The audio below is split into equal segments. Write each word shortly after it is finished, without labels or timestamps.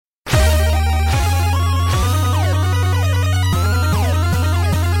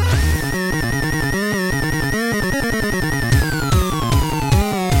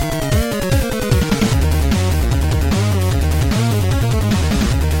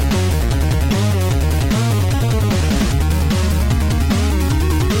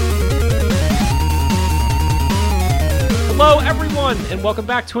and welcome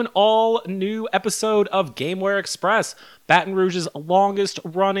back to an all-new episode of Gameware Express, Baton Rouge's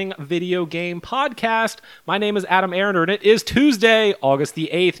longest-running video game podcast. My name is Adam Aroner, and it is Tuesday, August the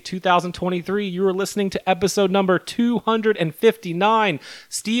 8th, 2023. You are listening to episode number 259.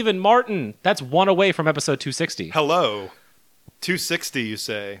 Stephen Martin, that's one away from episode 260. Hello. 260, you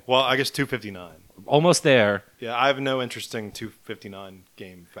say? Well, I guess 259. Almost there. Yeah, I have no interesting 259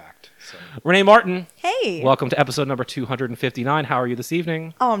 game fact. So. Renee Martin. Hey. Welcome to episode number 259. How are you this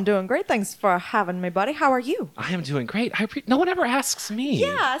evening? Oh, I'm doing great. Thanks for having me, buddy. How are you? I am doing great. No one ever asks me.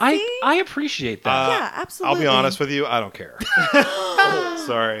 Yeah, see? I appreciate that. Yeah, absolutely. I'll be honest with you, I don't care.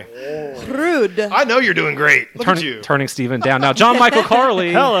 Sorry. Rude. I know you're doing great. Look at you. Turning Steven down. Now, John Michael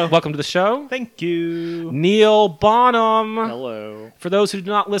Carley. Hello. Welcome to the show. Thank you. Neil Bonham. Hello. For those who did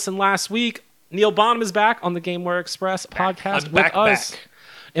not listen last week, Neil Bonham is back on the Gameware Express podcast with us.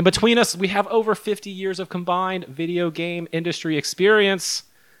 In between us, we have over 50 years of combined video game industry experience.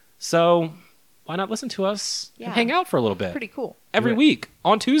 So why not listen to us and hang out for a little bit? Pretty cool. Every week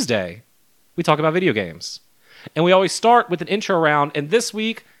on Tuesday, we talk about video games. And we always start with an intro round. And this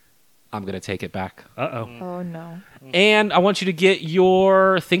week, I'm going to take it back. Uh-oh. Oh, no. And I want you to get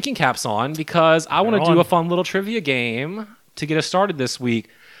your thinking caps on because I want to do a fun little trivia game to get us started this week.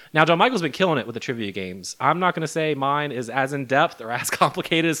 Now, John Michael's been killing it with the trivia games. I'm not going to say mine is as in-depth or as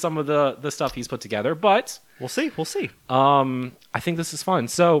complicated as some of the stuff he's put together, but We'll see. I think this is fun.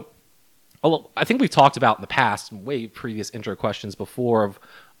 So, I think we've talked about in the past, way previous intro questions before,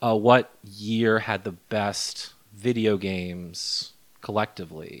 of what year had the best video games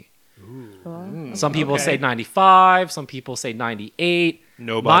collectively. Some people say 95, some people say 98.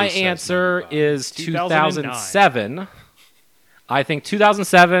 My answer is 2007. I think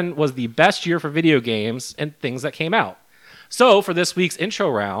 2007 was the best year for video games and things that came out. So for this week's intro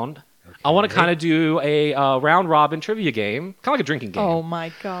round, I want to kind of do a round-robin trivia game, kind of like a drinking game. Oh,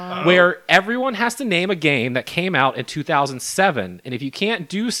 my God. Where everyone has to name a game that came out in 2007. And if you can't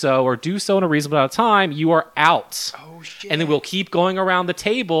do so or do so in a reasonable amount of time, you are out. Oh, shit. And then we'll keep going around the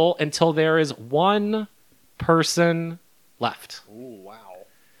table until there is one person left. Ooh, wow.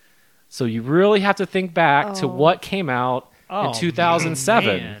 So you really have to think back to what came out in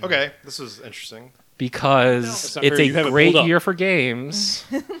 2007. Man. Okay, this is interesting. Because not it's fair. You a have it great pulled up. year for games.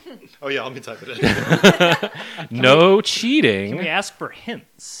 Oh, yeah, let me type it in. No cheating. Can we ask for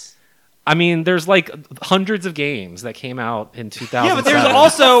hints? I mean, there's like hundreds of games that came out in 2007. Yeah, but there's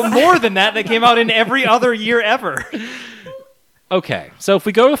also more than that came out in every other year ever. Okay, so if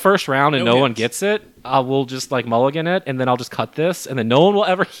we go to the first round and No no one hints. gets it, we'll just like mulligan it, and then I'll just cut this, and then no one will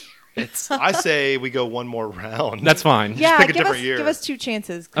ever hear it. I say we go one more round. That's fine. Yeah, pick a give different us, year. give us two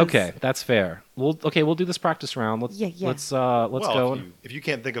chances. 'Cause- Okay, that's fair. We'll do this practice round. Let's Well, go. if you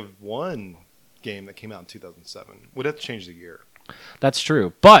can't think of one game that came out in 2007, we'd have to change the year. That's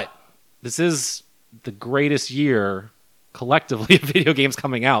true, but this is the greatest year collectively of video games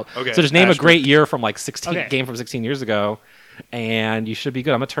coming out. Okay, So just name a asterisk. great year from like 16 Okay. game from 16 years ago, and you should be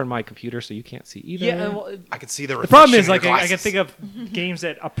good. I'm gonna turn my computer so you can't see either. Yeah, well, I can see the the problem is, reflection in like, your I can think glasses. of games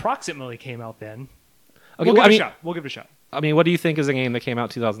that approximately came out then. Okay, We'll well, give it a shot. We'll give it a shot. I mean, what do you think is a game that came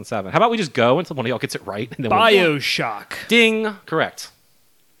out 2007? How about we just go until one of y'all gets it right, and then BioShock. ding, correct.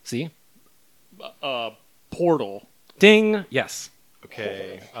 See, Portal. ding, yes.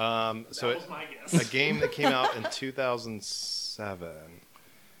 Okay, so a game that came out in 2007.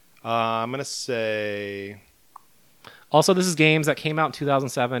 I'm gonna say. Also, this is games that came out in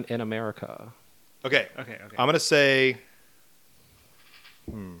 2007 in America. Okay, Okay. I'm gonna say.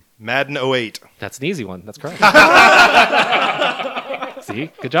 Madden 08. That's an easy one. That's correct.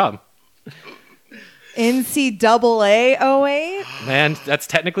 See, good job, NCAA 08? man. That's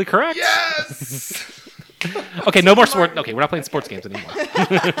technically correct. Yes. Okay, no more sport. Okay, we're not playing sports games anymore.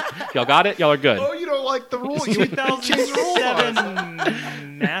 Y'all got it? Y'all are good. Oh, you don't like the rule? You would change the rules on us.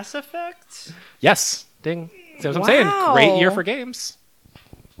 2007 Mass Effect? Yes, ding. See what I'm saying? Wow. Great year for games.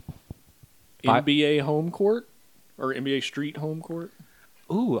 NBA home court? Or NBA street home court?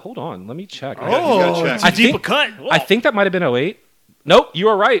 Ooh, hold on. Let me check. you gotta check. Too I deep think- a cut. I think that might have been 08. Nope, you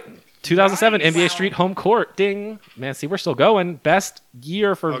are right. 2007 NBA Street Home Court. Ding. Man, see, we're still going. Best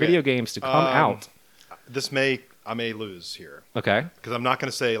year for Okay. video games to come out. I may lose here Okay. because I'm not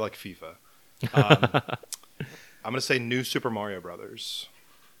gonna say like FIFA. I'm gonna say New Super Mario Brothers.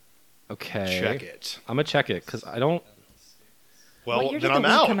 Okay. Check it. I'm going to check it because I don't. What Well, year then did I'm the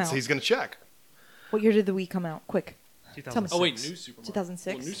Wii out. come out? So he's gonna check. What year did the Wii come out? Quick. 2006. Oh, wait, New Super Mario.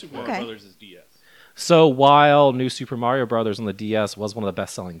 2006? Well, New Super Mario Okay. Brothers is DS. So while New Super Mario Brothers on the DS was one of the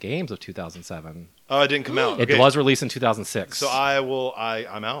best-selling games of 2007, Oh, it didn't come out. it Okay. was released in 2006. So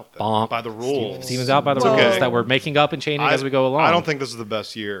I'm out then, Bonk. by the rules. Steven's out by the It's rules okay. that we're making up and changing as we go along. I don't think this is the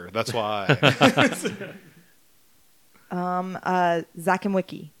best year. That's why. Zack and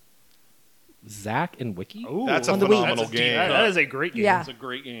Wiki. Zack and Wiki? Ooh, That's a On the Wii. phenomenal That's a deep game. cut. that is a great game. Yeah. It's a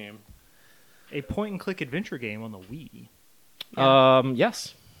great game. A point-and-click adventure game on the Wii.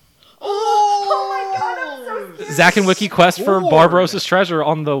 Yes. Oh my god, I'm so scared. Zack and Wiki Quest for Barbarossa's Treasure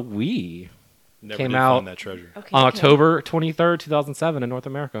on the Wii Never Came did out- find that treasure. Okay, on okay. October 23rd, 2007 in North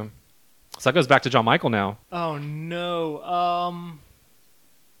America. So that goes back to John Michael now. Oh no.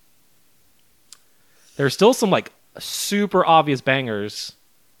 There's still some like super obvious bangers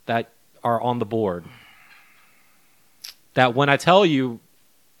that are on the board that when I tell you,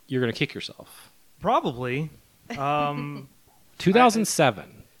 you're going to kick yourself. Probably.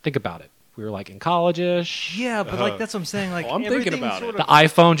 2007. Think about it. We were like in college-ish. Yeah, but like that's what I'm saying. Like Oh, I'm thinking everything about sort it. The of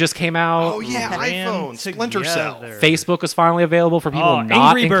iPhone just came out. Oh yeah, ran iPhone, Splinter Cell. together. Facebook was finally available for people Oh,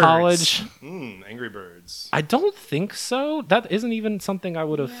 not Angry in Birds. college. Angry Birds. I don't think so. That isn't even something I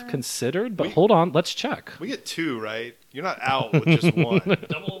would have considered. But hold on, let's check. We get 2, right? You're not out with just one.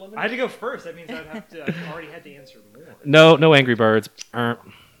 I had to go first. That means I've already had to answer more. No Angry Birds. Go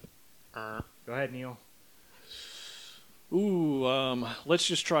ahead, Neil. Ooh, let's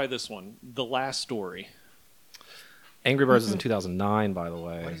just try this one. The Last Story. Angry Birds is in 2009, by the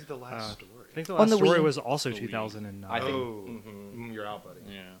way. What is the last story? I think the On last the story Wii. was also 2009. Oh, you're out, buddy.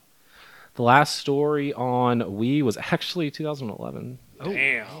 Yeah. The last story on Wii was actually 2011.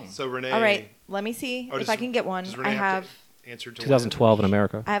 Damn. So Renee. All right, let me see Oh, if does- I can get one. Does I Renee have to answer to 2012 in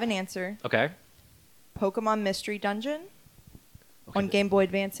America. I have an answer. Okay. Pokemon Mystery Dungeon on Game Boy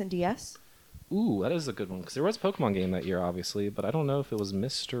Advance and DS. Ooh, that is a good one. Because there was a Pokemon game that year, obviously, but I don't know if it was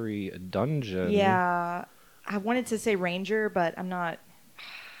Mystery Dungeon. Yeah, I wanted to say Ranger, but I'm not.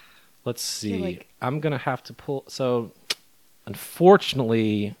 Let's see. like- I'm going to have to pull. So,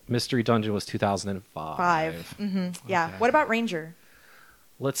 unfortunately, Mystery Dungeon was 2005. 5. Yeah. Okay. What about Ranger?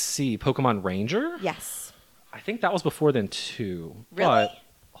 Let's see. Pokemon Ranger? Yes. I think that was before then, too. Really? But,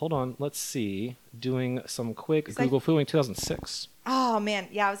 hold on. Let's see. Doing some quick 'Cause I- Google fooing 2006. Oh man,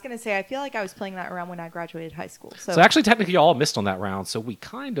 yeah. I was gonna say I feel like I was playing that around when I graduated high school. So, So actually, technically, you all missed on that round. So we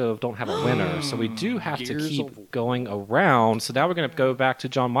kind of don't have a winner. So we do have to Gears keep of- going around. So now we're going to go back to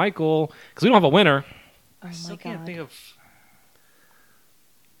John Michael because we don't have a winner. oh my Still god. can't think of.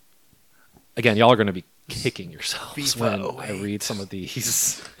 Again, y'all are going to be kicking yourselves FIFA when I read some of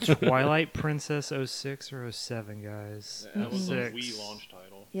these. Twilight Princess 06 or 07, guys. That was the 06. Wii launch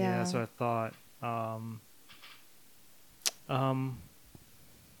title. Yeah. That's what I thought.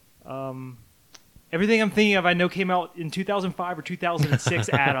 Everything I'm thinking of, I know came out in 2005 or 2006.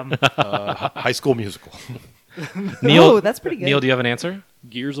 Adam. High School Musical. Neil, Oh, that's pretty good. Neil, do you have an answer?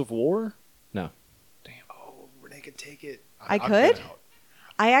 Gears of War? No. Oh, Renee can take it. I I've could? been out.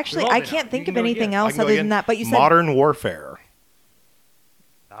 I actually We've all I been can't out. think You of can go anything again. I else can go other again. than that. But you said Modern Warfare.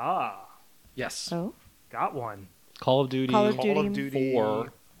 Yes. oh, Got one. Call of Duty. Call of Call of Duty Duty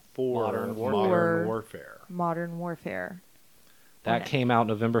 4. 4. Modern Warfare. Modern Warfare. Modern Warfare. That came out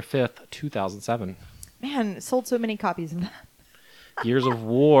November 5th, 2007. Man, sold so many copies of that. Gears of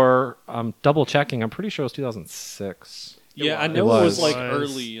War. I'm double checking. I'm pretty sure it was 2006. Yeah, I was. know It it was was. like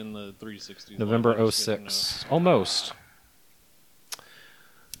early in the 360. November line. I just didn't 06. Almost.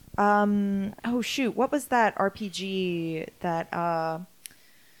 Oh shoot, what was that RPG that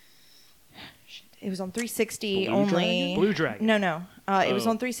shit, it was on 360 Blue only. Dragon? Blue Dragon. No. It was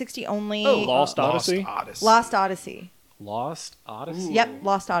Oh. on 360 only. know. Lost Lost Odyssey? Odyssey. Lost Odyssey. Lost Odyssey? Yep,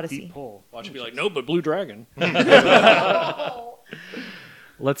 Lost Odyssey. Deep pull. Watch it be like, no, but Blue Dragon.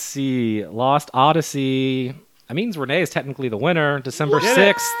 Let's see. Lost Odyssey. That means Renee is technically the winner. December Did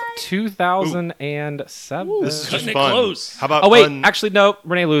it? 6th, 2007. This is just Cutting it fun. close. How about Oh, wait. Actually, no.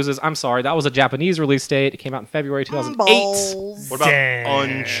 Renee loses. I'm sorry. That was a Japanese release date. It came out in February 2008. Balls. what about Damn.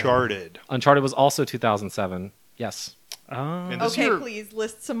 Uncharted? Uncharted was also 2007. Yes. And this Okay, year, please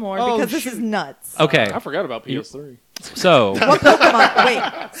list some more Oh, because this shoot. is nuts. Okay. I forgot about PS3. So, What Pokemon?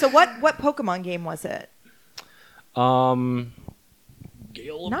 Wait. So what Pokemon game was it?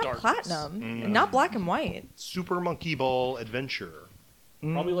 Gale of Not Darkness. Platinum. Not Black and White. Super Monkey Ball Adventure.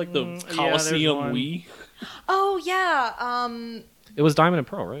 Probably like the Yeah, there's Coliseum one. Wii. Oh yeah. it was Diamond and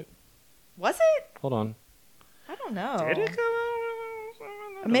Pearl, right? Was it? Hold on. I don't know. Did it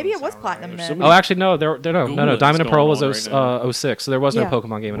come Maybe it was sound platinum right. then. Somebody- Oh, actually, no. No. Google's Diamond and Pearl going was on right now. 06, so there was no Yeah.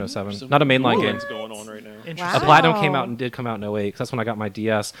 Pokemon game in 07. Not a mainline game. What's going on right now? Interesting. Platinum Wow. did come out in 08, 'cause that's when I got my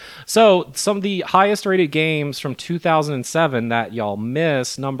DS. So some of the highest rated games from 2007 that y'all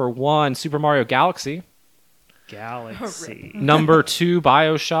miss. Number 1, Super Mario Galaxy. Galaxy. Number 2,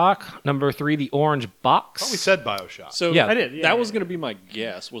 BioShock. Number 3, The Orange Box. Oh, we said Bioshock. So Yeah. I did. Yeah, that yeah. was going to be my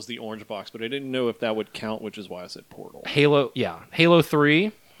guess, was the orange box, but I didn't know if that would count, which is why I said Portal. Halo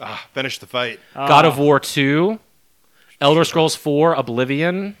 3, Finish the fight. God of War 2, Elder Scrolls 4,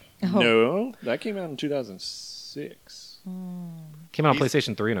 Oblivion. No, that came out in 2006. Came out on He's-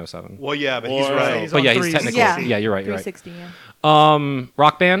 PlayStation 3 in 07. Well, yeah, but he's Well, right. he's But on yeah, he's 360. technically. Yeah. Yeah, you're right. You're right. 360. Yeah.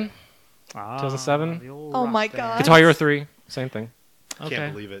 Rock Band, Ah, 2007? the old Oh rock my band. God. Guitar Hero 3, same thing. Okay.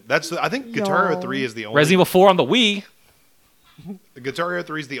 Can't believe it. I think Guitar Hero Yo. 3 is the only. Resident Evil 4 on the Wii. Guitar Hero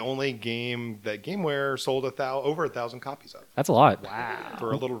 3 is the only game that GameWare sold over 1,000 copies of That's a lot.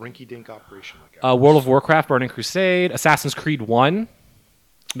 for a little rinky-dink operation like that. World of Warcraft, Burning Crusade, Assassin's Creed 1,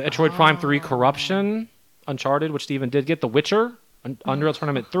 Metroid Prime 3, Corruption, Uncharted, which Steven did get, The Witcher, Unreal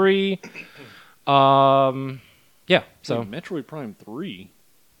Tournament 3. Yeah, so Metroid Prime 3.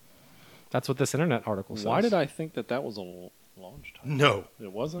 that's what this internet article says. Why did I think that was a launch title? No.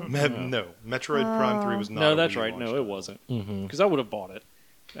 It wasn't? No. Metroid Prime 3 was not. No, a that's Wii right. launch No, title. it wasn't. Mhm. Because I would have bought it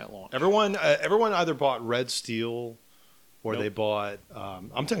at launch. Everyone either bought Red Steel or Nope. they bought.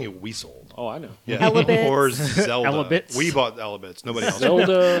 I'm telling you, we sold. Oh, I know. Yeah. Elebits. Or Zelda. Elebits. We bought Elebits. Nobody else.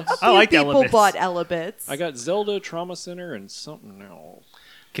 Zelda. I like People Elements. bought Elebits. I got Zelda, Trauma Center, and something else.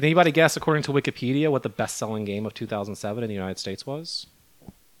 Can anybody guess, according to Wikipedia, what the best-selling game of 2007 in the United States was?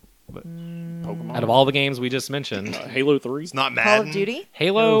 Pokemon. Out of all the games we just mentioned, Halo 3. It's not Call Madden. of Duty.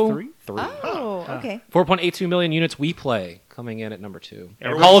 Halo Halo 3? 3. Oh, okay. 4.82 million units we play, coming in at number 2.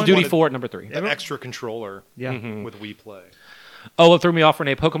 Everyone Call of Duty wanted 4 at number 3. That extra controller Yeah. with Wii Play. Oh, what threw me off,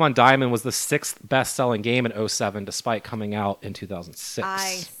 Renee, Pokemon Diamond was the 6th best-selling game in 07, despite coming out in 2006. I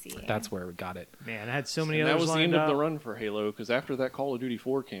see. That's where we got it. Man, I had so many And that others was the lined end of the up. run for Halo, because after that Call of Duty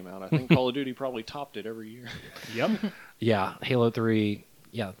 4 came out, I think Call of Duty probably topped it every year. Yep. Yeah, Halo 3.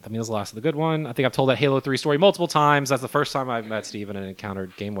 Yeah, I mean, that was the last of the good one. I think I've told that Halo 3 story multiple times. That's the first time I've met Steven and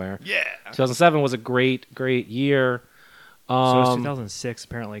encountered GameWare. Yeah. 2007 was a great year. So it's 2006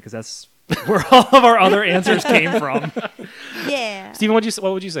 apparently, because that's where all of our other answers came from. Yeah. Steven, what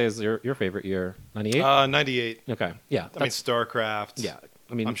would you say is your favorite year? 98? 98. Okay, yeah. I mean, StarCraft. Yeah,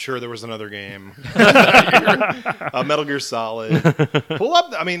 I mean, I'm sure there was another game. Metal Gear Solid. Pull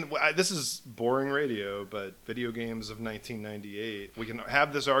up. I mean, this is boring radio, but video games of 1998. We can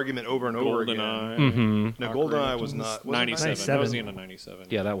have this argument over and over again. GoldenEye. mhm. No, GoldenEye was not. Was it 97. That was the 97? end of 97.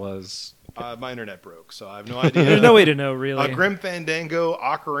 Yeah, that was. My internet broke, so I have no idea. There's no way to know, really. Grim Fandango,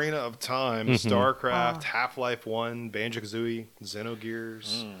 Ocarina of Time, Mhm. StarCraft, Half-Life 1, Banjo-Kazooie,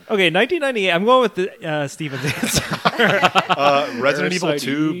 Xenogears, Okay, 1998. I'm going with the Steven's answer. Resident Evil Parasite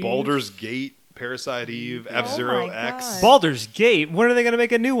 2, Eve. Baldur's Gate, Parasite Eve, F-Zero my X. God. Baldur's Gate. When are they going to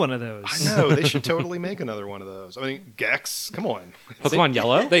make a new one of those? I know, they should totally make another one of those. I mean, Gex, come on. Pokemon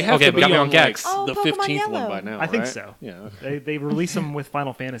Yellow? They have okay, to we be got me on on Gex. Oh, the Pokemon 15th one Yellow. by now, I think right? so. Yeah. They release them with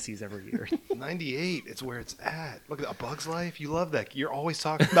Final Fantasies every year. 98, it's where it's at. Look at A Bug's Life. You love that. You're always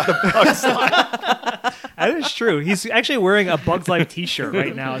talking about A Bug's Life. That is true. He's actually wearing a Bug's Life T-shirt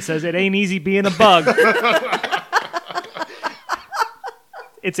right now. It says, "It ain't easy being a bug."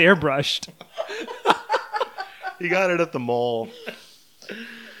 It's airbrushed. He got it at the mall. The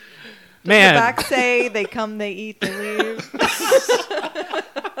Man, back say they come, they eat, they leave.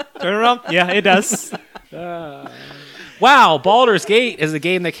 Turn around. Yeah, it does. wow, Baldur's Gate is a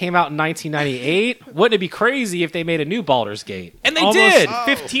game that came out in 1998. Wouldn't it be crazy if they made a new Baldur's Gate? And they Almost did!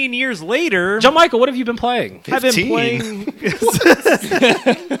 15 years later, John Michael, what have you been playing? I've been 15. playing.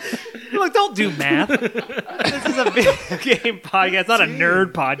 Look, don't do math. This is a video game podcast, not a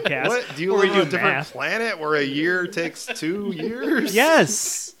nerd podcast. What? Do you where live we on a do different math. planet where a year takes 2 years?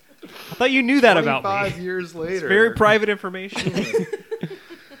 Yes. I thought you knew that about 25 me. years later. It's very private information.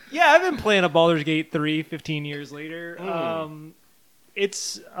 Yeah, I've been playing a Baldur's Gate 3 15 years later.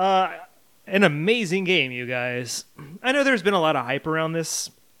 It's an amazing game, you guys. I know there's been a lot of hype around this.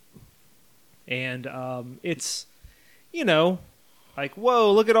 And it's, you know, like,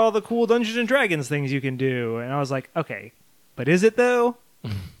 whoa, look at all the cool Dungeons and Dragons things you can do. And I was like, okay, but is it though?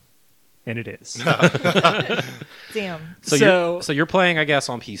 And it is. Damn. So you're playing, I guess,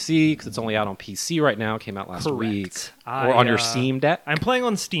 on PC because it's only out on PC right now. It came out last Correct. week, I, or on your Steam Deck. I'm playing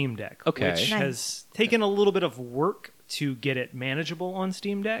on Steam Deck, Okay. which Nice. has taken a little bit of work to get it manageable on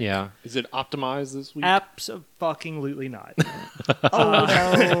Steam Deck. Yeah. Is it optimized this week? Absolutely not. Oh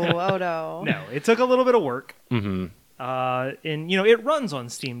no. Oh no. No, it took a little bit of work. Mm-hmm. and it runs on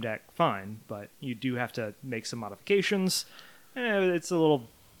Steam Deck fine, but you do have to make some modifications. It's a little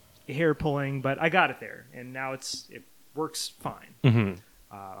hair pulling, but I got it there, and now it works fine. Mm-hmm.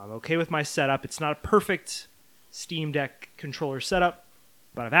 I'm okay with my setup. It's not a perfect Steam Deck controller setup,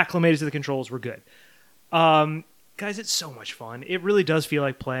 but I've acclimated to the controls. We're good. Guys, it's so much fun. It really does feel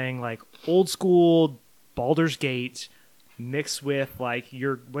like playing like old school Baldur's Gate mixed with like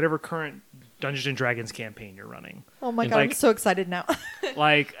your whatever current Dungeons and Dragons campaign you're running. Oh my And god, I'm like- so excited now.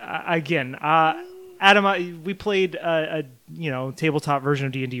 Like again, Adam, we played a tabletop version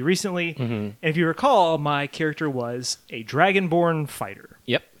of D&D recently, and if you recall, my character was a Dragonborn fighter.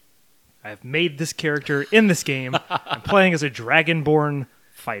 Yep. I've made this character in this game. I'm playing as a Dragonborn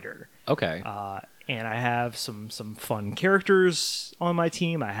fighter. Okay. And I have some fun characters on my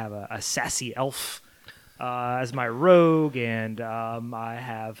team. I have a sassy elf as my rogue, and I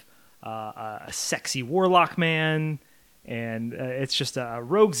have a sexy warlock man, and it's just a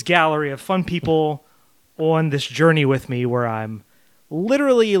rogues gallery of fun people on this journey with me where I'm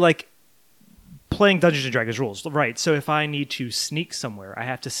literally like playing Dungeons and Dragons rules, right? So if I need to sneak somewhere, I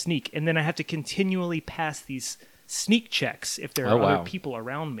have to sneak, and then I have to continually pass these sneak checks if there are Oh, wow. other people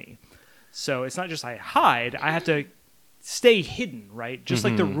around me. So it's not just I hide; I have to stay hidden, right? Just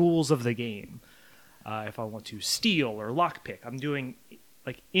like the rules of the game. If I want to steal or lockpick, I'm doing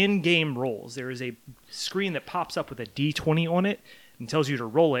like in-game rolls. There is a screen that pops up with a D20 on it and tells you to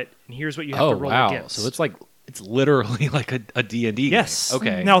roll it, and here's what you have to roll wow. against. So it's literally like a D&D game. Yes.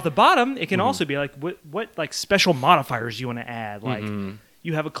 Okay. Now at the bottom, it can also be like what like special modifiers you want to add. Like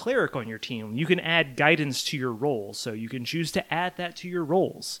you have a cleric on your team, you can add guidance to your roll, so you can choose to add that to your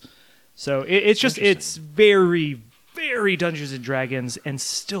rolls. So it's very, very Dungeons and Dragons, and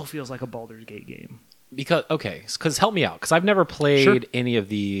still feels like a Baldur's Gate game. Because help me out, because I've never played Sure. any of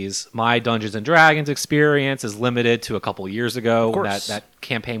these. My Dungeons and Dragons experience is limited to a couple years ago. Of course. That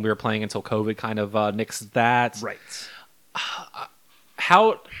campaign we were playing until COVID kind of nixed that. Right.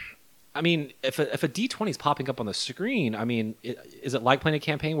 How? I mean, if a D20 is popping up on the screen, I mean, is it like playing a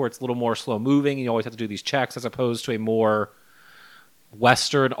campaign where it's a little more slow moving and you always have to do these checks as opposed to a more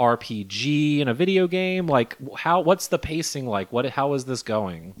Western RPG in a video game? Like, what's the pacing like? How is this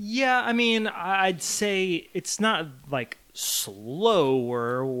going? Yeah, I mean, I'd say it's not like slow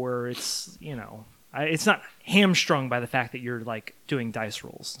where it's, it's not hamstrung by the fact that you're like doing dice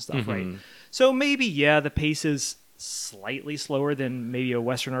rolls and stuff, right? So maybe, yeah, the pace is slightly slower than maybe a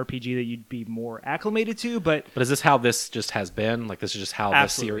Western RPG that you'd be more acclimated to, but But is this how this just has been? Like, this is just how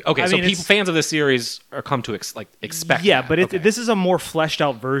Absolutely. this series... Okay, I so mean, it's- fans of this series are come to expect yeah, that. but Okay. this is a more fleshed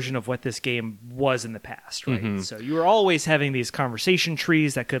out version of what this game was in the past, right? So you were always having these conversation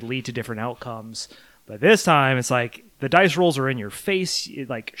trees that could lead to different outcomes, but this time it's like the dice rolls are in your face.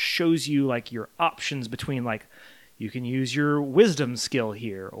 It like shows you like your options between like you can use your wisdom skill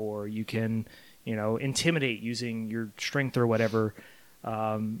here, or you can intimidate using your strength or whatever.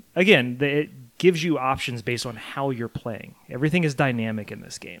 Again, it gives you options based on how you're playing. Everything is dynamic in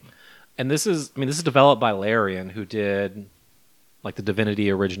this game. And this is developed by Larian, who did like the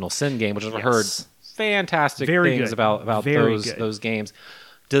Divinity Original Sin game, which I've heard Yes. fantastic Very things good. about Very those good. those games.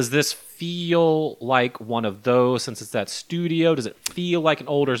 Does this feel like one of those since it's that studio? Does it feel like an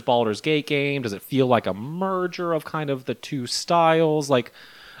older Baldur's Gate game? Does it feel like a merger of kind of the two styles? Like,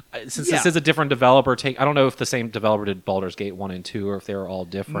 since this Yeah. is a different developer, I don't know if the same developer did Baldur's Gate 1 and 2 or if they were all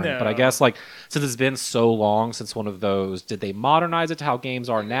different. But I No. guess, like, since it's been so long since one of those, did they modernize it to how games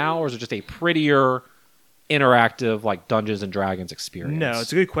are now, or is it just a prettier, interactive, like, Dungeons and Dragons experience? No,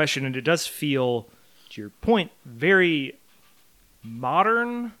 it's a good question, and it does feel, to your point, very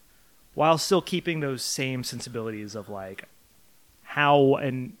modern while still keeping those same sensibilities of, like, how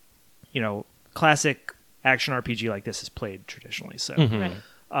an, classic action RPG like this is played traditionally. So, Right.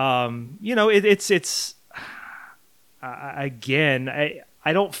 it's again,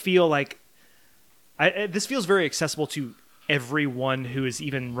 I don't feel like this feels very accessible to everyone who is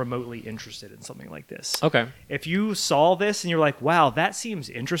even remotely interested in something like this. Okay. If you saw this and you're like, wow, that seems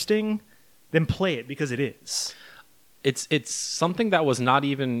interesting, then play it because it is. It's something that was not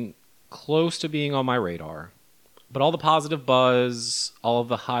even close to being on my radar. But all the positive buzz, all of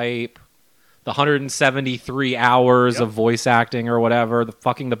the hype, the 173 hours Yep. of voice acting or whatever, the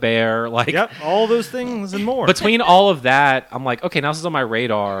fucking the bear, like Yep, all those things and more. between all of that, I'm like, okay, now this is on my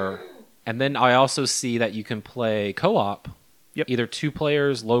radar. And then I also see that you can play co-op, Yep. either 2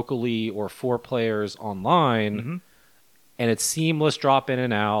 players locally or 4 players online, Mhm. and it's seamless drop in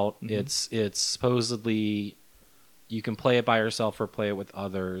and out. Mhm. It's supposedly you can play it by yourself or play it with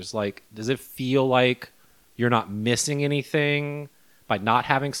others. Like, does it feel like you're not missing anything? by not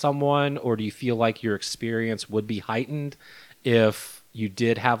having someone, or do you feel like your experience would be heightened if you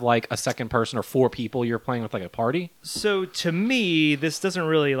did have like a second person or 4 people you're playing with, like a party? So to me, this doesn't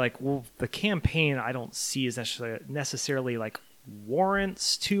really the campaign I don't see as necessarily like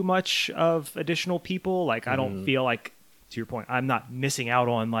warrants too much of additional people. Like I don't feel like, to your point, I'm not missing out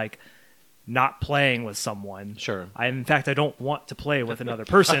on like not playing with someone. Sure. In fact, I don't want to play with another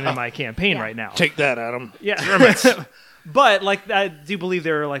person in my campaign right now. Take that, Adam. Yeah. But like I do believe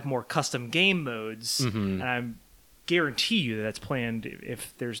there are like more custom game modes, and I guarantee you that that's planned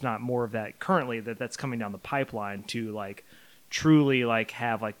if there's not more of that currently, that's coming down the pipeline to like truly like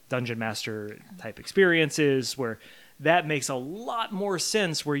have like dungeon master type experiences where that makes a lot more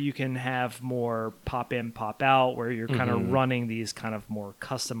sense, where you can have more pop in, pop out, where you're kind of running these kind of more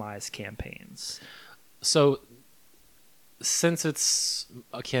customized campaigns. So since it's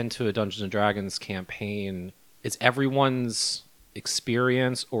akin to a Dungeons and Dragons campaign, is everyone's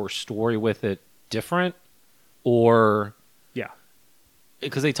experience or story with it different? Or Yeah.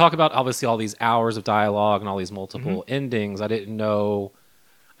 because they talk about obviously all these hours of dialogue and all these multiple endings, I didn't know,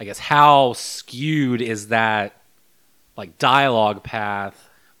 I guess, how skewed is that like dialogue path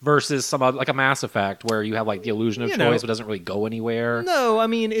versus some other, like a Mass Effect where you have like the illusion of choice but doesn't really go anywhere. No, I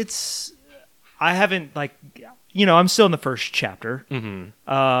mean I haven't like, I'm still in the first chapter. But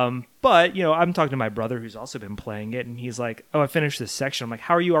I'm talking to my brother who's also been playing it, and he's like, "Oh, I finished this section." I'm like,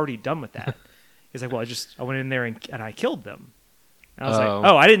 "How are you already done with that?" He's like, "Well, I went in there and I killed them." And I was like,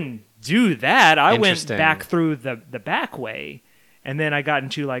 "Oh, I didn't do that. I went Interesting. back through the back way." And then I got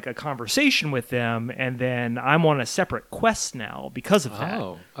into like a conversation with them, and then I'm on a separate quest now because of that.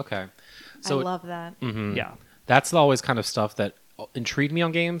 Oh, okay. So I love that. Yeah. that's always kind of stuff that intrigued me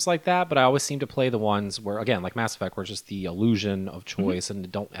on games like that, but I always seem to play the ones where, again, like Mass Effect, where it's just the illusion of choice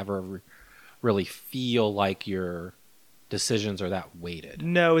and don't ever really feel like your decisions are that weighted.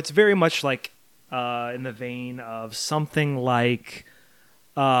 No, it's very much like in the vein of something like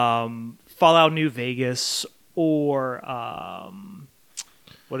Fallout New Vegas or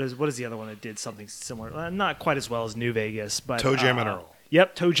what is the other one that did something similar? Not quite as well as New Vegas, but Toe Jam and Earl.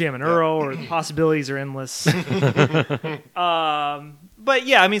 Yep, Toe Jam and Earl, or the possibilities are endless. But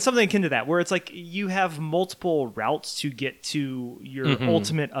yeah, I mean something akin to that, where it's like you have multiple routes to get to your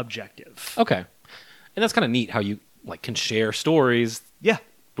ultimate objective. Okay. And that's kind of neat how you like can share stories Yeah.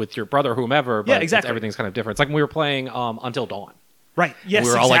 with your brother or whomever, but Yeah, exactly. everything's kind of different. It's like when we were playing Until Dawn. Right. Yes.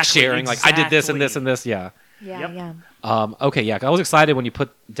 We were all like exactly, sharing, like I did this and this and this. Yeah. Yeah, Yep. yeah. Okay, yeah. I was excited when you put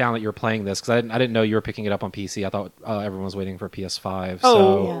down that you were playing this because I didn't know you were picking it up on PC. I thought everyone was waiting for PS5. Oh,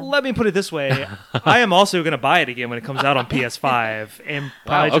 So. Yeah. let me put it this way. I am also going to buy it again when it comes out on PS5 and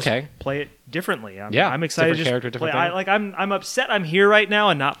probably just play it differently. I'm excited to different just character, play. different I'm upset I'm here right now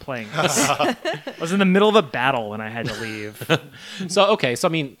and not playing this. I was in the middle of a battle when I had to leave. So I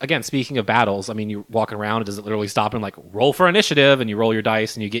mean, again, speaking of battles, I mean, you're walking around, and does it literally stop and like roll for initiative, and you roll your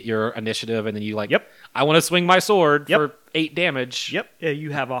dice, and you get your initiative, and then you like, Yep. I want to swing my sword Yep. for 8 damage. Yep.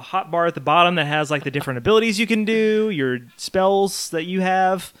 You have a hot bar at the bottom that has like the different abilities you can do, your spells that you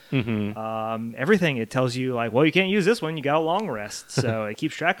have, everything. It tells you like, well, you can't use this one. You got a long rest. So it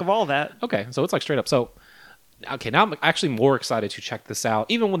keeps track of all that. Okay, so it's like straight up. So, okay, now I'm actually more excited to check this out,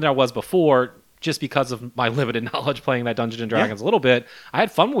 even when I was before, just because of my limited knowledge playing that Dungeons and Dragons a little bit. I had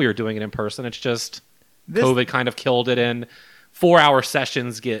fun when we were doing it in person. It's just COVID kind of killed it, and 4-hour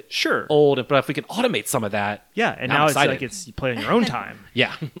sessions get old. But if we can automate some of that, yeah. And I'm now excited. it's like you play on your own time.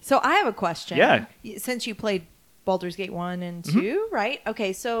 Yeah. So I have a question. Yeah. Since you played Baldur's Gate 1 and 2, right?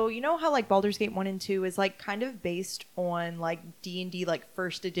 Okay, so you know how like Baldur's Gate 1 and 2 is like kind of based on like D&D like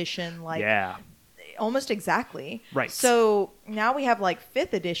first edition, like almost exactly. Right. So now we have like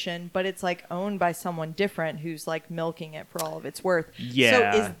 5th edition, but it's like owned by someone different who's like milking it for all of its worth.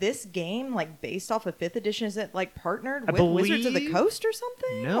 Yeah. So is this game like based off of 5th edition? Is it like partnered I with Wizards of the believe- Coast or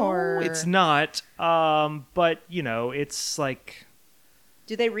something? No, or it's not. But it's like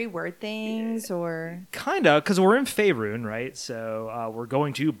do they reword things or kind of because we're in Faerun, right? So we're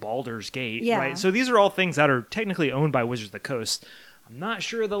going to Baldur's Gate, Yeah. right? So these are all things that are technically owned by Wizards of the Coast. I'm not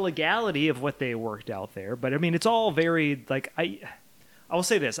sure the legality of what they worked out there, but I mean, it's all very like I will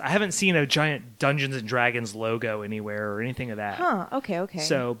say this: I haven't seen a giant Dungeons and Dragons logo anywhere or anything of that. Huh, okay.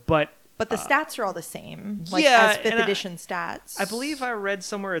 So, but the stats are all the same, like yeah, as 5th and edition stats. I believe I read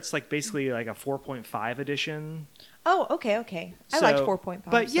somewhere it's like basically like a 4.5 edition. Oh, okay. I So- liked 4.5.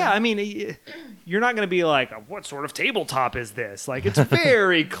 But yeah, I mean, you're not going to be like, what sort of tabletop is this? Like, it's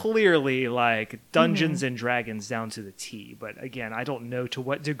very clearly like Dungeons and Dragons down to the T. But again, I don't know to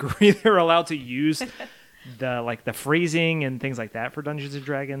what degree they're allowed to use the phrasing and things like that for Dungeons and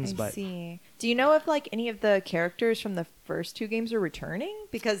Dragons. I see. Do you know if like any of the characters from the first 2 games are returning?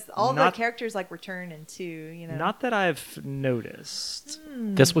 Because all the characters like return in 2. You know, Not that I've noticed.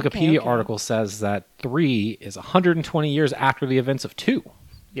 This Wikipedia okay. article says that 3 is 120 years after the events of 2.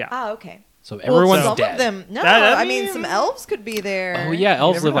 Yeah. Ah, okay. So everyone's some dead. of them. No, I I mean mean- some elves could be there. Oh yeah,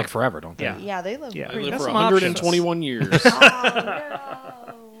 elves never live know. like forever, don't they? Yeah. Yeah, they live. Yeah. They pretty live That's for some options. 121 years. Oh,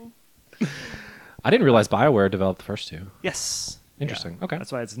 no. I didn't realize BioWare developed the first 2. Yes. Interesting. Yeah. Okay.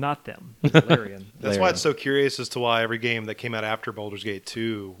 That's why it's not them. It's Larian. That's why it's so curious as to why every game that came out after Baldur's Gate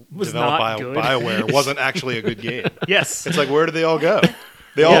 2 Was developed not by good. BioWare wasn't actually a good game. Yes. It's like, where did they all go?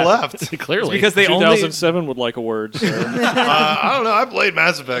 They Yeah. all left. Clearly. It's because they only 2007 would like a word, sir. I don't know. I played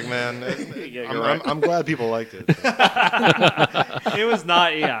Mass Effect, man. Yeah, you're right. I'm glad people liked it. it was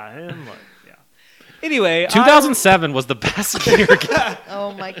not. Yeah. And look, yeah. Anyway, 2007 was the best year.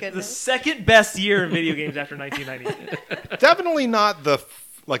 Oh my the goodness. second best year in video games after 1990. Definitely not the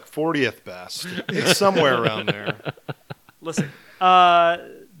 40th best. It's somewhere around there. Listen,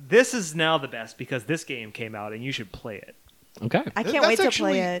 this is now the best because this game came out and you should play it. Okay. I can't That's wait to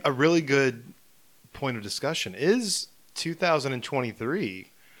actually play it. a really good point of discussion. Is 2023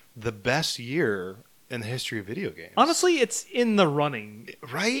 the best year in the history of video games? Honestly, it's in the running.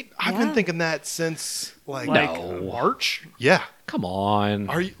 Right? I've been Yeah. thinking that since like No. March. Yeah. Come on.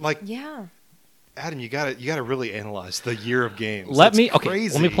 Are you like Yeah. Adam? You got to really analyze the year of games. Let It's me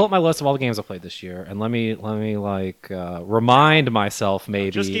crazy. let me pull up my list of all the games I played this year, and let me like remind myself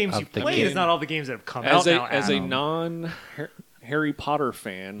maybe Just games of you the played game. is not all the games that have come As out now. a Adam. non Harry Potter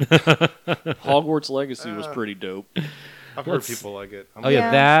fan, Hogwarts Legacy was pretty dope. I've heard Let's- people like it. Oh yeah,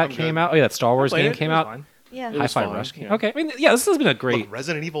 Yeah. that I'm came good. out. Oh yeah, that Star Wars Played game it. came It was out. fine. Yeah. It High was Five fun, Rush game. yeah. Okay, I mean, yeah, this has been a great. Look,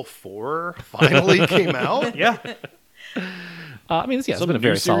 Resident Evil 4 finally came out. Yeah. I mean, it's Some been a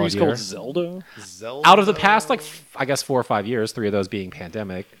very new solid series year. called Zelda. Zelda. Out of the past, like I guess 4 or 5 years, 3 of those being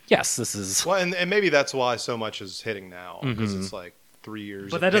pandemic. Yes, this is. Well, and maybe that's why so much is hitting now because Mm-hmm. it's like 3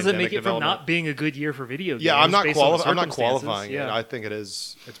 years. But of that doesn't pandemic make it from development. not being a good year for video games. Yeah, I'm not based on the I'm not circumstances. qualifying it. Yeah. I think it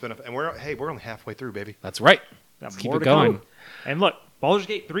is. It's been and we're only halfway through, baby. That's right. Got Let's keep more it to going. come. And look, Baldur's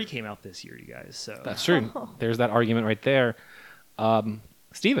Gate 3 came out this year, you guys. So That's true. There's that argument right there.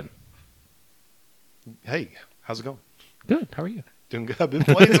 Steven. Hey, how's it going? Good. How are you? Doing good. I've been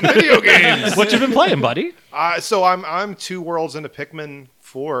playing some video games. What you been playing, buddy? So I'm 2 worlds into Pikmin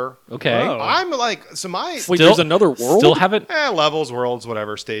 4. Okay. Oh. I'm like my Wait, there's another world? Still haven't. levels, worlds,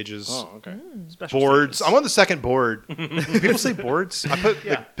 whatever stages. Oh, okay. special Boards. status. I'm on the second board. People say boards. I put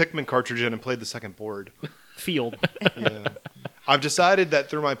Yeah. the Pikmin cartridge in and played the second board. Field. Yeah. I've decided that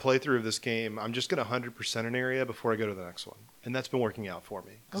through my playthrough of this game, I'm just going to 100% an area before I go to the next one. And that's been working out for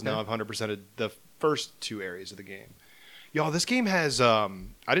me. Because now I've 100%ed the first 2 areas of the game. Y'all, this game has... I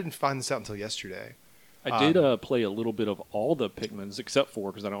didn't find this out until yesterday. I did play a little bit of all the Pikmins except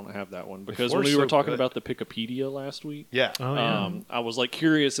 4 because I don't have that one. Because when we Four's were so talking good. about the Pickopedia last week, Yeah. Oh, yeah. I was like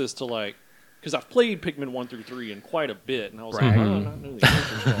curious as to like because I've played Pikmin 1 through 3 in quite a bit, and I was Right. like, oh, not know the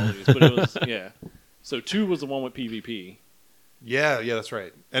character qualities, but it was yeah. So 2 was the one with PvP, Yeah, that's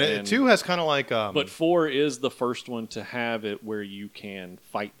right. And, And- 2 has kind of like... but 4 is the first one to have it where you can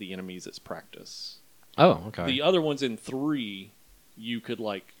fight the enemies as practice. Oh, okay. The other ones in 3, you could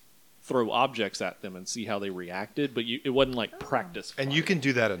like throw objects at them and see how they reacted, but it wasn't like practice. and you can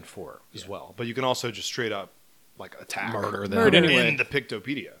do that in 4 as well. But you can also just straight up like attack. Murder them. But Anyway. in the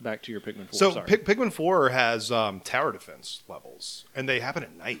Pictopedia. Back to your Pikmin 4. So sorry. Pikmin 4 has tower defense levels, and they happen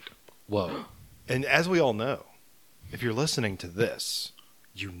at night. Whoa. And as we all know, if you're listening to this,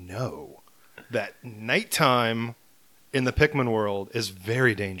 you know that nighttime in the Pikmin world is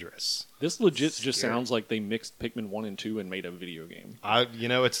very dangerous. This legit just Scary. sounds like they mixed Pikmin 1 and 2 and made a video game.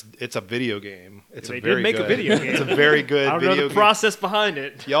 It's a video game. It's They a did very make a good, video game. It's a very good I don't know video the game. process behind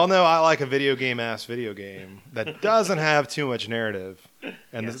it. Y'all know I like a video game that doesn't have too much narrative,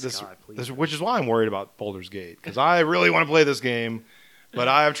 and Yes, this, God, please. which is why I'm worried about Baldur's Gate because I really want to play this game, but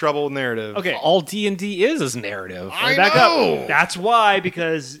I have trouble with narrative. Okay. All D&D is narrative. I Back know. up. That's why,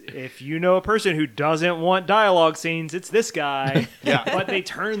 because if you know a person who doesn't want dialogue scenes, it's this guy. Yeah. But they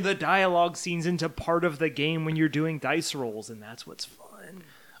turn the dialogue scenes into part of the game when you're doing dice rolls, and that's what's fun.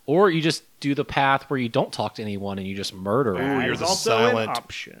 Or you just do the path where you don't talk to anyone and you just murder Ooh, them. you're That is the also an silent-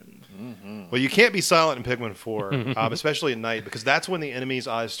 option. Well, you can't be silent in Pikmin 4, especially at night, because that's when the enemy's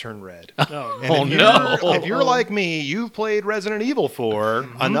eyes turn red. Oh, And Oh, if no. If you're like me, you've played Resident Evil 4,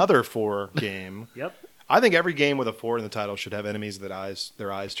 another 4 game. Yep. I think every game with a 4 in the title should have enemies that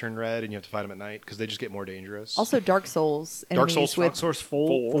their eyes turn red, and you have to fight them at night because they just get more dangerous. Also, Dark Souls. Dark enemies Souls with Source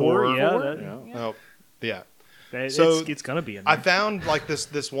 4. Four. Yeah. that- Yeah. Oh, yeah. It's gonna be in there. I found like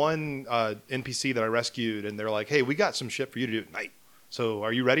this one NPC that I rescued, and they're like, "Hey, we got some shit for you to do at night. So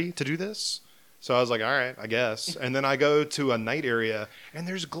are you ready to do this?" So I was like, "All right, I guess." And then I go to a night area, and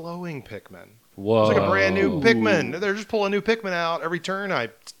there's glowing Pikmin. Whoa. It's like a brand new Pikmin. They're just pulling new Pikmin out every turn I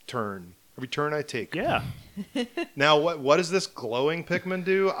take. Yeah. Now, what does this glowing Pikmin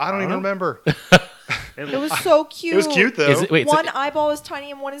do? I don't even remember. It was so cute. It was cute though. One eyeball is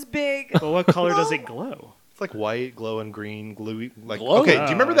tiny and one is big. But what color does it glow? It's like white, glowing green, gluey. Like Glow? okay, do you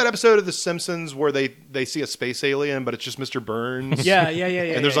remember that episode of The Simpsons where they see a space alien, but it's just Mr. Burns? Yeah.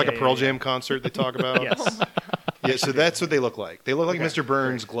 And there's like a Pearl Jam concert they talk about. Yes. Yeah, so that's what they look like. They look like Mr.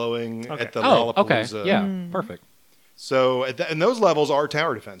 Burns glowing at the Oh, okay. Lollapalooza. Yeah, perfect. So, and those levels are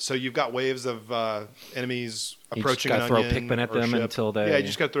tower defense. So you've got waves of enemies You approaching just gotta an throw onion Pikmin at or them ship. until they. Yeah, you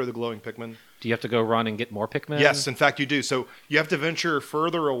just got to throw the glowing Pikmin. Do you have to go run and get more Pikmin? Yes, in fact, you do. So you have to venture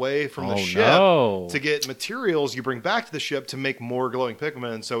further away from the Oh, ship no. to get materials you bring back to the ship to make more glowing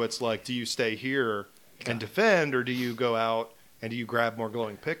Pikmin. So it's like, do you stay here and defend, or do you go out and do you grab more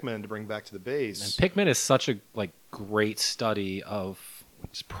glowing Pikmin to bring back to the base? And Pikmin is such a great study of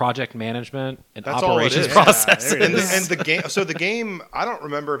just project management and That's all it operations is. processes. Yeah, And the game. So the game. I don't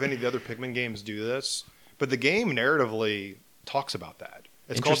remember if any of the other Pikmin games do this, but the game narratively talks about that.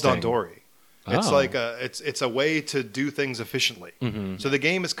 It's called Interesting. Dandori. It's Oh. like it's a way to do things efficiently. Mhm. So the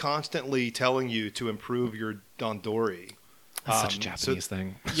game is constantly telling you to improve your Dandori. That's such a Japanese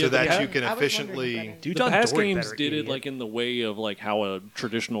thing. So that yeah. you can I was wondering efficiently. what that is. Do The past Dandori games better, did it idiot. like in the way of like how a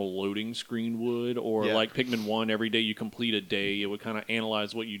traditional loading screen would, or Yeah. like Pikmin 1, every day you complete a day, it would kind of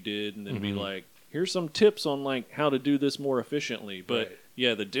analyze what you did and then be Mm-hmm. like, here's some tips on like how to do this more efficiently. But Right.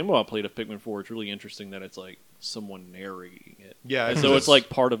 yeah, the demo I played of Pikmin 4, it's really interesting that it's like someone narrating it. Yeah, And so it's like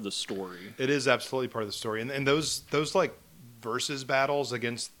part of the story. It is absolutely part of the story, and those like versus battles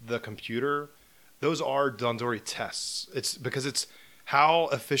against the computer, those are Dandori tests. It's because it's how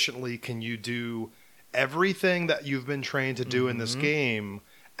efficiently can you do everything that you've been trained to do in this game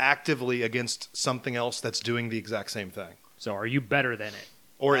actively against something else that's doing the exact same thing, So are you better than it?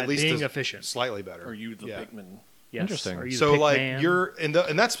 or At at least being as- efficient. slightly better. Are you the Yeah. Pikmin? Yes. Interesting. Are you So the like Pikman? you're and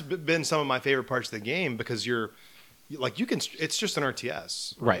that's been some of my favorite parts of the game because you're like you can it's just an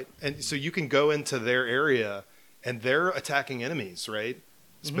RTS, Right. And so you can go into their area and they're attacking enemies, right?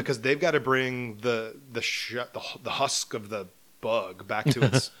 It's because they've got to bring the husk of the bug back to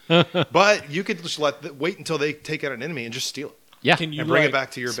its. But you could just wait until they take out an enemy and just steal it Yeah. Can you and bring like, it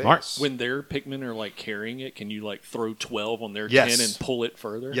back to your Smart. base. when their Pikmin are like carrying it, can you like throw 12 on their Yes. 10 and pull it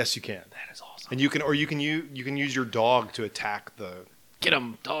further? Yes, you can. That is awesome. And you can use your dog to attack the. Get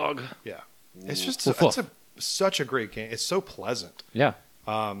him, dog. Yeah, it's just Woof, it's woof. such a great game. It's so pleasant. Yeah.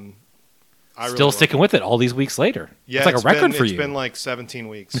 I really Still love sticking it. with it all these weeks later. Yeah, it's like a record for It's you. been like 17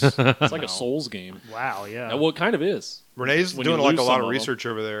 weeks. It's like a Souls game. Wow, yeah. Well, it kind of is. Renee's When you doing like a lose lot some of of them. research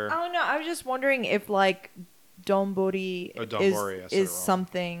over there. I don't know. I was just wondering if like Donbori Oh, Donbori, I said it is wrong.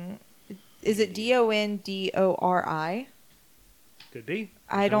 something. Is it Dondori? Could be.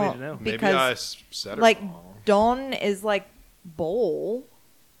 I No way don't to know. Maybe because I said it like wrong. Don is like bowl.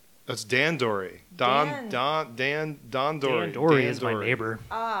 That's Dandori. Don Dory. Dandori is my neighbor.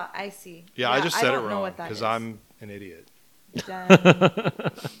 Ah, I see. Yeah, I just said don't it know wrong what that because is. I'm an idiot.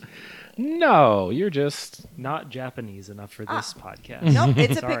 No, you're just. Not Japanese enough for this podcast. Nope,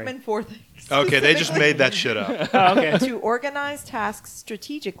 it's a Sorry. Pikmin 4 thing. Okay, they just Specifically made that shit up. Oh, okay. to organize tasks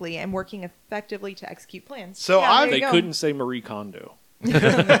strategically and working effectively to execute plans. So Yeah, there I- you They go. couldn't say Marie Kondo.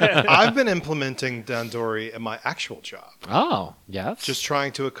 I've been implementing Dandori in my actual job. Oh, yes. Just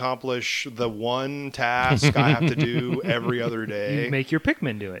trying to accomplish the one task I have to do every other day. You make your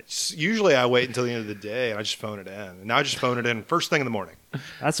Pikmin do it. Usually I wait until the end of the day and I just phone it in. And now I just phone it in first thing in the morning.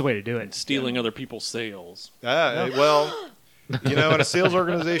 That's the way to do it. Stealing other people's sales. Well, in a sales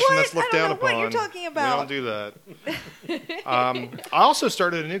organization What? that's looked I down don't know upon, what you're talking about. we don't do that. I also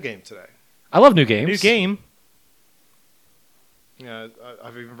started a new game today. I love new games. New game. Yeah,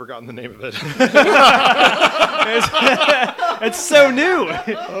 I've even forgotten the name of it. It's so new.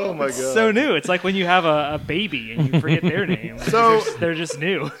 Oh my god! So new. It's like when you have a baby and you forget their name. So- they're just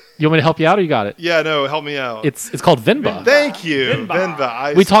new. You want me to help you out, or you got it? Yeah, no, help me out. It's called Vinba. Thank you, Vinba.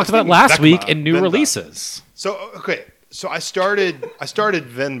 Vinba. We talked about it last Vecma. week in new Vinba. releases. So okay, so I started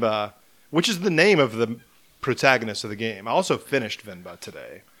Vinba, which is the name of the protagonist of the game. I also finished Vinba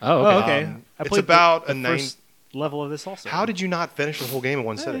today. Oh, Oh, okay. okay. I It's played about the a nine. first level of this also. How did you not finish the whole game in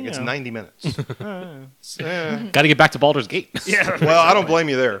one sitting? you It's know. 90 minutes. Got to get back to Baldur's Gate. Yeah. Well, I don't blame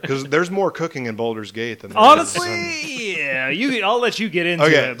you there because there's more cooking in Baldur's Gate than there is in- Honestly, yeah. I'll let you get into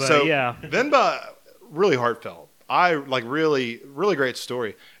Okay, it, but so yeah. Vinba, really heartfelt. I like really, really great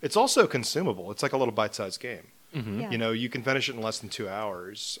story. It's also consumable. It's like a little bite-sized game. Mm-hmm. Yeah. You know, you can finish it in less than 2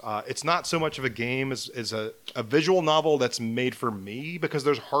 hours. It's not so much of a game as a visual novel that's made for me because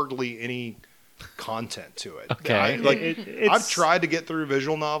there's hardly any content to it. Okay. I've tried to get through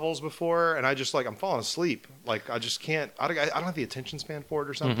visual novels before, and I'm falling asleep. Like, I just can't. I don't have the attention span for it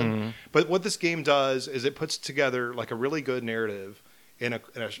or something. Mm-hmm. But what this game does is it puts together like a really good narrative in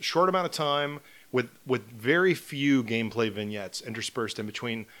a short amount of time with very few gameplay vignettes interspersed in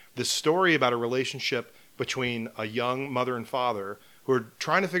between this story about a relationship between a young mother and father who are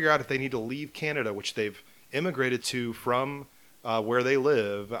trying to figure out if they need to leave Canada, which they've immigrated to from where they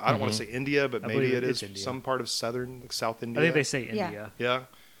live. I don't want to say India, but maybe it is some part of South India. I think they say Yeah. India. Yeah.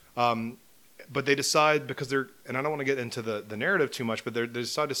 But they decide because they're, and I don't want to get into the narrative too much, but they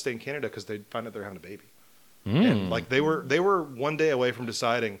decide to stay in Canada because they find out they're having a baby. And like they were one day away from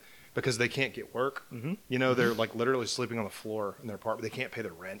deciding because they can't get work. Mm-hmm. You know, they're like literally sleeping on the floor in their apartment. They can't pay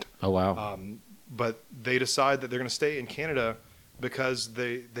their rent. Oh wow. But they decide that they're going to stay in Canada because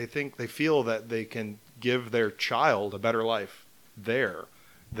they feel that they can give their child a better life there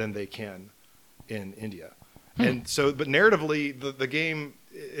than they can in India. And so, but narratively, the game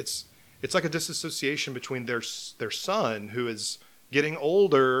it's like a disassociation between their son, who is getting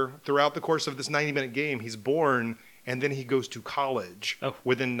older throughout the course of this 90-minute game. He's born and then he goes to college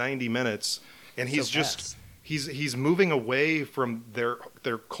within 90 minutes, and he's So just fast. he's moving away from their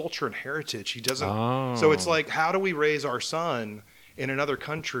culture and heritage. He doesn't. Oh. So it's like, how do we raise our son in another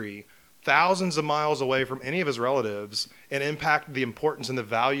country, thousands of miles away from any of his relatives, and impact the importance and the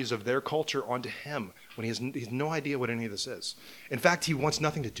values of their culture onto him when he has no idea what any of this is? In fact, he wants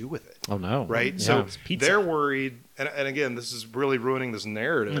nothing to do with it. Oh no. Right? Yeah. So It's pizza. they're worried, and again, this is really ruining this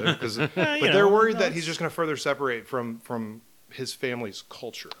narrative, because but know, they're worried no, that he's just going to further separate from his family's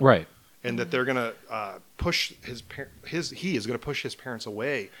culture, Right. and that they're going to push he is going to push his parents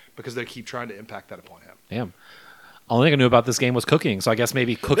away because they keep trying to impact that upon him. Damn. Only thing I knew about this game was cooking, so I guess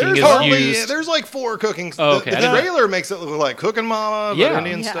maybe cooking There's like 4 cooking. Oh, okay. The I didn't- trailer makes it look like Cooking Mama, Yeah. but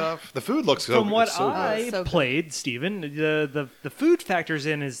Indian Yeah. stuff. The food looks From what so I So good. played, Steven, the food factors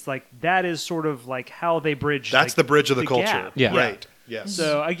in is like that is sort of like how they bridge. That's like, the bridge of the culture. gap. Yeah. Right. Yes.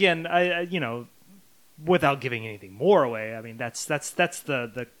 So again, I without giving anything more away, I mean that's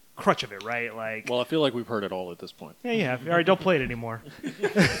the crutch of it, right? Like, Well, I feel like we've heard it all at this point. yeah. All right, don't play it anymore.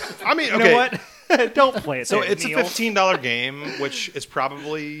 I mean, You okay. know what? Don't play it. So then, it's Neil. a $15 game, which is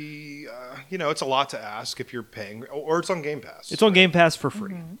probably, it's a lot to ask if you're paying, or it's on Game Pass. It's on Game Pass for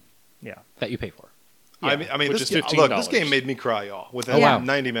free. Yeah. that you pay for. I mean, which this, is look, $15. this game made me cry, y'all, within Oh, wow.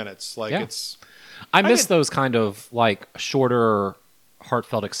 90 minutes. Like, Yeah. it's, I miss could- those kind of like shorter,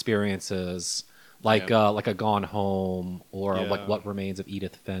 heartfelt experiences, like like a Gone Home or Yeah. like What Remains of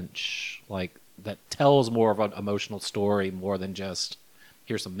Edith Finch, like that tells more of an emotional story more than just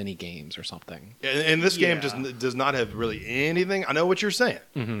here's some mini games or something. and this game Yeah. does not have really anything. I know what you're saying,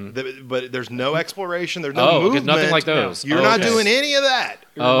 but there's no exploration. There's no Oh, okay, movement. nothing like those. You're Oh, not okay. doing any of that.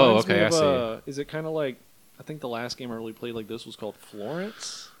 It Oh, reminds me okay, I of, is it kind of like, I think the last game I really played like this was called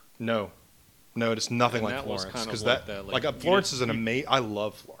Florence? No, it's nothing And like that was Florence, kind of because like that, like, you Florence is an didn't- amazing. I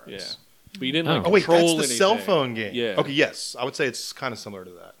love Florence. Yeah. But you didn't Oh. like Oh wait, that's control the anything. cell phone game. Yeah. Okay, yes, I would say it's kind of similar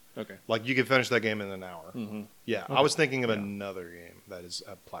to that. Okay. Like you could finish that game in an hour. Mm-hmm. Yeah, I was thinking of another game that is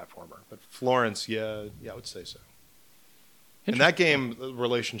a platformer, but Florence, yeah, I would say so. And that game, the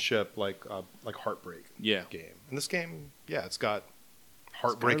relationship, like heartbreak, Yeah. game. And this game, yeah, it's got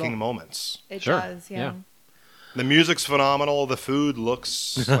heartbreaking moments. It Sure. does, yeah. Yeah. The music's phenomenal. The food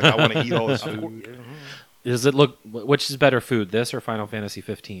looks like I want to eat all this food. Does it look? Which is better food, this or Final Fantasy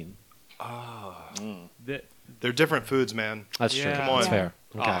 15? The- They're different foods, man. That's true. Yeah. Come on. That's fair.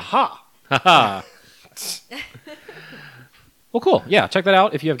 Okay. Aha! Haha. Well, cool. Yeah, check that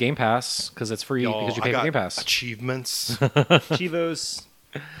out if you have Game Pass because it's free Y'all, because you I pay for got Game Pass. achievements. Chivos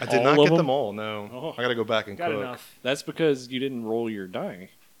I did All not of get them? them all. No, Oh. I got to go back and got cook. enough. That's because you didn't roll your die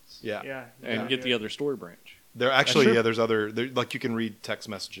Yeah. Yeah. and get the other story branch. There actually, true. yeah. There's other. Like you can read text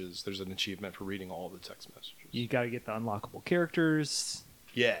messages. There's an achievement for reading all the text messages. You got to get the unlockable characters.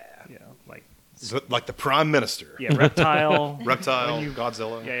 Yeah. You know, like So, like the Prime Minister. yeah, reptile. Reptile. When you-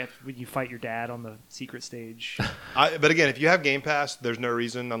 Godzilla. Yeah, when you fight your dad on the secret stage. But again, if you have Game Pass, there's no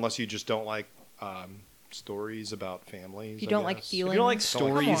reason unless you just don't like stories about families. If you I don't like guess. If feelings, you don't like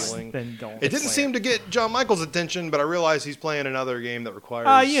Don't like stories, feeling. then don't. It didn't play seem to get John Michael's attention, but I realize he's playing another game that requires.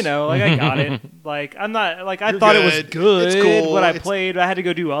 Like I got it. Like I'm not like I You're thought it was good. good. It's cool. When I It's- played, I had to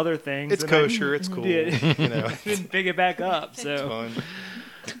go do other things. It's and I kosher. It's cool. did- You know, didn't pick it back up. it's So fun.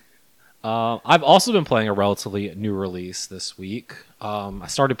 I've also been playing a relatively new release this week. I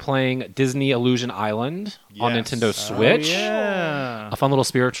started playing Disney Illusion Island on Yes. Nintendo Switch. Oh, yeah. A fun little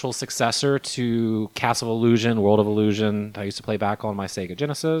spiritual successor to Castle of Illusion, World of Illusion that I used to play back on my Sega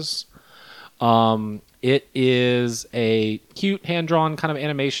Genesis. It is a cute hand-drawn kind of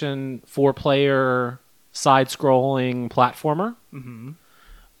animation, 4-player side-scrolling platformer.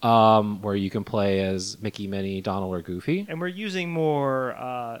 Where you can play as Mickey, Minnie, Donald, or Goofy. And we're using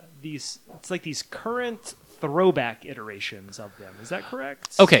more it's like these current throwback iterations of them. Is that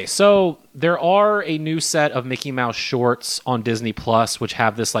correct? Okay, so there are a new set of Mickey Mouse shorts on Disney Plus, which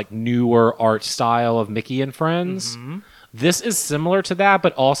have this like newer art style of Mickey and Friends. This is similar to that,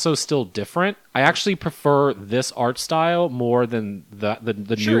 but also still different. I actually prefer this art style more than the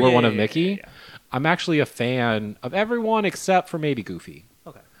Sure, newer yeah, one yeah, of yeah, Mickey. yeah. I'm actually a fan of everyone except for maybe Goofy.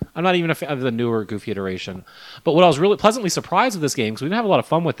 Okay. I'm not even a fan of the newer Goofy iteration. But what I was really pleasantly surprised with this game, because we didn't have a lot of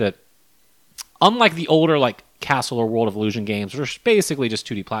fun with it, unlike the older like Castle or World of Illusion games, which are basically just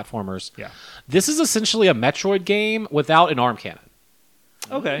 2D platformers, Yeah. this is essentially a Metroid game without an arm cannon.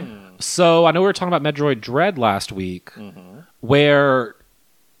 Okay. So I know we were talking about Metroid Dread last week, where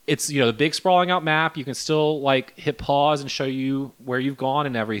it's the big sprawling out map. You can still like hit pause and show you where you've gone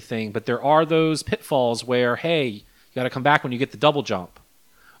and everything, but there are those pitfalls where you got to come back when you get the double jump,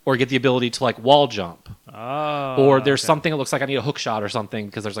 or get the ability to like wall jump, or there's something that looks like I need a hook shot or something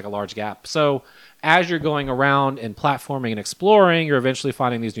because there's like a large gap. So as you're going around and platforming and exploring, you're eventually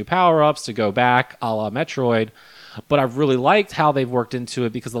finding these new power-ups to go back a la Metroid. But I've really liked how they've worked into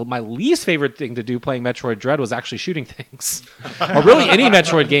it, because my least favorite thing to do playing Metroid Dread was actually shooting things. Or really any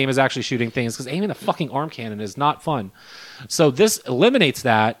Metroid game is actually shooting things, because aiming the fucking arm cannon is not fun. So this eliminates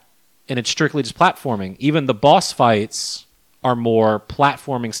that, and it's strictly just platforming. Even the boss fights are more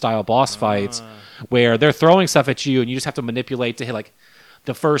platforming style boss fights, where they're throwing stuff at you and you just have to manipulate to hit. Like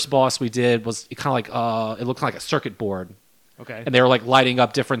the first boss we did was kind of like it looked like a circuit board. Okay. And they were like lighting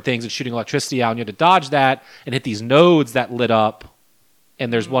up different things and shooting electricity out, and you had to dodge that and hit these nodes that lit up.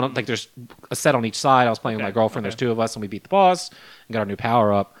 And there's one, like there's a set on each side. I was playing with my girlfriend. There's 2 of us, and we beat the boss and got our new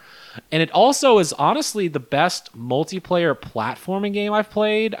power up. And it also is honestly the best multiplayer platforming game I've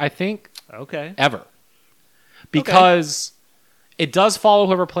played, I think, ever. Because it does follow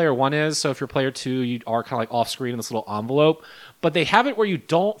whoever player 1 is. So if you're player 2, you are kind of like off screen in this little envelope. But they have it where you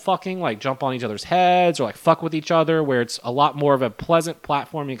don't fucking like jump on each other's heads or like fuck with each other, where it's a lot more of a pleasant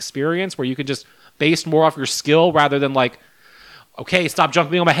platforming experience where you can just base more off your skill rather than like, okay, stop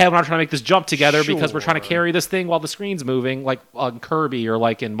jumping on my head when I'm trying to make this jump together because we're trying to carry this thing while the screen's moving, like on Kirby or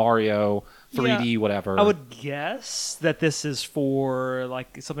like in Mario 3D, whatever. I would guess that this is for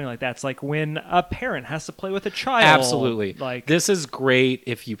like something like that. It's like when a parent has to play with a child. Absolutely. Like this is great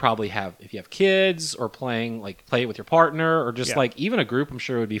if you have kids, or play it with your partner, or just like even a group. I'm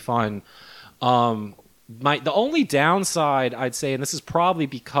sure it would be fun. The only downside I'd say, and this is probably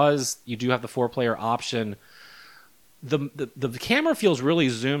because you do have the 4-player option, the camera feels really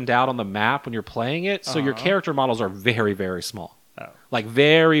zoomed out on the map when you're playing it, so your character models are very, very small. Like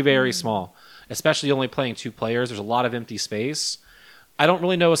very, very small. Especially only playing 2 players. There's a lot of empty space. I don't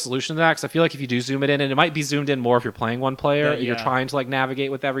really know a solution to that, because I feel like if you do zoom it in, and it might be zoomed in more if you're playing 1 player, you're trying to like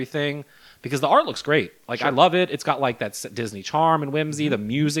navigate with everything, because the art looks great. Like I love it. It's got like that Disney charm and whimsy. The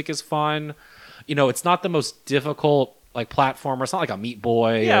music is fun. It's not the most difficult like platformer. It's not like a Meat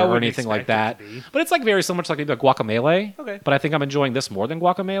Boy or anything like that. But it's like very similar to like maybe a Guacamelee. Okay. But I think I'm enjoying this more than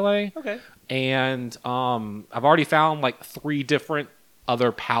Guacamelee. Okay. And I've already found like 3 different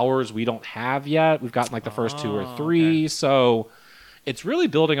other powers we don't have yet. We've gotten like the first 2 or 3. So it's really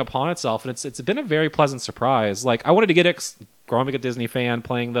building upon itself, and it's been a very pleasant surprise. Like I wanted to get it, growing up a Disney fan,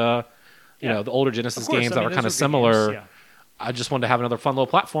 playing the the older Genesis games that were kind of similar. I just wanted to have another fun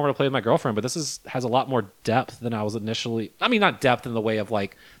little platformer to play with my girlfriend, but this has a lot more depth than I was initially. I mean, not depth in the way of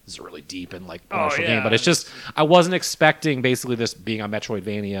like this is a really deep and like commercial game, but it's just I wasn't expecting basically this being a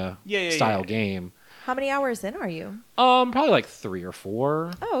Metroidvania style game. How many hours in are you? Probably like 3 or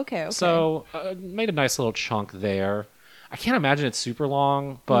 4. Oh, okay. So made a nice little chunk there. I can't imagine it's super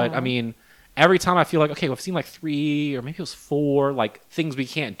long, but I mean, every time I feel like, okay, well, I've seen like 3 or maybe it was 4 like things we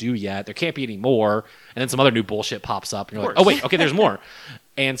can't do yet. There can't be any more, and then some other new bullshit pops up, and you're like, oh wait, okay, there's more.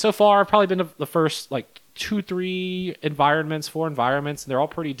 And so far, I've probably been to the first like 2, 3 environments, 4 environments, and they're all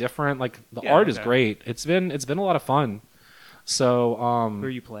pretty different. Like the art is great. It's been a lot of fun. So who are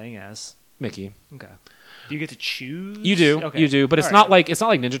you playing as? Mickey. Okay. Do you get to choose? You do, Okay. you do, but it's All not right.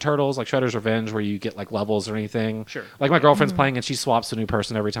 like Ninja Turtles, like Shredder's Revenge, where you get like levels or anything. Sure. Like my girlfriend's playing, and she swaps a new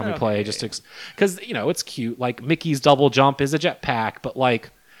person every time we play, just because it's cute. Like Mickey's double jump is a jetpack, but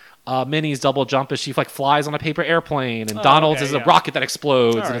like Minnie's double jump as she like flies on a paper airplane, and Donald's is a rocket that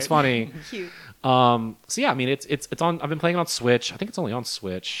explodes, and it's funny. Cute. So yeah, I mean it's on. I've been playing it on Switch. I think it's only on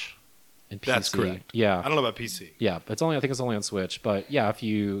Switch and PC. That's correct. Yeah, I don't know about PC. yeah, but I think it's only on Switch. But yeah, if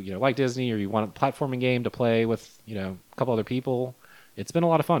you like Disney or you want a platforming game to play with a couple other people, it's been a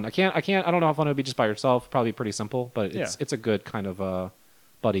lot of fun. I don't know how fun it would be just by yourself. Probably pretty simple, but it's a good kind of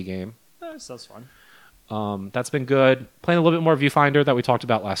buddy game. That sounds fun. That's been good. Playing a little bit more Viewfinder that we talked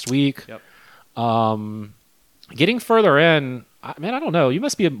about last week. Yep. Getting further in, I don't know. You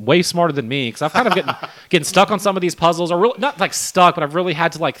must be way smarter than me because I've kind of getting stuck on some of these puzzles, or really, not like stuck, but I've really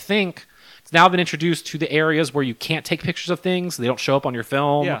had to like think. It's now been introduced to the areas where you can't take pictures of things; they don't show up on your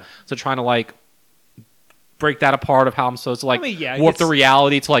film. Yeah. So trying to like break that apart of how I'm supposed to like warp it's the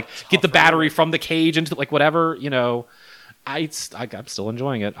reality to like get the battery from the cage into like whatever I'm still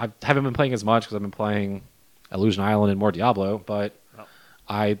enjoying it. I haven't been playing as much because I've been playing Illusion Island and more Diablo, but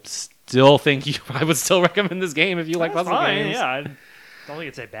I still think I would still recommend this game if you like puzzle games. Yeah, I don't think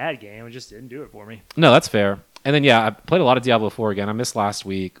it's a bad game. It just didn't do it for me. No, that's fair. And then I played a lot of Diablo 4 again. I missed last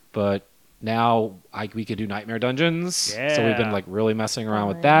week, but now we could do Nightmare Dungeons. Yeah. So we've been like really messing around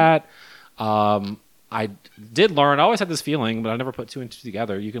with that. I did learn. I always had this feeling, but I never put two and two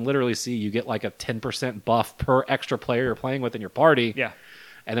together. You can literally see you get like a 10% buff per extra player you're playing with in your party. Yeah.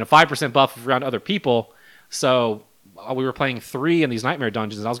 And then a 5% buff around other people. So we were playing 3 in these Nightmare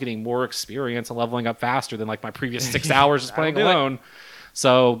Dungeons, and I was getting more experience and leveling up faster than like my previous 6 hours just playing alone.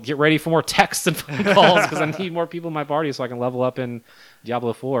 So get ready for more texts and phone calls because I need more people in my party so I can level up in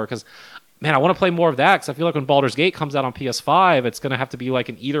Diablo 4. Because, man, I want to play more of that because I feel like when Baldur's Gate comes out on PS5, it's going to have to be like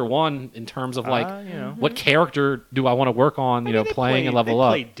an either one in terms of like what character do I want to work on, playing and level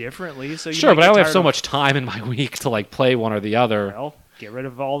up. They play differently, so sure, but I only have so much time in my week to like play one or the other. Well, get rid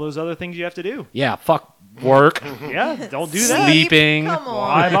of all those other things you have to do. Yeah, fuck work. Yeah, don't do that. Sleeping. Come on.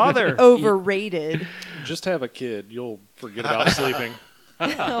 Why bother? Overrated. Just have a kid. You'll forget about sleeping. Oh,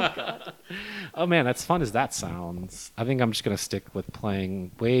 God. Oh man, as fun as that sounds. I think I'm just gonna stick with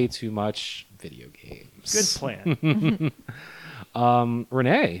playing way too much video games. Good plan.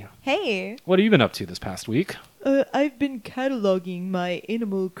 Renee, Hey. what have you been up to this past week? I've been cataloging my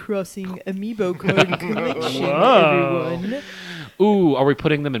Animal Crossing amiibo card collection, Whoa. everyone. Ooh, are we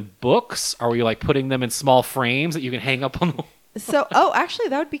putting them in books? Are we like putting them in small frames that you can hang up on the So, actually,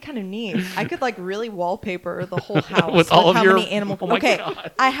 that would be kind of neat. I could like really wallpaper the whole house With all of how your- many animal. Oh my okay,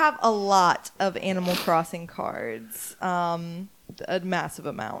 God. I have a lot of Animal Crossing cards, a massive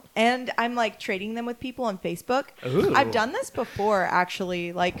amount, and I'm like trading them with people on Facebook. Ooh. I've done this before,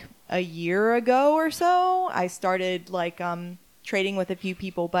 actually, like a year ago or so. I started like trading with a few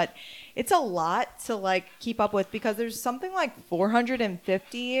people, but it's a lot to like keep up with because there's something like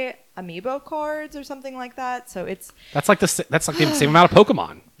 450 amiibo cards or something like that. So it's That's like the same amount of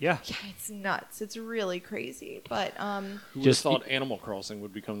Pokemon. Yeah. it's nuts. It's really crazy. But Who Just- just thought Animal Crossing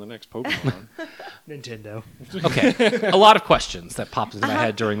would become the next Pokemon? Nintendo. Okay, a lot of questions that popped into my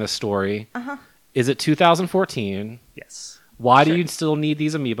head during this story. Is it 2014? Yes. Why do you still need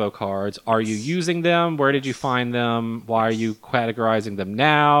these amiibo cards? Are you using them? Where did you find them? Why are you categorizing them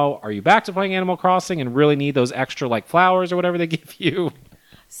now? Are you back to playing Animal Crossing and really need those extra like flowers or whatever they give you?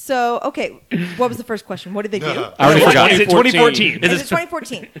 so, okay, what was the first question? What did they do? I already forgot. Is it 2014? Is it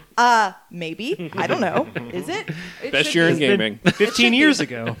 2014? Maybe. I don't know. Is it? It Best should year be. in gaming. 15 years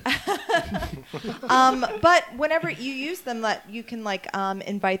ago. But whenever you use them, that you can like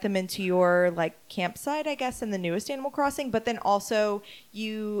invite them into your like campsite, I guess, in the newest Animal Crossing. But then also,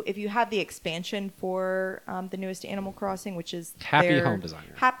 if you have the expansion for the newest Animal Crossing, which is Happy their Home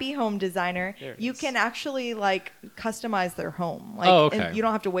Designer. Happy Home Designer, There it you is. can actually like customize their home. Like, Oh, okay. and you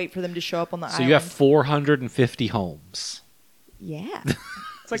don't have to wait for them to show up on the So island. you have 450 homes. Yeah.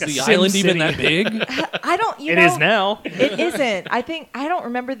 It's like Is a the Sim island even City. that big? I don't. It is now. It isn't. I don't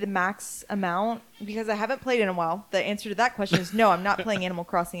remember the max amount because I haven't played in a while. The answer to that question is no, I'm not playing Animal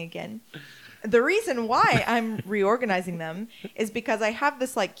Crossing again. The reason why I'm reorganizing them is because I have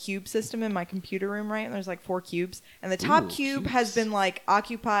this like cube system in my computer room, right? And there's like 4 cubes. And the top cube has been like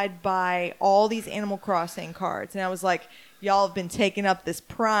occupied by all these Animal Crossing cards. And I was like, y'all have been taking up this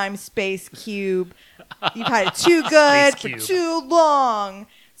prime space cube. You've had it too good for cube. too long.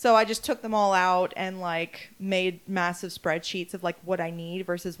 So I just took them all out and like made massive spreadsheets of like what I need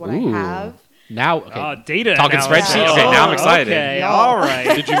versus what Ooh. I have. Now, okay. Data Talking analysis. spreadsheets? Okay, now I'm excited. Okay, Yeah. all right.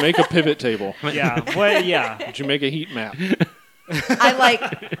 Did you make a pivot table? Yeah. Well, yeah. Did you make a heat map?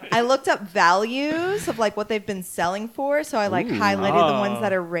 I looked up values of like what they've been selling for, so I like highlighted the ones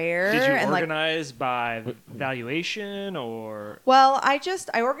that are rare. Did you and organize by valuation or? Well, I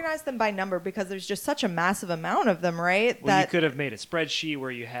organized them by number because there's just such a massive amount of them, right? Well, you could have made a spreadsheet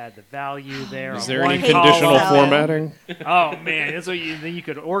where you had the value there. Is on there one any conditional column. formatting? Oh man, that's what then you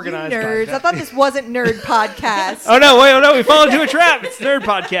could organize. You nerds. By I thought this wasn't Nerd Podcast. Oh no! We fell into a trap. It's Nerd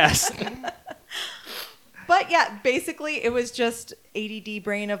Podcast. But yeah, basically it was just ADD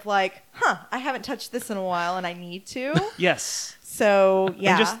brain of like, I haven't touched this in a while and I need to. Yes. So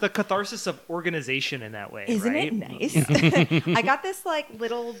yeah, And just the catharsis of organization in that way, isn't right? it nice? I got this like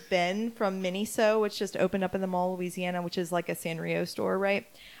little bin from Miniso, which just opened up in the mall, Louisiana, which is like a Sanrio store, right?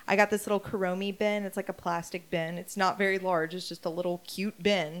 I got this little Kuromi bin. It's like a plastic bin. It's not very large. It's just a little cute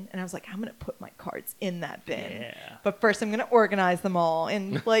bin. And I was like, I'm going to put my cards in that bin. Yeah. But first I'm going to organize them all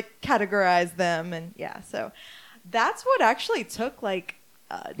and like categorize them. And yeah, so that's what actually took like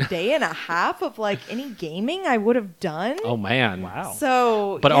a day and a half of like any gaming I would have done. Oh man! Wow.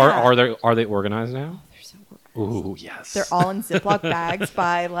 So, But yeah. are they organized now? They're so organized. Ooh, yes. They're all in Ziploc bags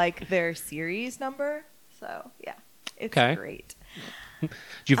by like their series number. So yeah, it's Okay. great. Did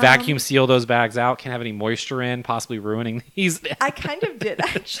you vacuum seal those bags out? Can't have any moisture in, possibly ruining these. I kind of did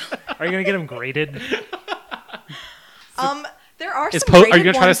actually. Are you gonna get them graded? There are Is some are you graded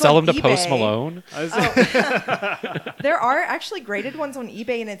gonna try to ones sell on them to Post eBay. Malone? There are actually graded ones on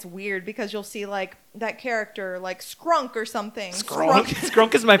eBay, and it's weird because you'll see like that character like Skrunk or something.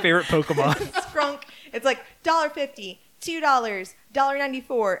 Skrunk is my favorite Pokemon. Skrunk. It's like $1.50, $2,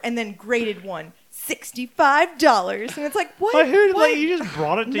 $1.94, and then graded one. $65, and it's like what? I heard what? like you just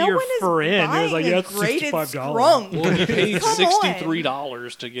brought it to No your one is friend. It was buying like, a yeah, it's graded $65 Skrunk. Well, you paid Come on.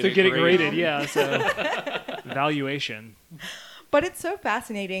 $63 to get to it get it graded. graded. Yeah, so valuation. But it's so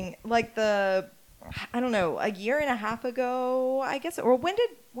fascinating. Like I don't know, a year and a half ago, I guess, or when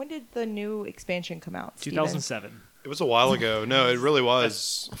did the new expansion come out? Steven? 2007. It was a while ago. No, it really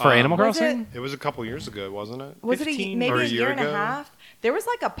was. For Animal Was Crossing? It was a couple years ago, wasn't it? Was it 15 maybe or a a year year and a ago? half? There was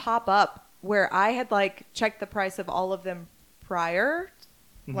like a pop up where I had like checked the price of all of them prior,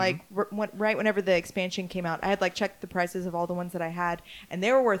 like right whenever the expansion came out. I had like checked the prices of all the ones that I had, and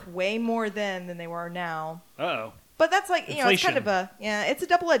they were worth way more then than they were now. Oh. But that's like, you know, it's kind Inflation. of it's a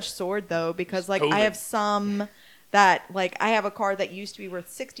double-edged sword though, because like I COVID. have some that like I have a card that used to be worth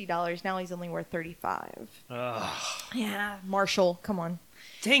 $60, now he's only worth $35. Yeah, Marshall, come on.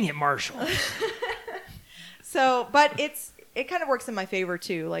 Dang it, Marshall. So, but it kind of works in my favor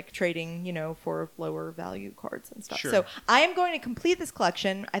too, like trading, you know, for lower value cards and stuff. Sure. So I am going to complete this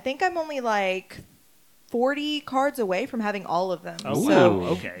collection. I think I'm only like 40 cards away from having all of them. Oh, so wow.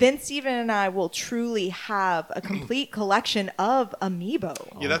 Okay. then Steven and I will truly have a complete collection of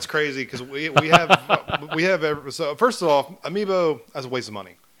Amiibo. Yeah, that's crazy because we have so first of all, Amiibo as a waste of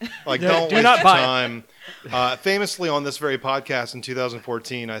money. Like, don't do waste not your buy it. time. Famously, on this very podcast in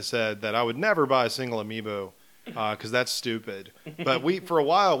 2014, I said that I would never buy a single Amiibo because that's stupid. But for a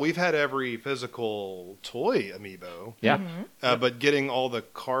while, we've had every physical toy Amiibo. Yeah. But getting all the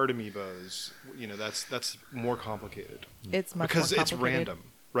card Amiibos, you know, that's more complicated It's much because more it's complicated. random,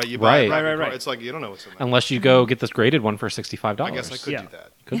 right? You buy a Right. pack of Right. cards, It's like you don't know what's in there. Unless you go get this graded one for $65. I guess I could Yeah. do that.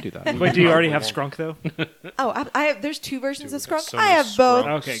 Could do that. Wait, do you already have Skrunk though? Oh, I have, there's two versions Dude, of we've got Skrunk. so I many have both.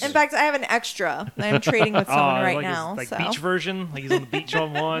 Skrunks. Okay, In good. fact, I have an extra that I'm trading with someone right like now. his, so. beach version, like he's on the beach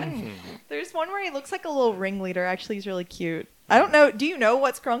on one. There's one where he looks like a little ringleader. Actually, he's really cute. I don't know. Do you know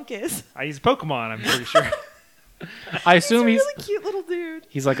what Skrunk is? I use Pokemon. I'm pretty sure. I assume he's he's a really cute little dude.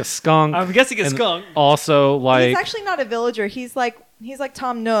 he's like a skunk. I'm guessing a and skunk. Also, like He's actually not a villager. He's like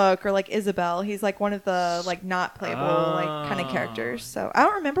Tom Nook or like Isabelle. He's like one of the like not playable like kind of characters. So I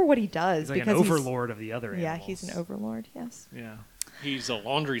don't remember what he does He's like an because overlord of the other Yeah, animals. he's an overlord. Yes. Yeah. He's a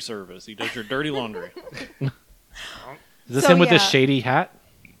laundry service. He does your dirty laundry. is this So, him with this yeah. shady hat?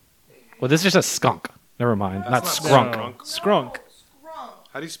 Well, this is just a skunk. Never mind. Not That's Skrunk. not Skrunk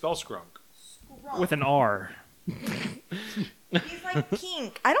How do you spell Skrunk? with an R. He's like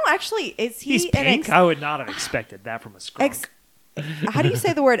pink. I don't actually. Is he He's an pink. I would not have expected that from a Skrunk. How do you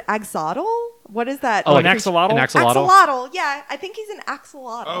say the word axolotl? What is that? Oh, like an axolotl? An axolotl. Axolotl. Yeah, I think he's an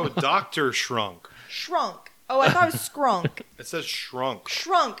axolotl. Oh, Dr. Shrunk. Shrunk. Oh, I thought it was Skrunk. It says Shrunk.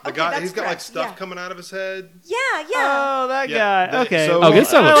 Shrunk. The Okay, guy, that's he's got like correct. stuff Yeah. coming out of his head. Yeah, yeah. Oh, that Yeah, guy. Okay. so- Oh, this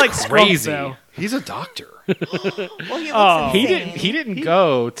guy I looks like Skrunk, crazy. though. He's a doctor. Well, he looks Oh. insane. He didn't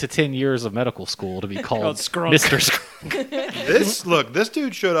go to 10 years of medical school to be called Called Skrunk. Mr. Skrunk. This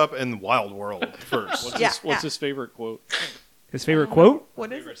dude showed up in Wild World first. What's his favorite quote? His favorite quote?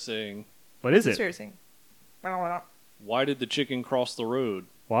 What is Favorite it? saying? What is it? Seriously. Why did the chicken cross the road?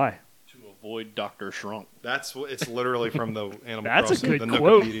 Why? To avoid Dr. Shrunk. It's literally from the Animal That's a Crossing, good the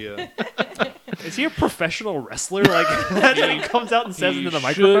quote. Wikipedia. Is he a professional wrestler? Like that's what he comes out and says into the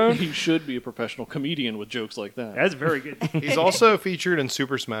microphone. He should be a professional comedian with jokes like that. That's very good. He's also featured in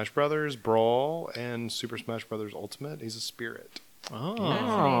Super Smash Brothers Brawl and Super Smash Brothers Ultimate. He's a spirit.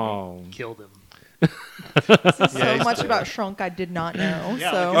 Oh. Killed him. This is Yeah, so he's much great. about Shrunk I did not know.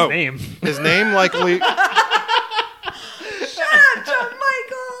 Yeah, so like his name. His name likely. Shut up, John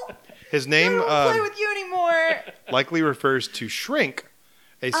Michael. His I name don't want to play with you anymore. likely refers to shrink,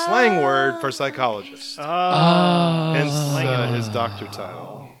 a slang word for psychologist. Hence his doctor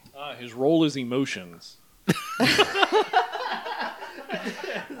title. His role is emotions.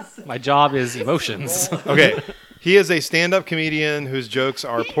 My job is emotions. Okay, he is a stand-up comedian whose jokes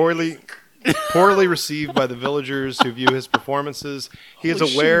are poorly received by the villagers who view his performances. He is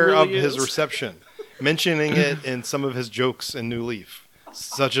Holy shit, aware he of really his is. reception, mentioning it in some of his jokes in New Leaf,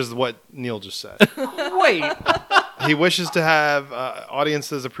 such as what Neil just said. Wait. He wishes to have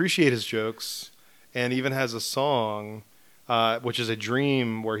audiences appreciate his jokes, and even has a song, which is a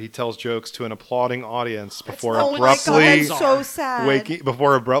dream where he tells jokes to an applauding audience before Oh my abruptly God, that's so sad.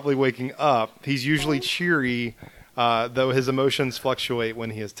 before abruptly waking up. He's usually cheery, though his emotions fluctuate when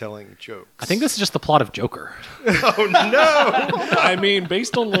he is telling jokes. I think this is just the plot of Joker. Oh no! I mean,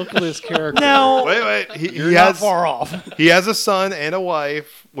 based on the look of this character, Now, Wait. you're He not has far off. he has a son and a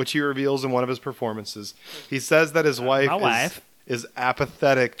wife, which he reveals in one of his performances. He says that his wife is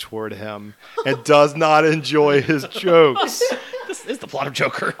apathetic toward him and does not enjoy his jokes. This is the plot of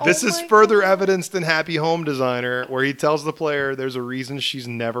Joker. This Oh is my further God. evidenced in Happy Home Designer, where he tells the player there's a reason she's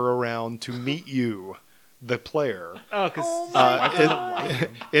never around to meet you, the player. oh, because Oh my God.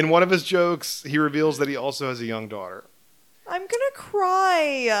 In one of his jokes, he reveals that he also has a young daughter. I'm gonna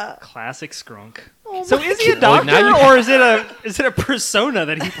cry. classic Skrunk. Oh So my is he a Well, now doctor, you- or is it a persona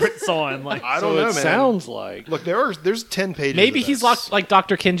that he puts on? Like, I So don't know, it man. sounds like Look, there's 10 pages. Maybe of he's this. like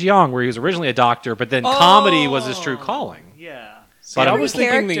Dr. Kim Jeong, where he was originally a doctor, but then comedy was his true calling. yeah. But I Every was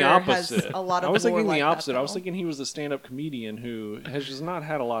thinking the character has opposite. a lot of I was lore thinking like the that, opposite. I was though. thinking he was a stand-up comedian who has just not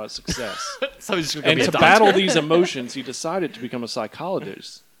had a lot of success. So he's just And to battle these emotions, he decided to become a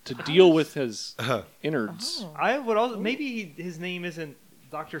psychologist to deal with his innards. I would also maybe his name isn't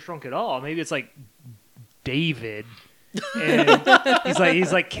Dr. Shrunk at all. Maybe it's like David. And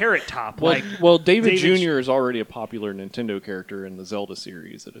he's like Carrot Top. Well, like well, David David Jr. is already a popular Nintendo character in the Zelda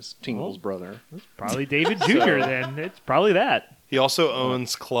series. It is Tingle's brother. probably David Jr. Then it's probably that. He also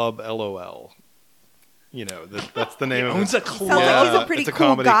owns Club LOL. You know, that's the name of owns it. a club. Sounds like he's Yeah, a pretty it's a cool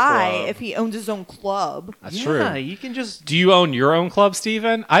comedy guy club. if he owns his own club. That's Yeah, true. you can just. Do you own your own club,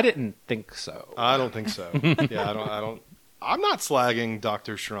 Steven? I didn't think so. I don't think so. Yeah, I don't. I'm not slagging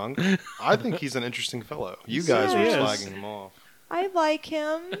Dr. Shrunk. I think he's an interesting fellow. You guys were He is. slagging him off. I like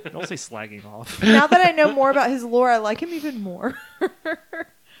him. Don't say slagging off. Now that I know more about his lore, I like him even more.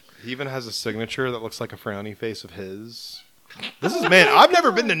 He even has a signature that looks like a frowny face of his. This is, man, I've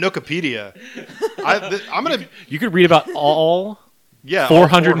never been to Nookopedia. I'm going to, You could read about all. yeah. all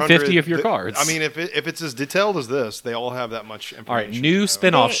 450 of your th- cards. I mean, if it's as detailed as this, they all have that much information. All right, you new know.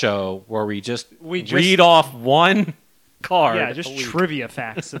 spin-off They- show where we just just- read off one card. Yeah, just a week. trivia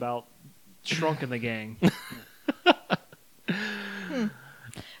facts about Shrunk and the gang.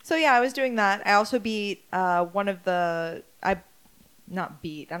 So yeah, I was doing that. I also beat one of the I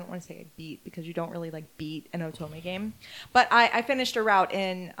don't want to say I beat because you don't really like beat an Otome game, but I finished a route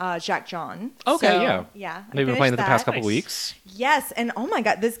in Jack John. Okay, So, yeah. yeah. I They've been finished playing it the past that. couple Nice. weeks. Yes, and oh my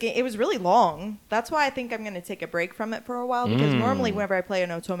god, this game it was really long. That's why I think I'm going to take a break from it for a while because normally whenever I play an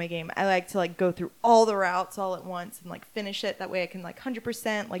Otome game, I like to like go through all the routes all at once and like finish it. That way I can like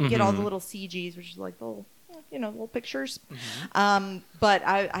 100% like get all the little CGs, which is like the little little pictures. But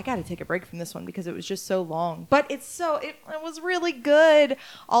I got to take a break from this one because it was just so long. But it was really good.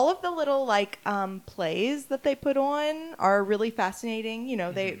 All of the little like plays that they put on are really fascinating. You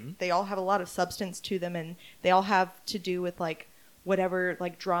know, they all have a lot of substance to them, and they all have to do with like whatever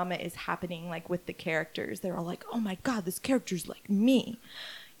like drama is happening like with the characters. They're all like, oh my god, this character's like me.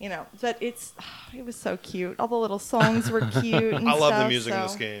 You know, but it was so cute. All the little songs were cute. And I love the stuff, music in so-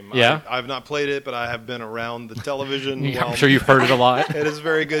 this game. Yeah? I've not played it, but I have been around the television. Yeah, I'm while- sure you've heard it a lot. It is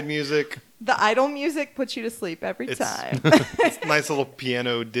very good music. The idle music puts you to sleep every It's- time. It's a nice little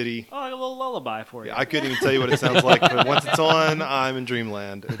piano ditty. Oh, like a little lullaby for you. Yeah, I couldn't even tell you what it sounds like, but once it's on, I'm in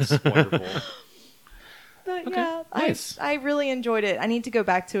dreamland. It's wonderful. But Okay, yeah, nice. I really enjoyed it. I need to go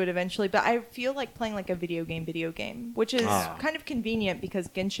back to it eventually, but I feel like playing like a video game, which is kind of convenient because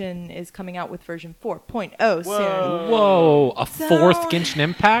Genshin is coming out with version 4.0 soon. Whoa, a So- fourth Genshin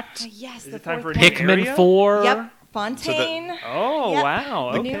Impact? Yes, Is the it time fourth for a new one. Pikmin area? 4? Yep. Fontaine. Oh, Yep.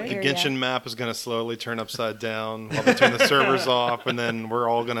 wow. The Okay. new The area. Genshin map is going to slowly turn upside down while they turn the servers off, and then we're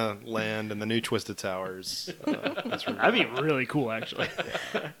all going to land in the new Twisted Towers. That's really That'd be really cool, actually.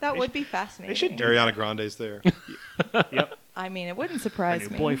 That would be fascinating. They should do Ariana Grande's there. Yep. I mean, it wouldn't My surprise new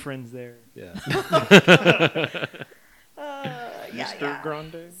me. boyfriend's there. Yeah. Mr.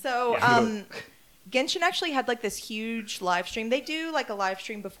 Grande. So, Genshin actually had like this huge live stream. They do like a live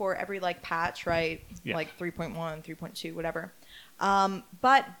stream before every like patch, right? Yeah. Like 3.1, 3.2, whatever.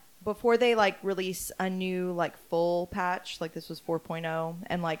 But before they like release a new like full patch, like this was 4.0,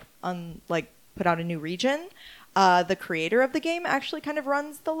 and like put out a new region, the creator of the game actually kind of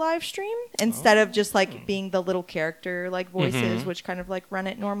runs the live stream instead of just like being the little character like voices, which kind of like run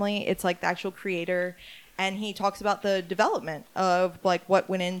it normally. It's like the actual creator. And he talks about the development of like what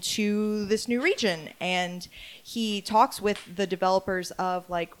went into this new region, and he talks with the developers of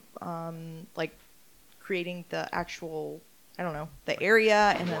like creating the actual, I don't know, the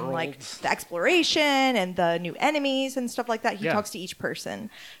area, and then like Worlds. the exploration and the new enemies and stuff like that. He Yeah. talks to each person,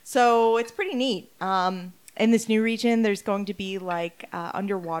 so it's pretty neat. In this new region, there's going to be like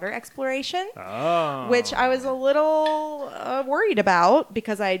underwater exploration. Oh. Which I was a little worried about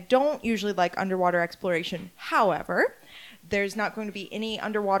because I don't usually like underwater exploration. However, there's not going to be any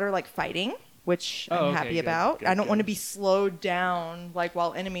underwater like fighting, which Oh, I'm okay, happy good, about. good, I don't want to good. be slowed down like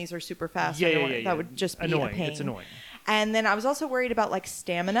while enemies are super fast. Yeah, I don't yeah, wanna- yeah, That yeah. would just be annoying. a pain. It's annoying. And then I was also worried about like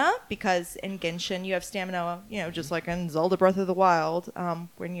stamina because in Genshin you have stamina, you know, just like in Zelda Breath of the Wild.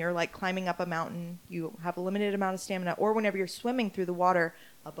 When you're like climbing up a mountain, you have a limited amount of stamina, or whenever you're swimming through the water,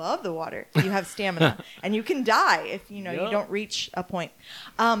 above the water, you have stamina, and you can die if you Yep. don't reach a point.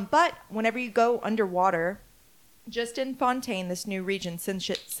 But whenever you go underwater, just in Fontaine, this new region, since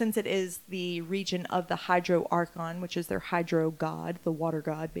it is the region of the Hydro Archon, which is their hydro god, the water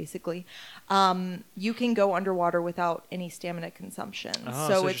god, basically, you can go underwater without any stamina consumption. Oh,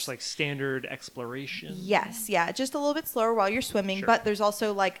 so so it's just like standard exploration. yes, yeah, just a little bit slower while you're swimming. Sure. But there's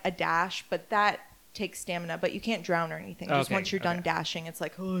also like a dash, but that takes stamina. But you can't drown or anything. Just Okay, once you're done okay. dashing, it's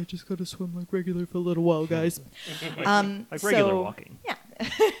like, oh, I just gotta swim like regular for a little while, guys. Like regular so- walking. Yeah.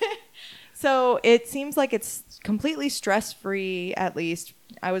 So it seems like it's completely stress-free, at least.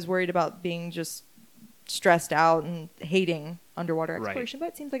 I was worried about being just stressed out and hating underwater Right. exploration, but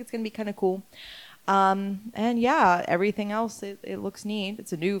it seems like it's going to be kind of cool. And yeah, everything else, it looks neat.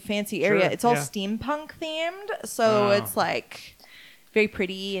 It's a new fancy area. Sure, It's all yeah. steampunk themed, so Oh. it's like very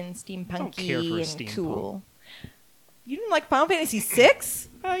pretty and steampunky care for and steampunk. cool. You didn't like Final Fantasy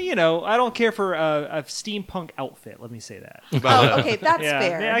VI? You know, I don't care for a steampunk outfit. Let me say that. Oh, okay, that's yeah,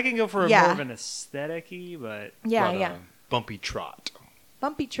 fair. yeah, I can go for Yeah. more of an aesthetic-y, but Yeah, But, yeah. Bumpy Trot.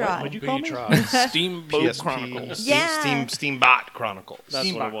 Bumpy Trot. what'd you call me? Steamboat PSP. Chronicles. Yeah. Steambot Chronicles. That's what it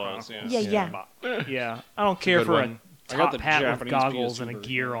Steamboat was. Chronicles. Yeah. Yeah. Yeah, I don't care Good for one. a I got top the hat with Japanese goggles PS2 and a version.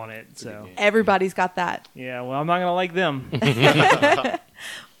 gear on it. So Everybody's got that. yeah, well, I'm not gonna like them.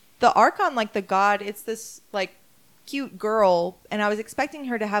 The Archon, like the god, it's this like cute girl, and I was expecting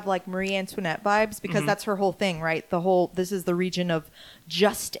her to have like Marie Antoinette vibes because that's her whole thing, right? This is the region of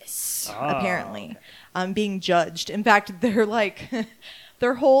justice, Ah, apparently. Being judged. In fact, they're like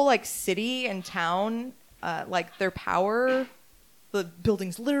their whole like city and town, like their power, the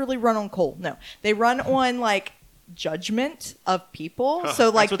buildings literally run on coal. No, they run on like judgment of people. So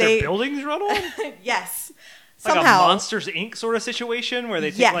like That's what they their buildings run on. yes. Like Somehow. a Monsters Inc. sort of situation where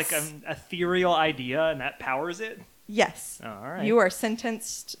they take Yes. like an ethereal idea and that powers it. Yes. Oh, all right. You are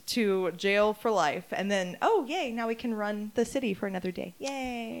sentenced to jail for life, and then yay! Now we can run the city for another day.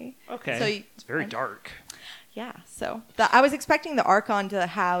 Yay! Okay. So It's very dark. Yeah. So I was expecting the Archon to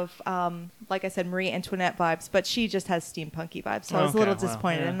have, like I said, Marie Antoinette vibes, but she just has steampunky vibes. So I was a Okay, little well,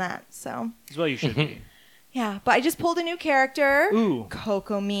 disappointed yeah. in that. So As well, you should be. yeah, but I just pulled a new character. Ooh.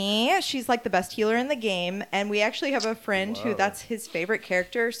 Kokomi. She's like the best healer in the game, and we actually have a friend who Whoa. that's his favorite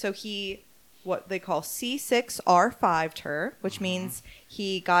character. So he, what they call C6R5'd her, which means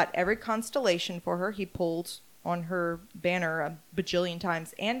he got every constellation for her. He pulled on her banner a bajillion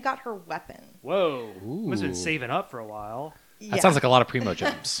times and got her weapon. Whoa. Ooh. Must have been saving up for a while. That sounds like a lot of primo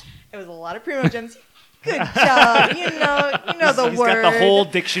gems. It was a lot of primo gems. Good job. You know the He's word. got the whole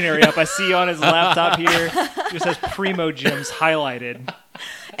dictionary up. I see on his laptop here. It just has primo gems highlighted.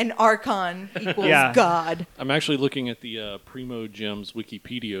 An Archon equals Yeah. God. I'm actually looking at the Primo Gems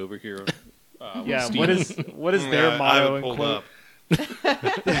Wikipedia over here. Yeah. Steam. What is their I motto have it and pulled quote?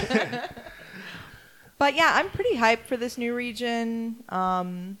 up. But yeah, I'm pretty hyped for this new region.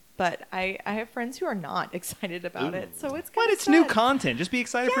 But I have friends who are not excited about it, so it's kind But of it's new content. Just be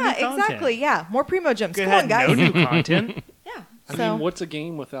excited for new Yeah, content. exactly. Yeah, more primo gems. Go Come ahead, on, guys. no new content. Yeah. I So mean, what's a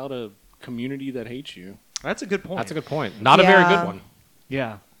game without a community that hates you? That's a good point. That's a good point. Not a very Yeah. good one.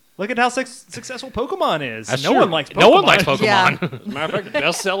 Yeah. Look at how successful Pokemon is. That's no true. one likes Pokemon. No one likes Pokemon. Yeah. As a matter of fact,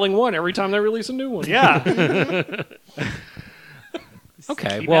 best-selling one every time they release a new one. Yeah.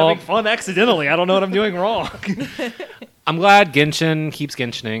 Okay, Keep well, having fun accidentally. I don't know what I'm doing wrong. I'm glad Genshin keeps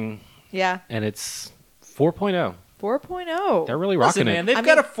Genshining, Yeah. and it's 4.0. 4.0. They're really rocking Listen, man, it. they've I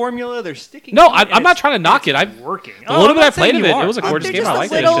got mean- a formula. They're sticking. No, to it, I'm not and trying to knock it. it's working. The little bit I played of it, it was a They're gorgeous game. just I a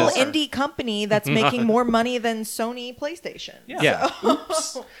liked it. little It's just- indie company that's making more money than Sony PlayStation. Yeah.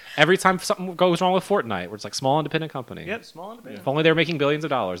 Oops. Every time something goes wrong with Fortnite, where it's like small independent company. Yep, small and big. If only they were making billions of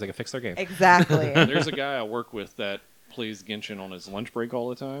dollars, they could fix their game. Exactly. There's a guy I work with that plays Genshin on his lunch break all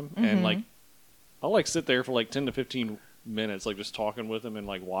the time, and like I'll like sit there for like 10 to 15 minutes, like just talking with him and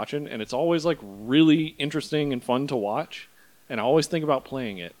like watching, and it's always like really interesting and fun to watch. And I always think about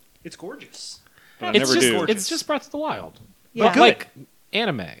playing it, It's gorgeous. but I It's never just do. it's just Breath of the Wild, Yeah. but good. like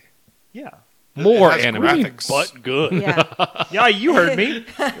anime, Yeah. more It has anime. graphics. but good. Yeah. Yeah, you heard me.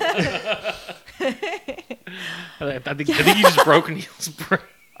 I think you just broke Neil's brain.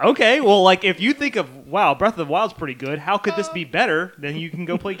 Okay, well, like if you think of wow, Breath of the Wild's pretty good. How could this be better? Then you can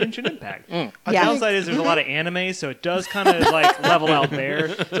go play Genshin Impact. The Yeah. downside is there's a lot of anime, so it does kind of like level out there.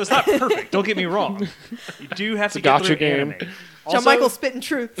 So it's not perfect. Don't get me wrong. You do have to a get gotcha through game. anime. John Also, Michael spitting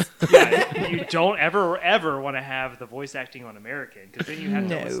truth. yeah, you don't ever want to have the voice acting on American because then you have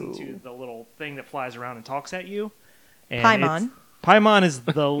to listen to the little thing that flies around and talks at you. And Paimon. it's- Paimon is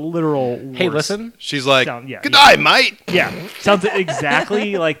the literal worst. Hey, listen. She's like, Yeah, "Good yeah. night, mate." Yeah, sounds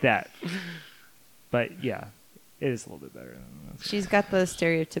exactly like that. But yeah, it is a little bit better. Than that. She's got the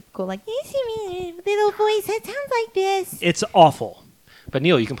stereotypical, like, yes, little voice that sounds like this. It's awful. But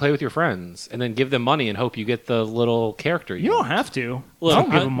Neil, you can play with your friends and then give them money and hope you get the little character. You don't have to. Look, I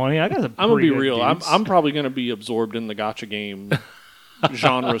don't give I- them money. I got. I'm gonna be real. I'm probably gonna be absorbed in the gotcha game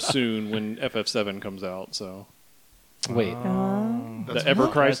genre soon when FF7 comes out. So Wait. the Ever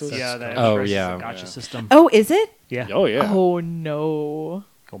Crisis. Yeah, that Oh, Crisis yeah. gotcha Yeah. system. Oh, is it? Yeah, Oh yeah. Oh, no.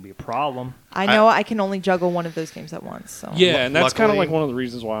 gonna be a problem. I know I can only juggle one of those games at once. So. Yeah, and that's kind of Luckily- like one of the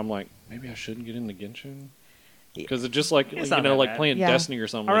reasons why I'm like, maybe I shouldn't get into Genshin. Because it just like It's you not know, that like bad. playing Yeah. Destiny or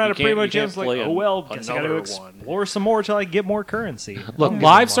something. I like, ran you a pretty can't- much you I was can't like, play oh well, guess I got to another explore some more till I get more currency. Look,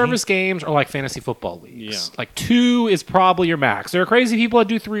 live service games are like fantasy football leagues. Yeah. Like 2 is probably your max. There are crazy people that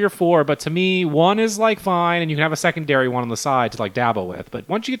do 3 or 4, but to me, 1 is like fine, and you can have a secondary one on the side to like dabble with. But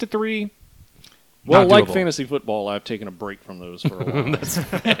once you get to 3, Well, not like doable. fantasy football, I've taken a break from those for a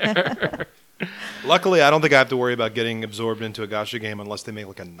while. Luckily, I don't think I have to worry about getting absorbed into a gotcha game unless they make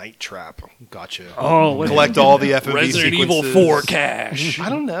like a night trap gotcha. Oh, Collect all the FMV Resident Evil sequences. 4 cash. I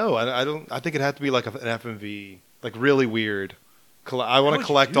don't know. I don't. I think it had to be like an FMV, like really weird. I want to would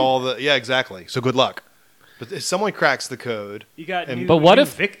collect you do? all the. Yeah, exactly. So good luck. But if someone cracks the code, you got And- new, But what new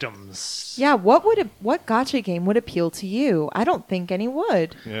if- victims? Yeah, what gotcha game would appeal to you? I don't think any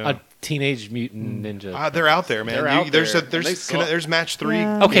would. a Teenage Mutant Ninja. they're out there, man. They're out there's there. A, there's They suck. there's match 3.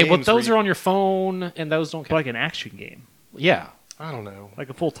 Yeah. Okay, well games those where are on your phone, and those don't count. Like an action game, Yeah. I don't know. like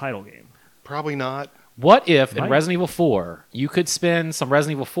a full title game. Probably not. What if in Right. Resident Evil 4 you could spend some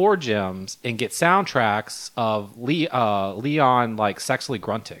Resident Evil 4 gems and get soundtracks of Leon like sexually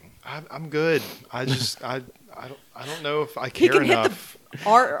grunting? I'm good. I just I don't know if I care can hit the enough.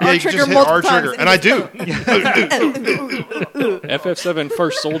 R Yeah, you trigger just hit multiple R times trigger, and I do. FF7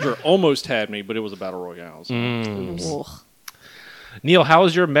 First Soldier almost had me, but it was a battle royale. So. Ugh. Neil, how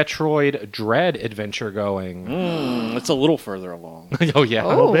is your Metroid Dread adventure going? It's a little further along. Oh yeah,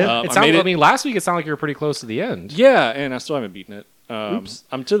 Oh. bit. It I sounded, made I it- mean, last week it sounded like you were pretty close to the end. Yeah, and I still haven't beaten it.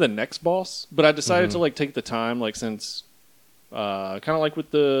 I'm to the next boss, but I decided to like take the time, like since kind of like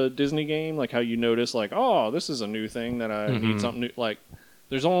with the Disney game, like how you notice, like, oh, this is a new thing that I need something new. Like,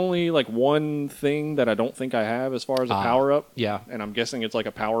 there's only like one thing that I don't think I have as far as a power up, Yeah, and I'm guessing it's like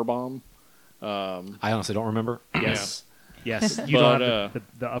a power bomb. I honestly don't remember. Yes, yes. You But, don't have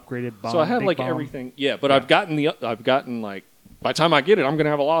the upgraded bomb. So I have big like bomb. everything. Yeah, but I've gotten like by the time I get it, I'm gonna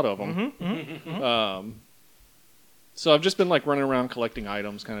have a lot of them. So I've just been like running around collecting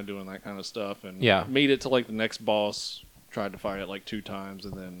items, kind of doing that kind of stuff, and Yeah. made it to like the next boss. Tried to fight it like 2 times,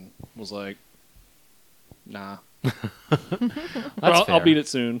 and then was like, nah. But I'll beat it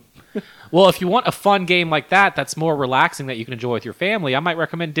soon. Well, if you want a fun game like that, that's more relaxing that you can enjoy with your family, I might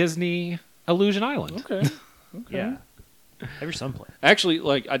recommend Disney Illusion Island. Okay. Yeah, have your son play. Actually,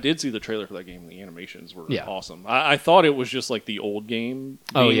 like I did see the trailer for that game. And the animations were Yeah. awesome. I thought it was just like the old game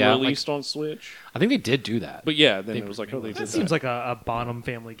being Oh, yeah, released on Switch. I think they did do that. But yeah, then They- it was like, oh, they did That that. seems like a Bonham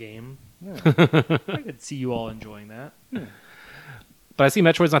family game. I could see you all enjoying that. But I see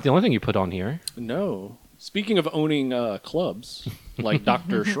Metroid's not the only thing you put on here. No. Speaking of owning clubs, like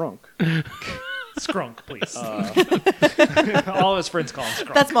Dr. Shrunk. Skrunk, please. All his friends call him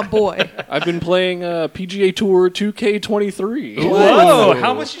Skrunk. That's my boy. I've been playing PGA Tour 2K23. Whoa!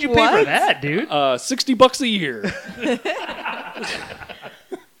 How much did you pay for What? that, dude? $60 a year.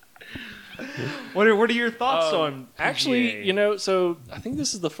 What are your thoughts on Actually, PGA? so I think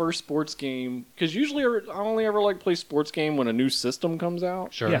this is the first sports game because usually I only ever like play sports game when a new system comes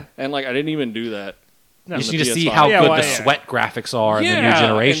out. Sure. Yeah. And like I didn't even do that. No, You just the need to see PS5. how Yeah, good well, the yeah. sweat graphics are in the new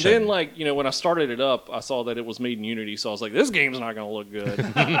generation. And then like when I started it up, I saw that it was made in Unity, so I was like, this game's not going to look good.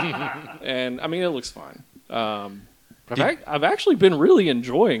 And I mean, it looks fine. But I've actually been really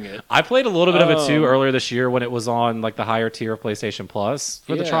enjoying it. I played a little bit of it too earlier this year when it was on like the higher tier of PlayStation Plus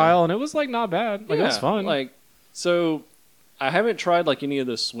for the Yeah. trial, and it was like not bad. Like it was fun. Like so, I haven't tried like any of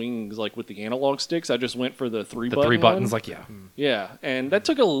the swings like with the analog sticks. I just went for the three buttons, one. like yeah, Yeah, and that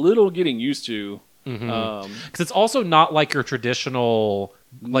took a little getting used to. because it's also not like your traditional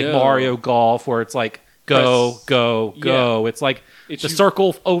like No. Mario Golf where it's like go Press- go go. It's like It's the you-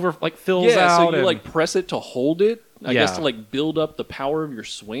 circle over like fills Yeah, out. so you and- like press it to hold it. I guess Yeah. to like build up the power of your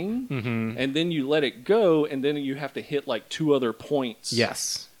swing, and then you let it go, and then you have to hit like two other points.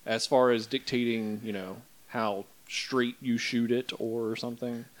 yes. As far as dictating, how straight you shoot it or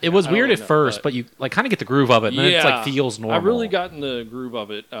something. It was I weird don't at know, first, but you like kind of get the groove of it, and then it's like feels normal. I really got in the groove of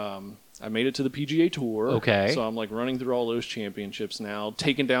it. I made it to the PGA Tour. Okay. So I'm like running through all those championships now,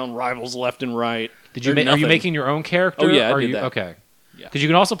 taking down rivals left and right. Did you? They're Are you nothing. making your own character? Oh, yeah, I Are did you that. okay? Yeah. Because you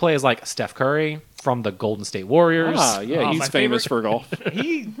can also play as like Steph Curry from the Golden State Warriors. Ah, yeah, Oh, he's my famous favorite- for golf.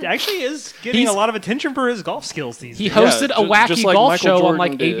 He actually is getting He's- a lot of attention for his golf skills these He days. hosted a wacky just like golf Michael show on Jordan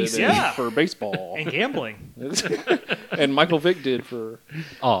like did ABC. Yeah. for baseball. And gambling. And Michael Vick did for.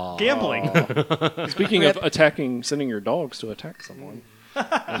 Aw. Gambling. Speaking of sending your dogs to attack someone. in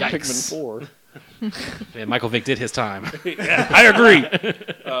Yikes. Pikmin 4. And Michael Vick did his time. I agree.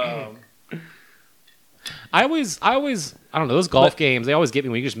 I always, I don't know, those golf games, they always get me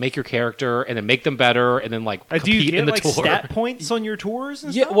when you just make your character and then make them better and then like Do you compete get in the like tour. stat points on your tours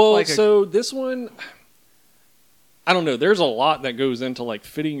and Yeah, stuff? well, Like a- so this one, I don't know. There's a lot that goes into like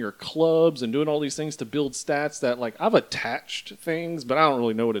fitting your clubs and doing all these things to build stats that like I've attached things, but I don't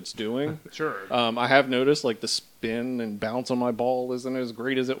really know what it's doing. Sure. I have noticed like the spin and bounce on my ball isn't as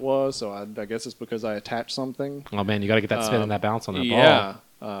great as it was, so I guess it's because I attached something. Oh man, you got to get that spin and that bounce on that ball. Yeah.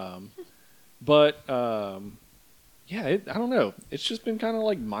 I don't know. It's just been kind of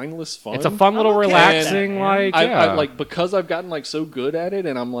like mindless fun. It's a fun little okay with relaxing, that, like, I yeah. like because I've gotten like so good at it,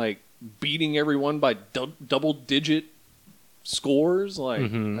 and I'm like beating everyone by double digit scores. Like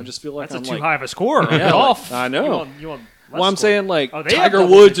I just feel like That's I'm too like, high of a score. on Yeah, golf. I know. You want less well, I'm score. saying like Oh, they have Tiger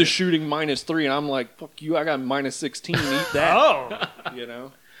double Woods is digits. shooting -3, and I'm like, fuck you, I got -16. Eat that. Oh, You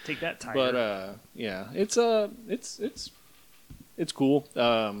know. take that, Tiger. But yeah, it's cool.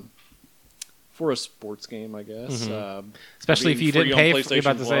 For a sports game, I guess. Especially if being you didn't free on pay for you're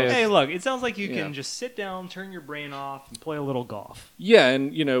about to PlayStation say Plus. Hey, look, it sounds like you Yeah. can just sit down, turn your brain off, and play a little golf. Yeah,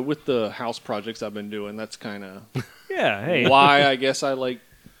 and with the house projects I've been doing, that's kind of Yeah, hey. why I guess I like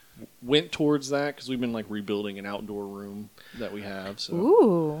went towards that because we've been like rebuilding an outdoor room that we have. So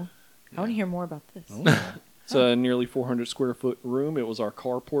Ooh. I want to hear more about this. it's a nearly 400 square foot room. It was our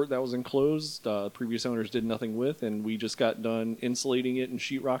carport that was enclosed. Previous owners did nothing with, and we just got done insulating it and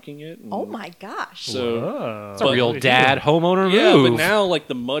sheetrocking it. And Oh my gosh. So Whoa. it's a real dad homeowner yeah, move. but now like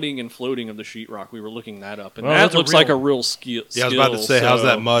the mudding and floating of the sheetrock, we were looking that up, and Well, that that's a looks real- like a real skill. Yeah, I was about to say, how's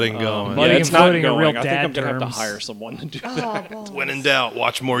that mudding going? Yeah, Mudding it's and not floating are going. real I think dad I'm gonna have to terms. hire someone to do Oh, that. balls. When in doubt,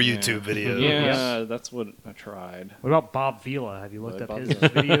 watch more YouTube videos. Yeah, that's what I tried. What about Bob Vila? Have you looked What up about his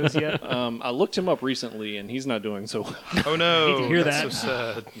videos yet? I looked him up recently, and he's not doing so well. Oh no, Hate to hear that's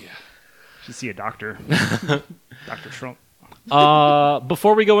that. so sad. Should see a doctor. Dr. Trump.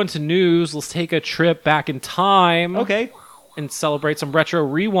 Before we go into news, let's take a trip back in time. Okay. And celebrate some retro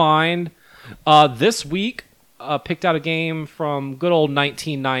rewind. This week, picked out a game from good old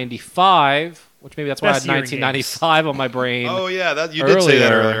 1995, which maybe that's why I had Best year in 1995 on my brain. Oh yeah, that you did say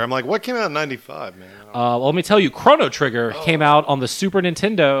that Earlier. earlier. I'm like, what came out in '95, man? Well, let me tell you, Chrono Trigger came out on the Super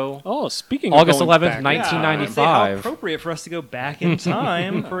Nintendo. Oh, speaking August of going 11th, back, 1995. How appropriate for us to go back in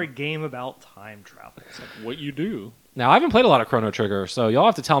time for a game about time travel. what you do? Now, I haven't played a lot of Chrono Trigger, so y'all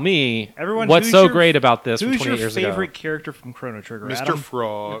have to tell me Everyone, what's who's so your- great about this from Who's 28 your years favorite character from Chrono Trigger? Mr. Adam?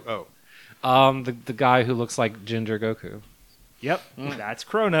 Frog. Oh, The guy who looks like Ginger Goku. Yep, that's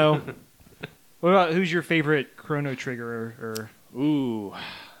Chrono. What about who's your favorite Chrono Trigger? Or Ooh,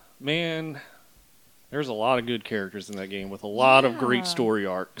 man, there's a lot of good characters in that game with a lot of great Yeah. story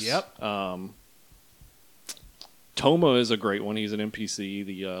arcs. Yep. Toma is a great one. He's an NPC,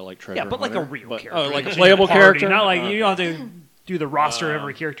 the like treasure yeah, but like a hunter. real character, Oh, like a in playable the party, character. Not like you don't have to do the roster of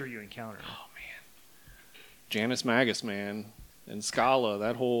every character you encounter. Janice Magus, man, and Scala,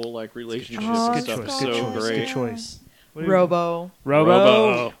 that whole like relationship Oh, and stuff is so great. Good choice. Robo.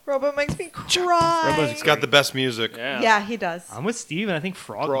 Robo makes me cry. It's got the best music. Yeah, he does. I'm with Steve, and I think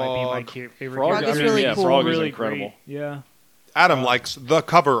Frog might be my favorite. Frog is really cool. Frog really is incredible. Great. Yeah. Adam likes the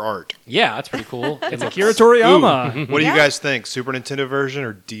cover art. Yeah, that's pretty cool. It's Akira Toriyama. What do you guys think? Super Nintendo version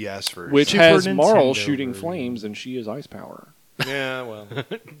or DS version? Which Super has Nintendo Marl shooting version. flames, and she is ice power. Yeah, well,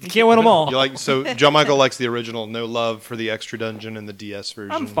 You can't win them all. you like so. John Michael likes the original. No love for the extra dungeon and the DS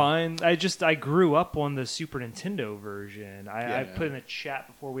version. I'm fine. I grew up on the Super Nintendo version. I Yeah. put in the chat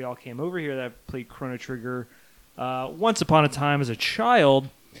before we all came over here that I played Chrono Trigger once upon a time as a child.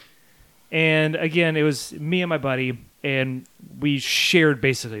 And again, it was me and my buddy, and we shared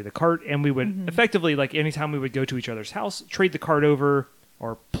basically the cart, and we would effectively, like anytime we would go to each other's house, trade the cart over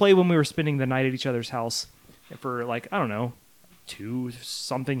or play when we were spending the night at each other's house for like, I don't know,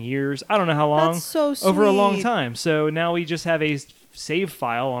 2-something years. I don't know how long. That's so Over a long sweet. time. So now we just have a save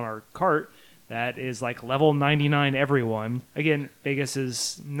file on our cart that is like level 99 everyone. Again, Vegas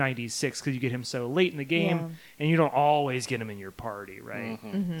is 96 because you get him so late in the game, Yeah. and you don't always get him in your party, right?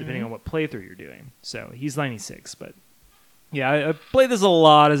 Mm-hmm. Depending on what playthrough you're doing. So he's 96, but yeah, I played this a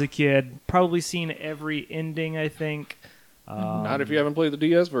lot as a kid. Probably seen every ending, I think. Not if you haven't played the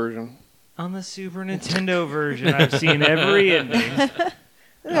DS version. On the Super Nintendo version, I've seen every ending.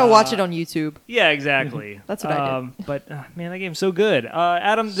 I'm gonna watch it on YouTube. Yeah, exactly. That's what I did. But man, that game's so good.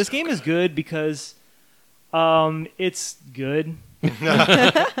 Adam, this game is good because it's good.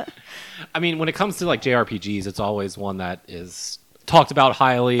 I mean, when it comes to like JRPGs, it's always one that is talked about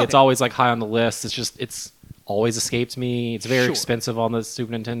highly. It's always like high on the list. It's always escaped me. It's very Sure. expensive on the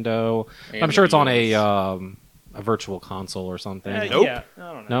Super Nintendo. And I'm sure it's on the a virtual console or something. Nope. Yeah,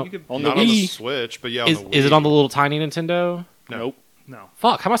 I don't know. Nope. You could, On Not the on the Wii. Switch, but yeah, on Is the Wii. is it on the little tiny Nintendo? Nope. no.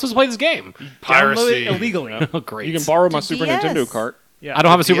 Fuck, how am I supposed to play this game? Piracy. Download it illegally. Oh, great. You can borrow my The Super DS. Nintendo cart. Yeah. I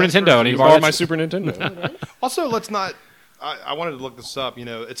don't have a Super DS Nintendo. version. I need You to borrow borrow my that. Super Nintendo. Also, let's not. I wanted to look this up. You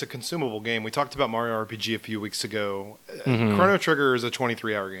know, it's a consumable game. We talked about Mario RPG a few weeks ago. Chrono Trigger is a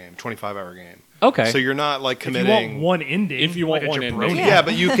 23-hour game, 25-hour game. Okay. So you're not like If you committing. want one ending, If you like want a one jabroni. ending. Yeah,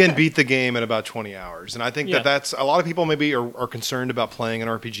 but you can beat the game in about 20 hours. And I think Yeah. that's a lot of people maybe are concerned about playing an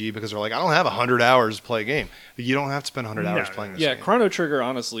RPG because they're like, I don't have 100 hours to play a game. But you don't have to spend 100 hours No. playing this Yeah, game. Chrono Trigger,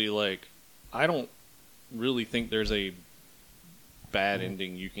 honestly, like, I don't really think there's a bad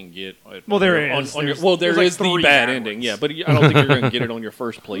ending you can get. Well, there on, is. on your, There's- well, there there's is like the 3 bad bad ending, ones. yeah, but I don't think you're going to get it on your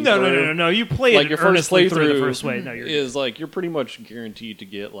first playthrough. No. You play Like it your first earnestly through the playthrough first way. No, you're is like you're pretty much guaranteed to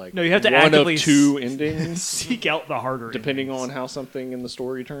get like No, you have to one actively of 2 endings, seek out the harder depending endings. on how something in the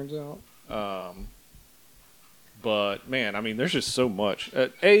story turns out. But man, I mean, there's just so much.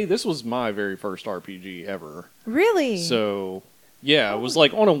 This was my very first RPG ever. Really? So yeah, it was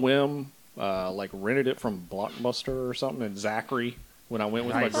like on a whim. Like rented it from Blockbuster or something in Zachary when I went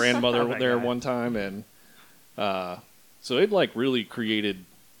with my Nice. grandmother Oh, that there guy. one time, and so it like really created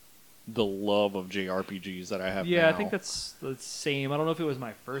the love of JRPGs that I have. Yeah, now. I think that's the same. I don't know if it was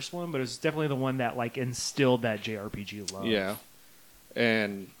my first one, but it's definitely the one that like instilled that JRPG love. yeah,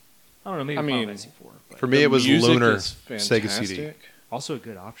 and I don't know. Maybe I Final mean, Fantasy IV, but For me, the it was music Lunar is Sega CD. fantastic. also a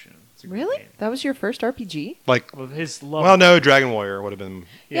good option. It's a good Really? game. That was your first RPG? Like, Well, his love. well, no, Dragon Warrior would have been.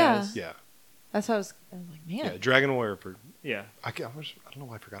 Yeah. his- Yeah. That's how I was like, Yeah, man. Dragon Warrior for. yeah. I don't know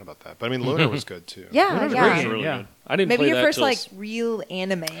why I forgot about that. But I mean, Lunar was good too. Yeah, Luna's a yeah. great It's game. really Yeah. good. I didn't Maybe play your that first till like real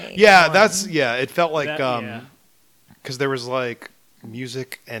anime. Yeah, one. that's yeah. It felt like yeah. because there was like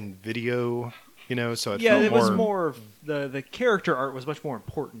music and video, you know. So it Yeah, felt it was more of the character art was much more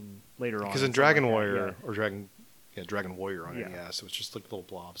important later on. because in and stuff Dragon like that, Warrior or Dragon Warrior on Yeah. NES, it was just like little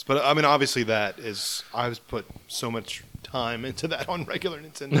blobs. But I mean, obviously that is I was put so much time into that on regular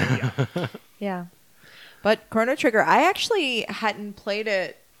Nintendo. Yeah. But Chrono Trigger, I actually hadn't played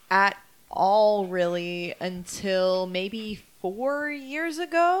it at all really until maybe 4 years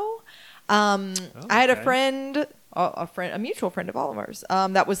ago. I had a okay. friend, a mutual friend of all of ours,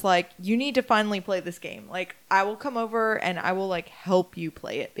 that was like, "You need to finally play this game. Like, I will come over and I will like help you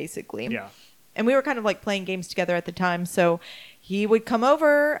play it, basically." Yeah. And we were kind of like playing games together at the time, so he would come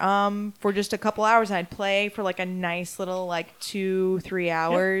over for just a couple hours, and I'd play for like a nice little like 2-3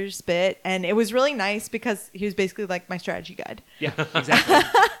 hours bit, and it was really nice because he was basically like my strategy guide. Yeah, exactly.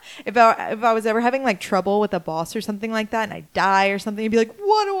 If I was ever having like trouble with a boss or something like that, and I die or something, he'd be like,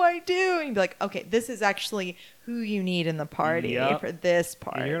 "What do I do?" And he'd be like, "Okay, this is actually who you need in the party for this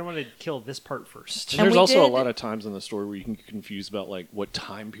part. And you're going to want to kill this part first. And there's also a lot of times in the story where you can get confused about like what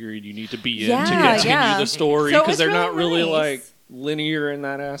time period you need to be in to continue the story because they're not really like linear in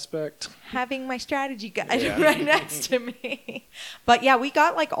that aspect. Having my strategy guide right next to me. But yeah, we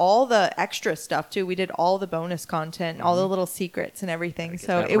got like all the extra stuff too. We did all the bonus content, all the little secrets and everything.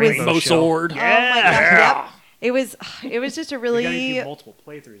 So it was Rainbow Sword. Oh my gosh, yep. It was just a really... You gotta do multiple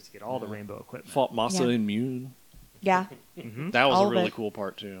playthroughs to get all the rainbow equipment. Fought Masa Immune. Yeah. That was a really cool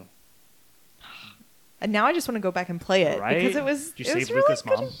part, too. And now I just want to go back and play it. Right? Because it was... Did you save really Lucas'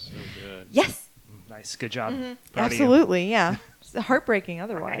 good. So mom? good. Yes. Nice. Good job. Absolutely, yeah. It's heartbreaking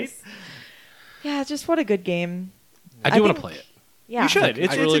otherwise. Right? Yeah, just what a good game. I do want to play it. Yeah. You should.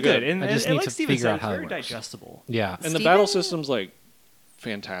 It's really good. good. And, I just and need like to Steven figure said, out it's how it very works. digestible. Yeah. And the battle system's like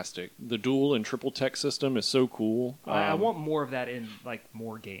fantastic. The dual and triple tech system is so cool. I want more of that in like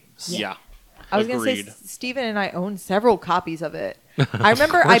more games. Yeah. I was going to say, Agreed. Steven and I own several copies of it. I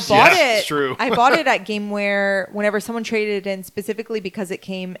remember I bought it. It's true. I bought it at GameWare whenever someone traded it in, specifically because it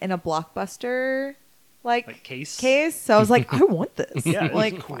came in a Blockbuster Like case. So I was like, I want this. Yeah, it's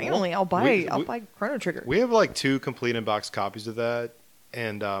like cool. finally, I'll buy Chrono Trigger. We have like 2 complete in-box copies of that,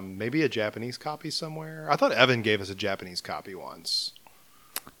 and maybe a Japanese copy somewhere. I thought Evan gave us a Japanese copy once.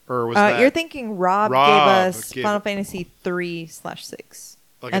 Or was that... You're thinking Rob gave us Final Fantasy 3/6,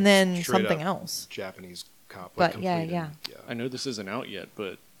 like and a then straight something up else. Japanese copy. But yeah. I know this isn't out yet,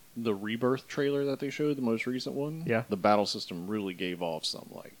 but the Rebirth trailer that they showed, the most recent one, Yeah. the battle system really gave off some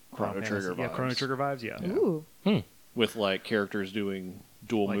like Chrono Trigger vibes. Yeah, Chrono Trigger vibes. Yeah. Ooh. With like characters doing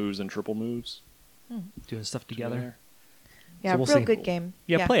dual Like- moves and triple moves Doing stuff together. Yeah, So we'll real see. good game.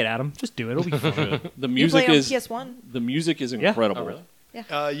 Yeah, play it, Adam. Just do it. It'll be fun. The You music play on is PS1? the music is Yeah. incredible. Oh, really?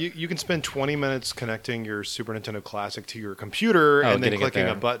 You can spend 20 minutes connecting your Super Nintendo Classic to your computer and then getting it clicking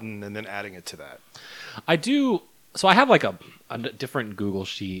there. a button and then adding it to that. I do. So I have like a different Google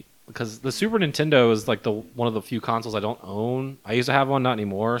sheet because the Super Nintendo is like one of the few consoles I don't own. I used to have one, not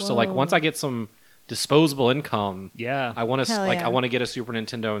anymore. So like Whoa. once I get some disposable income, Yeah. I want to Hell yeah. I want to get a Super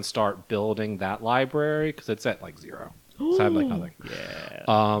Nintendo and start building that library because it's at like 0. So I have like nothing. Yeah. There's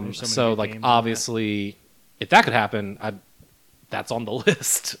so many So good like games on obviously, if that could happen, that's on the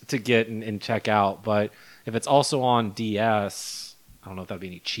list to get and check out. But if it's also on DS, I don't know if that'd be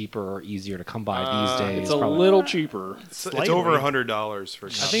any cheaper or easier to come by these days. It's a Probably. little cheaper. It's Slightly. over $100 for. I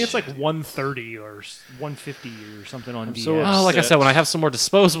think it's like 130 or 150 or something on DS. so Oh, like I upset. said, when I have some more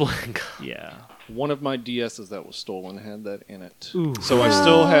disposable income. Yeah. One of my DSs that was stolen had that in it. Ooh. So I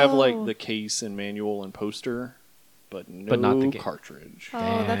still have like the case and manual and poster, but no not the game. cartridge.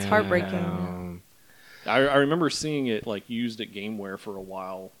 Oh, that's heartbreaking. Damn. I remember seeing it like used at GameWare for a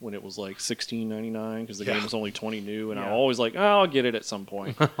while when it was like $16.99 because the game was only 20 new, and I Yeah. always like, oh, I'll get it at some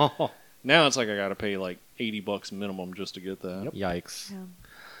point. Now it's like I got to pay like $80 minimum just to get that. Yikes. Yeah.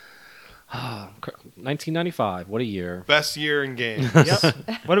 1995. What a year. Best year in games. Yep.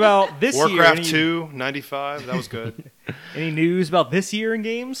 What about this year? Warcraft 2, 95. That was good. Any news about this year in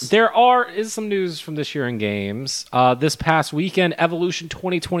games? There is some news from this year in games. This past weekend, Evolution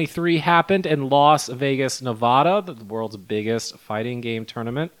 2023 happened in Las Vegas, Nevada, the world's biggest fighting game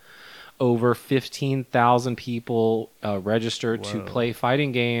tournament. Over 15,000 people registered to Whoa. play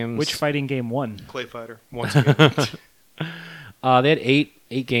fighting games. Which fighting game won? Clay Fighter. Once again. They had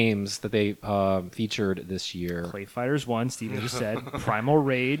eight games that they featured this year. Clay Fighters won. Steven just said Primal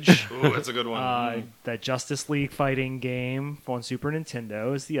Rage. Ooh, that's a good one. That Justice League fighting game on Super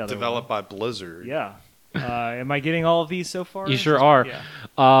Nintendo is the other Developed by Blizzard. one. Yeah. Am I getting all of these so far? You sure are.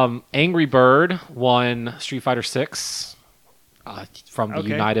 Yeah. Angry Bird won Street Fighter 6 from the Okay.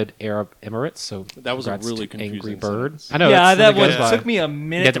 United Arab Emirates. So That was a congrats really to Angry confusing Bird. sentence. I know. Yeah, that's that really one good. took me a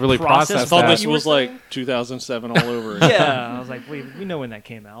minute You had to really process I thought that. this what you was were like saying. 2007 all over again. Yeah, I was like, wait, we know when that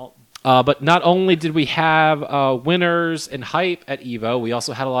came out. But not only did we have winners and hype at EVO, we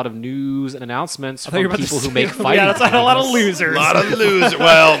also had a lot of news and announcements I thought you from were about to people who say- make fighting Yeah, that's a lot of games. losers. A lot of losers.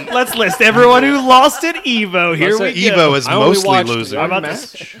 Well, Let's list everyone who lost at Evo. Here we say go. Evo is I only mostly watched losers. one I'm about to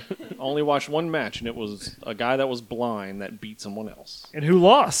match. I only watched one match, and it was a guy that was blind that beat someone else. And who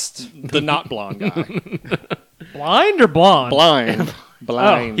lost? The not blonde guy. Blind or blonde? Blind.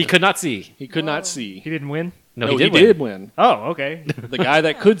 Blind. He could not see. He could not see. He didn't win? No, No, he did win. win. Oh, okay. The guy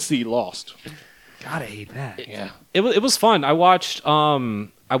that could see lost. God, I hate that. Yeah. It was fun. I watched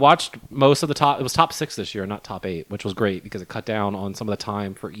most of the top. It was top 6 this year, not top 8, which was great because it cut down on some of the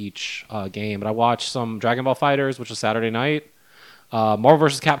time for each game. But I watched some Dragon Ball Fighters, which was Saturday night. Marvel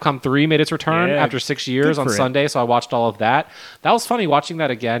vs. Capcom 3 made its return after 6 years on Sunday, so I watched all of that. That was funny watching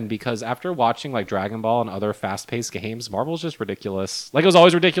that again because after watching like Dragon Ball and other fast-paced games, Marvel's just ridiculous. Like it was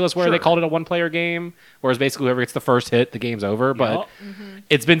always ridiculous where they called it a one-player game, whereas basically whoever gets the first hit, the game's over. But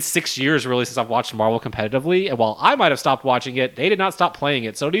it's been 6 years really since I've watched Marvel competitively, and while I might have stopped watching it, they did not stop playing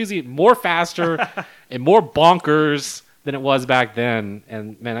it. So it is more faster and more bonkers than it was back then.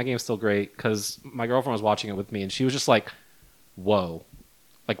 And man, that game's still great because my girlfriend was watching it with me, and she was just like, whoa,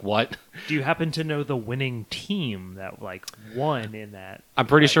 like what? Do you happen to know the winning team that like won in that? I'm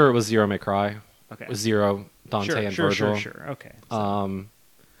pretty sure it was Zero May Cry. Okay, It was Zero, Dante, and Virgil. Sure. Okay. So.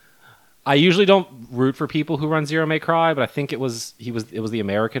 I usually don't root for people who run Zero May Cry, but I think it was the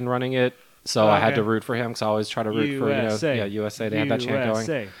American running it, so I had to root for him because I always try to root USA. for USA. They have that chant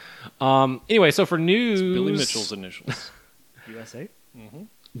going. Anyway, so for news, It's Billy Mitchell's initials. USA.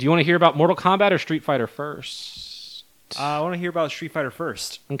 Do you want to hear about Mortal Kombat or Street Fighter first? I want to hear about Street Fighter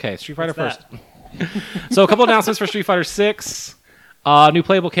first. Okay, Street Fighter What's first. So a couple announcements for Street Fighter 6. New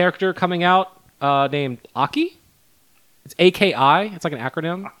playable character coming out named Aki. It's AKI. It's like an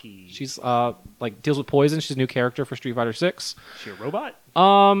acronym. Aki. She's like deals with poison. She's a new character for Street Fighter 6. Is she a robot?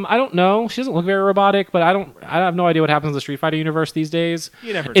 I don't know. She doesn't look very robotic, but I have no idea what happens in the Street Fighter universe these days.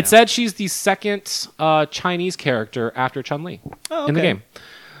 You never know. It said she's the second Chinese character after Chun-Li in the game.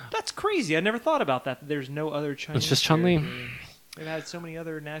 That's crazy. I never thought about that. There's no other Chinese. It's just Chun-Li. character. They've had so many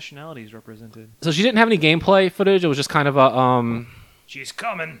other nationalities represented. So she didn't have any gameplay footage. It was just kind of a She's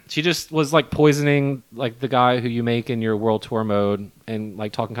coming. She just was like poisoning like the guy who you make in your world tour mode and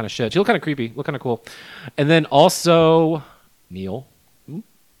like talking kind of shit. She looked kind of creepy, looked kind of cool. And then also Neil, Pay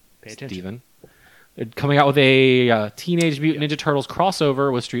attention. Steven, they're coming out with a Teenage Mutant Ninja Turtles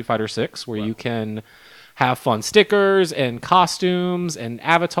crossover with Street Fighter 6 where you can have fun stickers and costumes and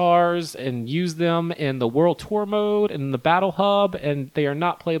avatars and use them in the world tour mode and the battle hub, and they are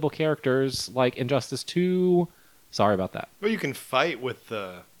not playable characters like Injustice 2. Sorry about that. Well, you can fight with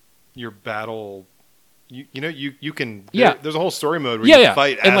your battle. You can. Yeah. There's a whole story mode where you can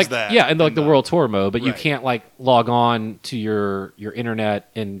fight and as like, that. Yeah, and like the world tour mode, but you Right. can't like log on to your internet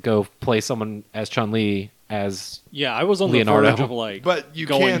and go play someone as Chun-Li as Yeah, I was on Leonardo. the verge of like But you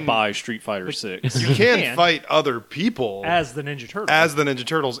going can- by Street Fighter 6. You can can. fight other people As the Ninja Turtle. as the Ninja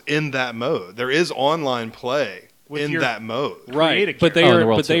Turtles in that mode. There is online play With in your- that mode. Create a Right, but they character. Oh, in the are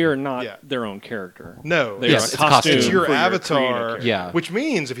world but they too. are not Yeah. their own character. No, They Yes, are it's a a costume. costume. it's your for avatar. created character. Yeah. Which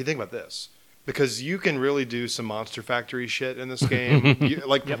means, if you think about this, because you can really do some Monster Factory shit in this game,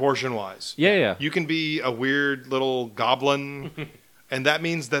 like proportion-wise. yeah. You can be a weird little goblin, and that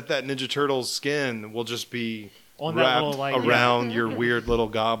means that Ninja Turtle's skin will just be On that wrapped little, like, around your weird little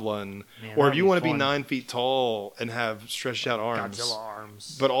goblin. Man, Or if that'd you be want to be fun. 9 feet tall and have stretched out arms, Godzilla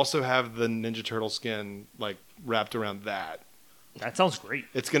arms. but also have the Ninja Turtle skin like wrapped around that. That sounds great.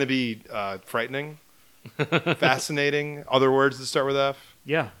 It's going to be frightening, fascinating. Other words that start with F.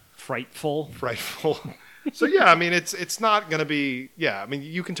 Yeah. Frightful. Frightful. So yeah, I mean it's not going to be I mean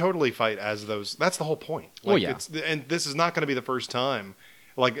you can totally fight as those. That's the whole point. Oh, yeah. And this is not going to be the first time.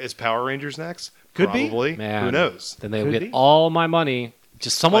 Like is Power Rangers next? Could be. Probably. Man, Who knows? Then they'll Could get be. all my money.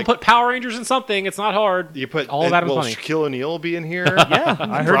 Just someone Like- put Power Rangers in something. It's not hard. You put all of Adam's will money. Shaquille O'Neal be in here? Yeah,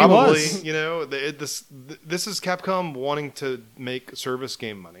 I heard Probably. he was. You know, this is Capcom wanting to make service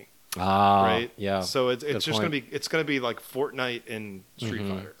game money, Ah, right? yeah. So it's Good just point. gonna be like Fortnite and Street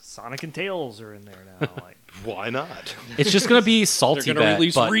Mm-hmm. Fighter. Sonic and Tails are in there now. Like, Why not? It's just gonna be salty. They're gonna bet,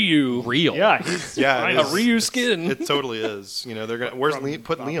 release but Ryu. real. yeah, he's Yeah, it A is. Ryu skin. It totally is. You know, they're gonna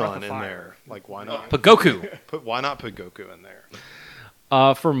put Breath Leon of in Fire. there. Like why not? But Goku. Why not put Goku in there?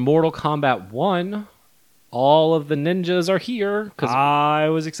 For Mortal Kombat 1, all of the ninjas are here because I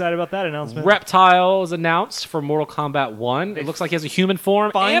was excited about that announcement. Reptile is announced for Mortal Kombat 1. It looks like he has a human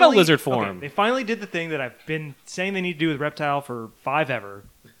form and a lizard form. Okay, they finally did the thing that I've been saying they need to do with Reptile for 5 ever,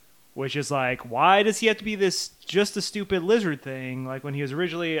 which is like, why does he have to be this just a stupid lizard thing? Like when he was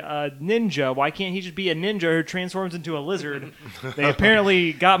originally a ninja, why can't he just be a ninja who transforms into a lizard? They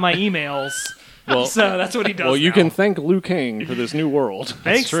apparently got my emails. Well, So that's what he does. well, you now. can thank Liu Kang for this new world.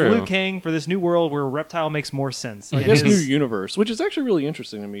 Thanks, true. Liu Kang, for this new world where Reptile makes more sense. I It guess is- new universe, which is actually really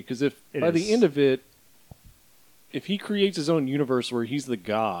interesting to me because if It by is. the end of it, if he creates his own universe where he's the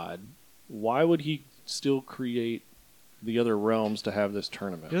god, why would he still create the other realms to have this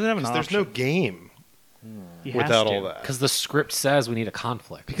tournament? He doesn't have an Because there's option. no game He has without to. all that. Because the script says we need a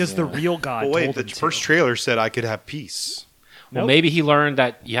conflict. Because the real God Well, wait, told the him to. first trailer said I could have peace. Well, Nope. maybe he learned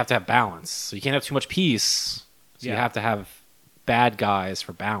that you have to have balance. So you can't have too much peace. So you Yeah. have to have bad guys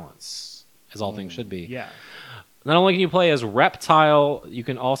for balance, as all things should be. Yeah. Not only can you play as Reptile, you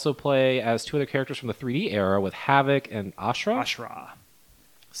can also play as 2 other characters from the 3D era with Havoc and Ashra.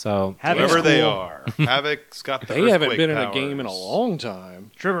 So Havoc's whoever they cool. are, Havoc's got the They haven't earthquake been in a powers. game in a long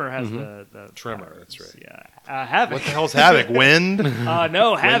time. Trimmer has the Trimmer, powers. that's right. Yeah. Havoc. What the hell's Havoc? Wind?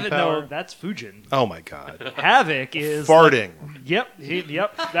 No, Havoc. power? No, that's Fujin. Oh my god. Havoc is Farting. Yep.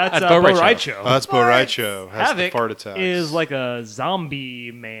 That's Bo Bo Raicho. Oh, that's Bo Raicho. Has the Havoc fart attacks. is like a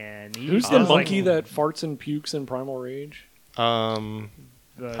zombie man. Who's the monkey that farts and pukes in Primal Rage? The I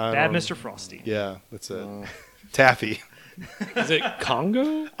bad don't- Mr. Frosty. Yeah, that's it. Taffy. Is it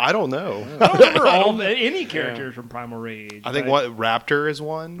Congo? I don't know. I don't remember any characters from Primal Rage. I think but what Raptor is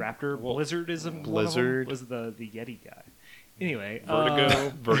one. Raptor Blizzard is a Blizzard. was the Yeti guy. Anyway,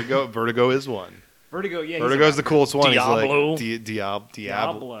 Vertigo is one. Vertigo. Yeah, he's Vertigo is a the coolest one. Diablo. He's like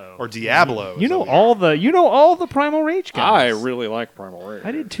Diablo. or Diablo. You is know the- all the Primal Rage I guys. really like Primal Rage.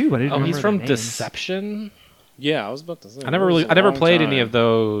 I did too, but I didn't Oh, he's remember from their names. Deception. Yeah, I was about to say. I never played any of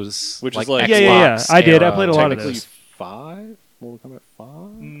those. Which is like like- Yeah. Xbox I did. I era played a lot of Technically those. 5? Mortal Kombat 5?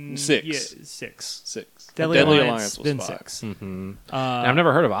 Mm, 6. Yeah, 6. 6. Deadly Alliance, was then 5. 6. And I've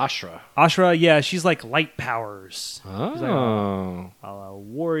never heard of Ashra. Ashra, yeah, she's like light powers. She's like Oh. a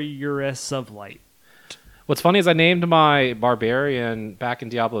warrioress of light. What's funny is I named my Barbarian back in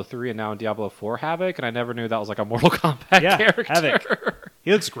Diablo 3 and now in Diablo 4 Havoc, and I never knew that was like a Mortal Kombat Yeah, character. Havoc.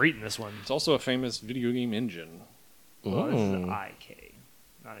 He looks great in this one. It's also a famous video game engine. Well, this is an Ooh. IK,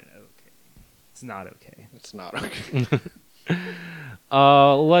 not an OK. It's not okay. It's not okay.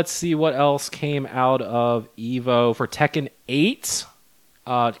 Let's see what else came out of Evo for Tekken 8.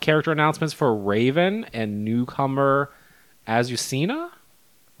 Character announcements for Raven and newcomer Azucena.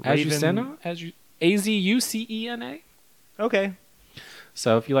 Raven- Azucena. Okay.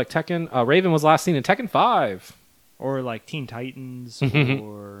 So if you like Tekken, Raven was last seen in Tekken 5. Or like Teen Titans,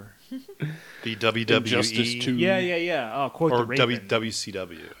 or the WWE Injustice 2. yeah. Oh, quote or the Raven.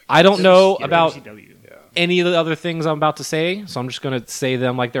 WCW. I don't know Yeah, about WCW. any of the other things I'm about to say, so I'm just going to say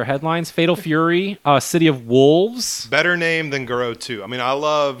them like they're headlines. Fatal Fury, City of Wolves. Better name than Garo 2. I mean, I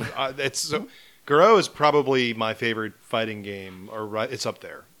love Garo is probably my favorite fighting game, or it's up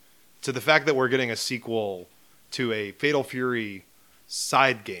there. To the fact that we're getting a sequel to a Fatal Fury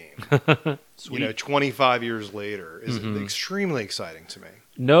side game, 25 years later, is extremely exciting to me.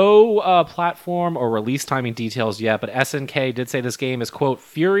 No platform or release timing details yet, but SNK did say this game is, quote,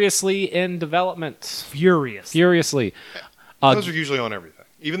 furiously in development. Furiously. Those are usually on everything.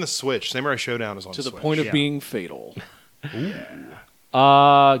 Even the Switch. Samurai Showdown is on To the Switch. point of Yeah. being fatal.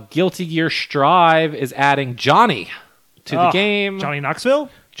 Guilty Gear Strive is adding Johnny to the game. Johnny Knoxville?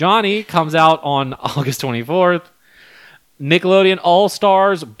 Johnny comes out on August 24th. Nickelodeon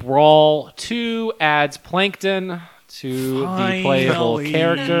All-Stars Brawl 2 adds Plankton to the playable Finally.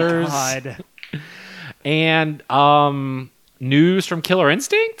 characters. God. And news from Killer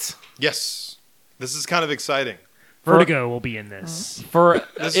Instinct Yes. This is kind of exciting. Vertigo will be in this. for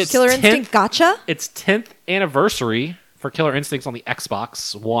its Killer 10th Instinct Gotcha? its 10th anniversary for Killer Instincts on the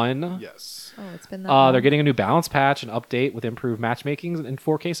Xbox One. Yes. Oh, it's been that long. They're getting a new balance patch and update with improved matchmaking and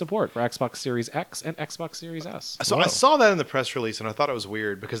 4K support for Xbox Series X and Xbox Series S. So I saw that in the press release, and I thought it was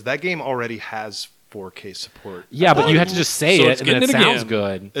weird because that game already has 4K support. Yeah, but you have to just say So it it's and then it getting it sounds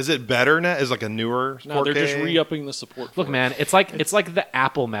again. good. Is it better now? Is it like a newer 4K? No, they're just re-upping the support. Look, for it. man, it's like the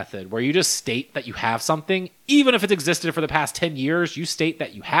Apple method where you just state that you have something, even if it's existed for the past 10 years. You state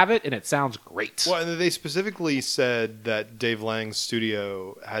that you have it, and it sounds great. Well, and they specifically said that Dave Lang's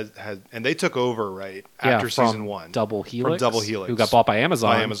studio has and they took over right after from season 1 Double Helix, from Double Helix, who got bought by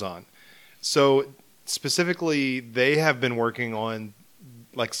Amazon. So specifically, they have been working on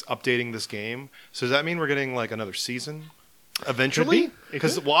like updating this game. So does that mean we're getting like another season eventually? It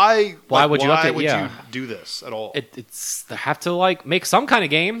Because could. why would you update- yeah. you do this at all? It's they have to like make some kind of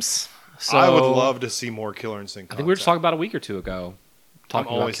games. So I would love to see more Killer Instinct. I think we were just talking about a week or two ago. Talking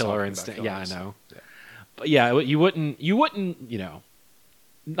about always Killer talking about Instinct. Killer Yeah, I Instinct. know. But yeah, you wouldn't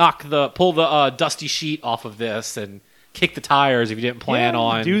pull the dusty sheet off of this and kick the tires if you didn't plan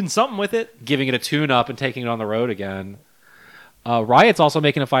on doing something with it. giving it a tune-up and taking it on the road again. Riot's also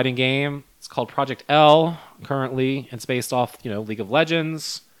making a fighting game. It's called Project L currently. It's based off, League of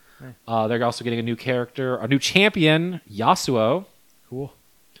Legends. They're also getting a new character, a new champion, Yasuo. Cool.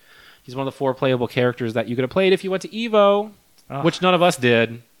 He's one of the 4 playable characters that you could have played if you went to Evo, which none of us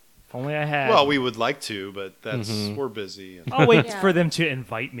did. If only I had. Well, we would like to, but we're busy. And I'll wait Yeah. for them to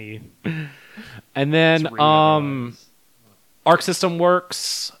invite me. And then It's real Arc System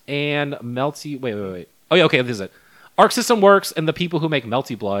Works and Melty. Wait. Oh yeah, okay, this is it. Arc System Works and the people who make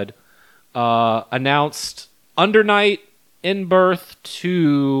Melty Blood announced Under Night, In Birth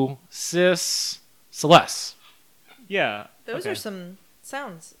to Sis Celeste. Yeah. Those okay. are some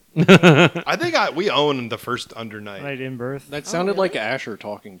sounds. I think we own the first Under Night. Night in Birth. That sounded really? like Asher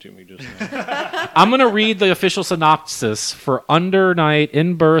talking to me just now. I'm going to read the official synopsis for Under Night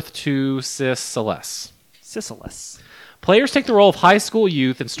in Birth to Sis Celeste. Sisyphus. Players take the role of high school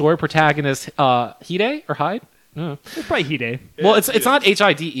youth and story protagonist Hide or Hyde? No. It's probably Hide. Well, it's not Hide, it's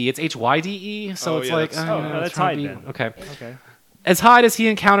Hyde, so Oh, it's yeah, like that's- Oh, no, that's Hyde then. Okay. Okay. As Hyde as he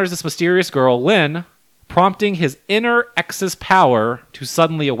encounters this mysterious girl, Lynn, prompting his inner ex's power to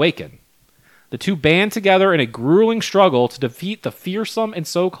suddenly awaken. The two band together in a grueling struggle to defeat the fearsome and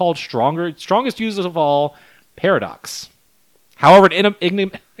so-called strongest user of all, Paradox. However, I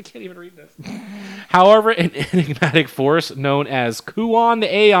can't even read this. However, an enigmatic force known as Kuon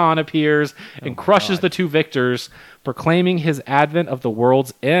the Aeon appears and crushes the two victors, proclaiming his advent of the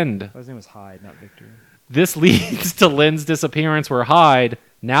world's end. His name was Hyde, not Victor. This leads to Lynn's disappearance, where Hyde,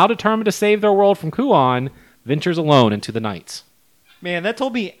 now determined to save their world from Kuon, ventures alone into the night. Man, that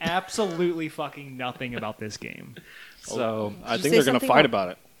told me absolutely fucking nothing about this game. So, I Did you think say they're going to something fight about-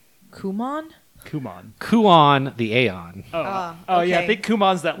 about it. Kumon? Kumon. Kuon the Aeon. Oh, Ah, yeah, I okay. think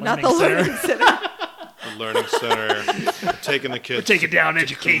Kumon's that Not learning the center. learning center. The Learning Center. Taking the kids. We're taking down to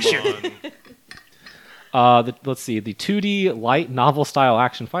education. Kumon. Let's see. The 2D light novel-style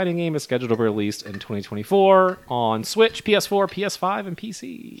action fighting game is scheduled to be released in 2024 on Switch, PS4, PS5, and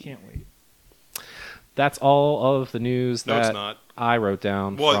PC. Can't wait. That's all of the news No, that it's not. I wrote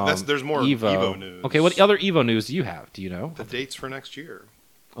down. Well, from there's more Evo. Evo news. Okay, what other Evo news do you have? Do you know? The dates for next year.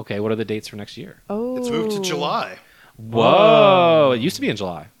 Okay, what are the dates for next year? Oh. It's moved to July. Whoa! It used to be in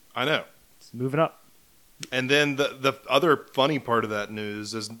July. I know. It's moving up. And then the other funny part of that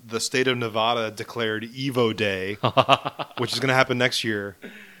news is the state of Nevada declared Evo Day, which is going to happen next year,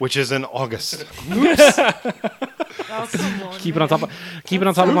 which is in August. Oh, come on, Keep it on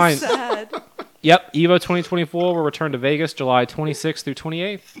top of mind. Sad. Yep, Evo 2024 will return to Vegas July 26th through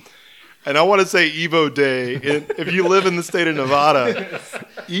 28th. And I want to say Evo Day. If you live in the state of Nevada,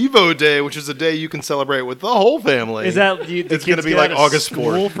 Evo Day, which is a day you can celebrate with the whole family. Is that the It's going to kids be get like out of August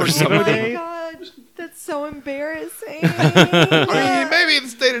school 4th for or Evo something. Oh my Day? god, that's so embarrassing. I mean, maybe the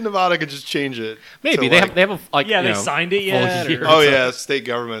state of Nevada could just change it. Maybe to they like- have a like Yeah, you they know, signed it full yet, or- year. Oh yeah, state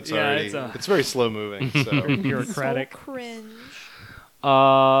government's Yeah, already. it's It's very slow moving. So Bureaucratic. So cringe.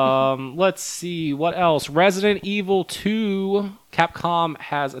 Let's see what else. Resident Evil 2. Capcom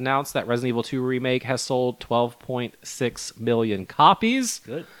has announced that Resident Evil 2 remake has sold 12.6 million copies,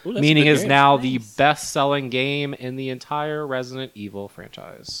 Good. Ooh, that's a meaning good is game. now the Nice. best-selling game in the entire Resident Evil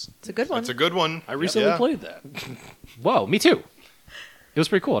franchise. It's a good one. that's a good one. I recently Yeah. played that. Whoa, me too. It was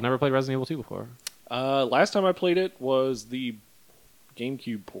pretty cool. I never played Resident Evil 2 before. Last time I played it was the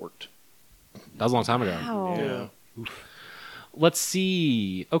GameCube port. That was a long time ago. Wow. Yeah. Let's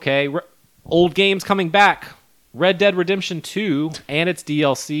see. Okay, old games coming back. Red Dead Redemption 2 and its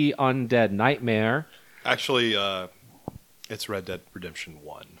DLC Undead Nightmare. Actually, it's Red Dead Redemption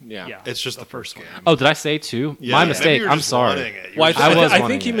 1. Yeah. Yeah. It's just the first game. Oh, did I say 2? Yeah, My maybe mistake. you're I'm just sorry. wanting it. Well, I was I wanting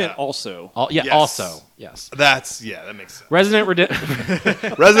think he it. meant also. Yeah, Yes. also. Yes. That makes sense. Resident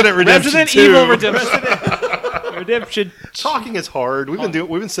Resident Redemption Resident 2. Evil Redemption. Redemption. Talking is hard. We've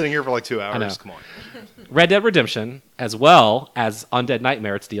been sitting here for like 2 know. hours. Come on. Red Dead Redemption, as well as Undead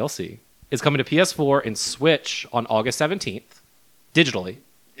Nightmare, its DLC, is coming to PS4 and Switch on August 17th, digitally.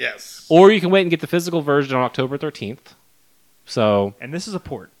 Yes. Or you can wait and get the physical version on October 13th. So, And this is a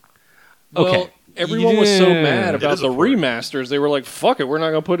port. okay. Well, everyone was so Yeah. mad It about is a the port. remasters. They were like, "Fuck it, we're not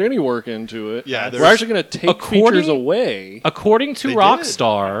going to put any work into it. Yeah, we're there's- actually going to take According- features away, According to They did.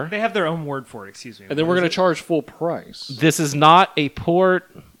 Rockstar, They have their own word for it, excuse me. and then we're What going is to charge full price." this is not a port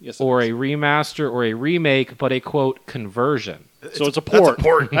Yes, it or is. a remaster or a remake, but a quote conversion, So it's a port. That's a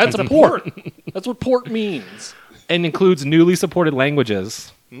port. That's a port. That's what port means. and includes newly supported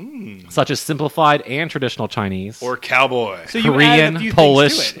languages such as simplified and traditional Chinese. Or cowboy. So you Korean, added a few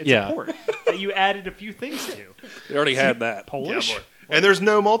Polish, things to it. It's yeah. a port that you added a few things to. They already had that. Polish? Cowboy. And there's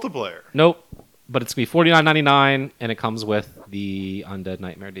no multiplayer. Nope, but it's gonna be $49.99, and it comes with the Undead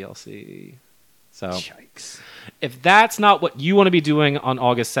Nightmare DLC. So Yikes. if that's not what you want to be doing on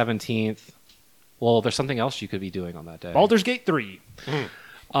August 17th, well, there's something else you could be doing on that day. Baldur's Gate 3.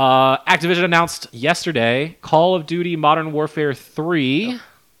 Activision announced yesterday Call of Duty Modern Warfare 3,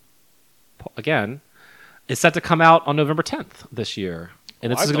 again, is set to come out on November 10th this year.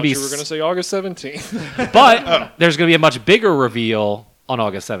 And I this is thought going to be, you were going to say August 17th. but there's going to be a much bigger reveal on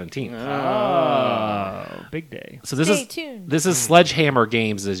August 17th. Oh, big day. So this Stay is tuned. this is Sledgehammer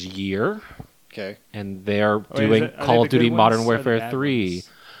Games' year, Okay. and they're is doing it- are Call they of the Duty good Modern ones or the Warfare bad 3.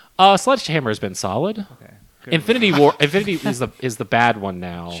 ones? Sledgehammer has been solid. Okay. Good. Infinity is the bad one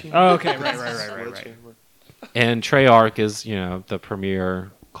now. Oh, okay. Right. And Treyarch is, the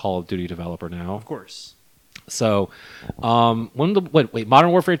premier Call of Duty developer now. Of course. So, Modern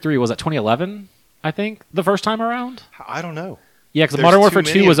Warfare 3 was that 2011? I think the first time around. I don't know. Yeah, because There's Modern too Warfare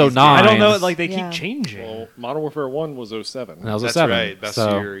many 2 of was these 09. I don't know. Like they Yeah. keep changing. Well, Modern Warfare 1 was 07. That was That's 07. right. Best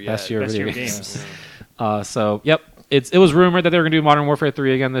so, year yet. Best year Best video year games. games. So, yep. It was rumored that they were going to do Modern Warfare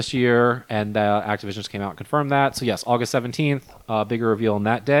 3 again this year, and Activision just came out and confirmed that. So, yes, August 17th, bigger reveal on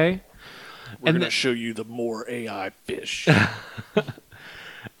that day. We're And going to the- show you the more AI fish.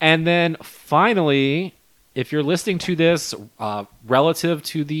 And then finally, if you're listening to this relative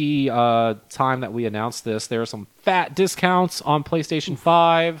to the time that we announced this, there are some fat discounts on PlayStation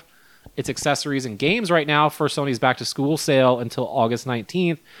 5, its accessories and games right now for Sony's back to school sale until August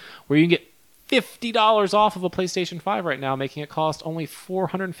 19th, where you can get $50 off of a PlayStation 5 right now, making it cost only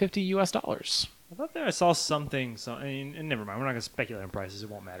 $450 US. I thought I saw something. And never mind. We're not going to speculate on prices. It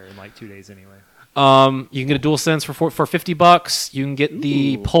won't matter in like 2 days anyway. You can get a DualSense for $50. You can get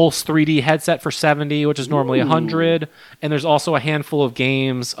the Pulse 3D headset for $70, which is normally $100. And there's also a handful of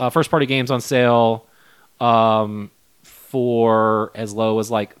games, first-party games on sale, for as low as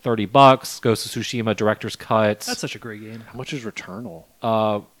like $30. Ghost of Tsushima Director's Cut. That's such a great game. How much is Returnal?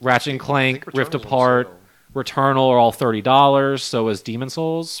 Ratchet and Clank, think Rift Returnal's on Apart, sale. Returnal are all $30. So is Demon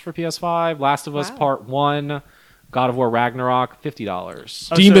Souls for PS5. Last of Us Wow. Part 1, God of War Ragnarok, $50.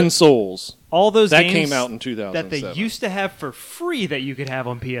 Oh, Demon so Souls. all those That games came out in 2007. that they used to have for free that you could have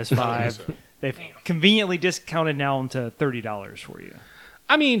on PS5. They've conveniently discounted now to $30 for you.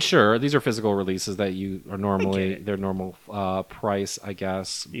 I mean, sure, these are physical releases that you are normally it. their normal price, I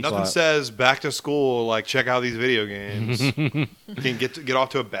guess. Nothing but- says back to school like check out these video games. You can get off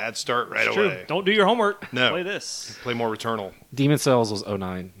to a bad start right It's away. true. Don't do your homework. No. Play this. Play more Returnal. Demon Souls was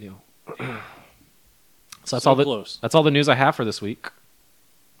 09. So that's So all the close. that's all the news I have for this week.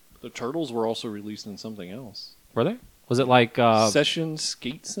 The Turtles were also released in something else. Were they? Was it like Session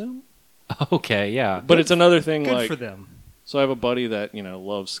Skate Sim? okay, yeah. But it's another thing Good like for them. so I have a buddy that,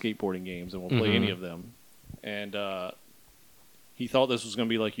 loves skateboarding games and will play Mhm. any of them. And he thought this was going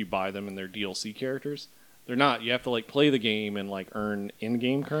to be like you buy them and they're DLC characters. They're not. You have to like play the game and like earn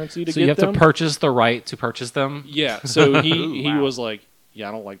in-game currency to So get you have them. to purchase the right to purchase them. Yeah, so he Ooh, he wow. was like, "Yeah,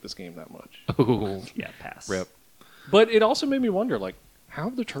 I don't like this game that much." Ooh, Yeah, pass. rip. But it also made me wonder, like, how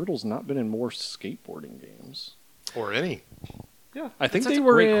have the Turtles not been in more skateboarding games? Or any. Yeah, I think That's they a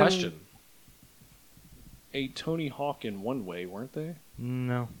were great in question. a Tony Hawk in one way, weren't they?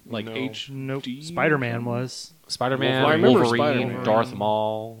 No. Like No. HD. Nope. Spider-Man was. Spider-Man, Well, I remember Wolverine, Spider-Man. Darth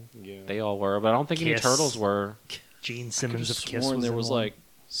Maul, Yeah. they all were, but I don't think any Kiss. turtles were. Gene I could Simmons have of Kiss sworn was there in was one. like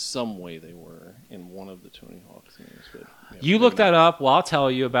some way they were in one of the Tony Hawk games. But yeah, You maybe look that not. up. Well, I'll tell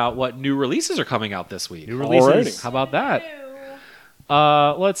you about what new releases are coming out this week. New releases. Alrighty. How about that?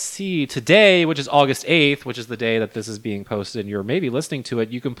 Let's see. Today, which is August 8th, which is the day that this is being posted, and you're maybe listening to it,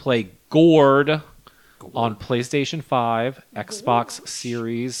 you can play Gourd on PlayStation 5, Xbox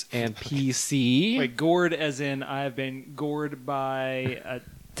Series, and PC. Wait, gored as in I've been gored by a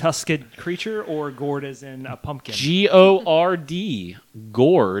tusked creature, or gored as in a pumpkin? Gord.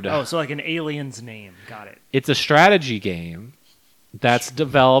 Gourd. Oh, so like an alien's name. Got it. It's a strategy game that's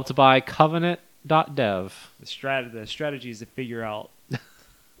developed by Covenant.dev. The strategy is to figure out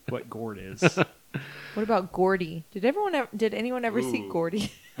what gourd is. What about Gordy? Did anyone ever see Ooh. Gordy?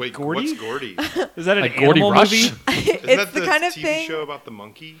 Wait, Gordy? what's Gordy? Is that an Like Gordy animal Rush? movie? Isn't It's that the kind of TV thing. show about the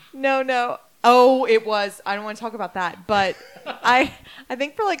monkey? No. Oh, it was. I don't want to talk about that. But I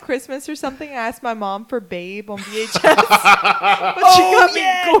think for like Christmas or something, I asked my mom for Babe on VHS. But she got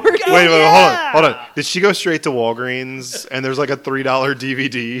me Gordy. Wait, hold on. Did she go straight to Walgreens and there's like a $3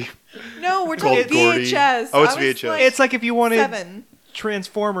 DVD? No, we're Called talking Gordy. VHS. Oh, it's I was, VHS. like, It's like if you wanted 7.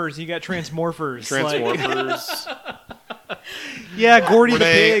 Transformers, you got Transmorphers. Like, Transformers. yeah, Gordy the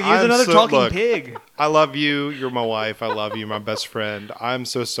Renee, pig. Here's I'm another so- talking look. pig. I love you. You're my wife. I love you. My best friend. I'm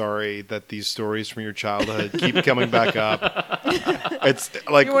so sorry that these stories from your childhood keep coming back up. It's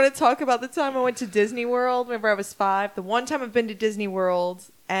like You want to talk about the time I went to Disney World whenever I was 5? The one time I've been to Disney World,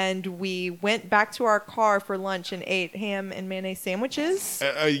 and we went back to our car for lunch and ate ham and mayonnaise sandwiches.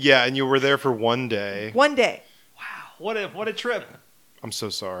 yeah, and you were there for one day. One day. What a trip. I'm so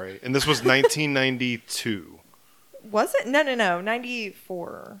sorry. And this was 1992. Was it? No.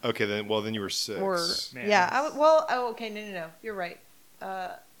 94. Okay, then you were 6. Or Man. yeah. Okay. No. You're right.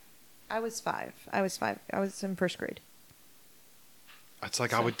 I was 5. I was in first grade. It's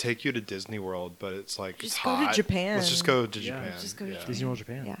like I would take you to Disney World, but it's like Just it's go to hot. Japan. Let's just go to Yeah. Japan. Just go to Japan. Disney World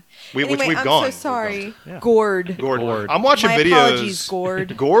Japan. Yeah. Which Anyway, we've I'm gone. so We've sorry. gone. Yeah. Gourd. Gord. I'm watching My videos. apologies,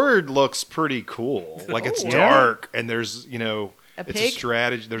 Gord. Gord looks pretty cool. Like it's Oh. dark and there's A it's pig? a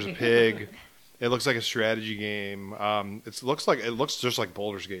strategy. There's a pig. It looks like a strategy game. It looks just like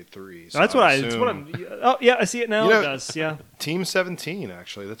Baldur's Gate 3. So That's what I'm. Oh yeah, I see it now. It does. Yeah. Team 17.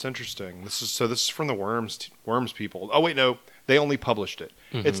 Actually, that's interesting. This is from the Worms people. Oh wait, no, they only published it.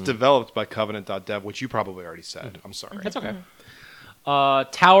 It's developed by Covenant.dev, which you probably already said. I'm sorry. That's okay.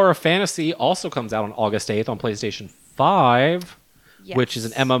 Tower of Fantasy also comes out on August 8th on PlayStation 5, which is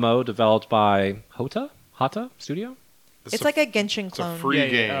an MMO developed by Hata Studio. It's like a Genshin clone. It's a free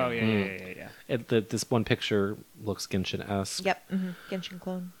game. Oh yeah. This one picture looks Genshin-esque. Yep, Genshin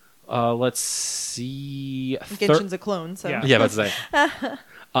clone. Let's see. Genshin's a clone, so Yeah. Yeah, about to say.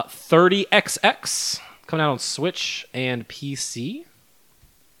 30XX coming out on Switch and PC.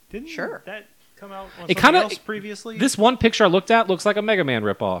 Didn't that come out on It something kinda- else previously? This one picture I looked at looks like a Mega Man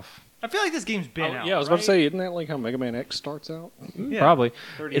ripoff. I feel like this game's been out. Yeah, I was about to right? say, isn't that like how Mega Man X starts out? Yeah. Probably.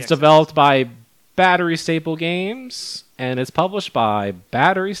 30XX. It's developed by Battery Staple Games, and it's published by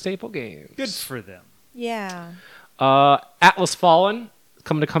Battery Staple Games. Good for them. yeah. Atlas Fallen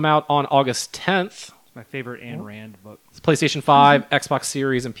coming to come out on August 10th. It's my favorite Ayn Rand book. It's PlayStation 5, Xbox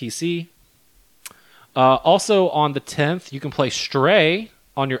Series, and PC. Also on the 10th, you can play Stray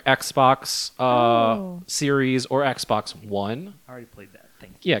on your Xbox Series or Xbox One. I already played that.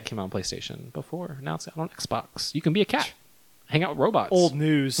 Thank you. Yeah, it came out on PlayStation before. Now it's out on Xbox. You can be a cat. Hang out with robots. Old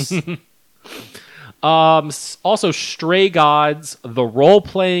news. Also, Stray Gods, the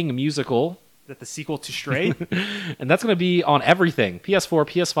role-playing musical. Is that the sequel to Stray? And that's going to be on everything. PS4,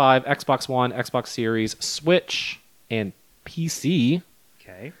 PS5, Xbox One, Xbox Series, Switch, and PC.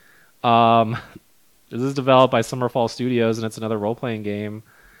 Okay. This is developed by Summerfall Studios, and it's another role-playing game.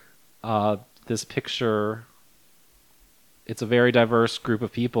 This picture, it's a very diverse group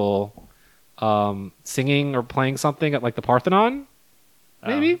of people singing or playing something at like the Parthenon,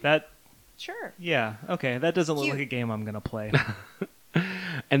 maybe? That. Sure. Yeah. Okay. That doesn't look Cute. like a game I'm gonna play.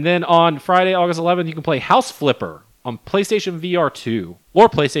 And then on Friday, August 11th, you can play House Flipper on PlayStation VR 2 or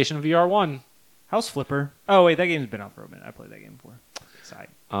PlayStation VR 1. House Flipper. Oh wait, that game's been out for a minute. I played that game before. Side.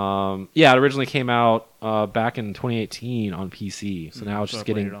 Yeah, it originally came out back in 2018 on PC, so now it's so just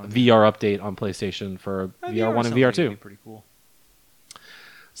I played getting it on VR update on PlayStation for VR 1 and VR 2. Pretty cool.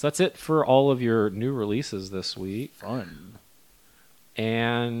 So that's it for all of your new releases this week. Fun.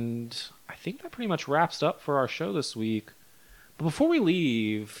 And I think that pretty much wraps up for our show this week. But before we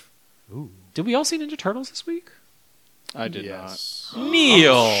leave, did we all see Ninja Turtles this week? I did Yes.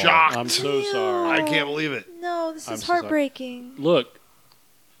 Neil! I'm shocked. not. I'm so sorry. I can't believe it. No, this I'm is so sorry. heartbreaking. Look,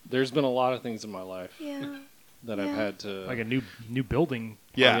 there's been a lot of things in my life Yeah. that I've Yeah. had to. Like a new building.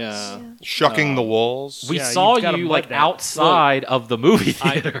 Yeah. Yeah. Shucking the walls. We Yeah, saw you've gotta you mud like that. outside of the movie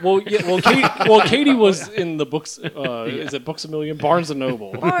theater. Katie was in the books. Is it Books a Million? Barnes and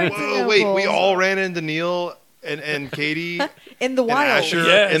Noble. Barnes and Whoa, wait, we Noble. all ran into Neil and Katie In the and wild. Asher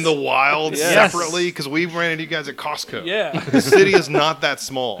Yes. in the wild Yes. separately because we ran into you guys at Costco. Yeah. The city is not that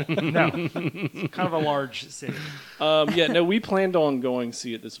small. No, it's kind of a large city. No, we planned on going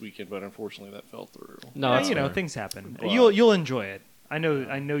see it this weekend, but unfortunately that fell through. No, Yeah, that's you know, fair. things happen. Well- You'll enjoy it. I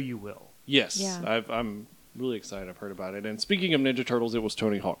know you will. Yes, Yeah. I'm really excited. I've heard about it. And speaking of Ninja Turtles, it was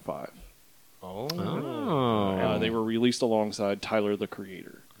Tony Hawk 5. Oh. They were released alongside Tyler, the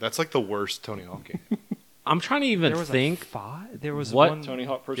Creator. That's like the worst Tony Hawk game. I'm trying to even There was think. There was What? one. Tony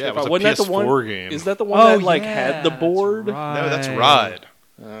Hawk Pro Yeah, it Skater was 5. a Wasn't that the one? PS4 game. Is that the one Oh, that like yeah, had the that's board? right. No, that's Ride.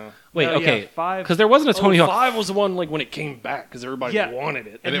 Wait, No, yeah, okay. 5. Because there wasn't a Tony Hawk. 5 was the one like when it came back because everybody Yeah. wanted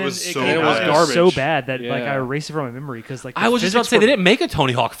it. And it then was so came bad. out, It was garbage. so bad that like Yeah. I erased it from my memory because like I was just about to say they they didn't make a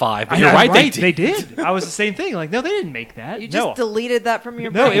Tony Hawk 5, but I you're know, right, They did. I was the same thing. Like, no, they didn't make that. You just no, deleted that from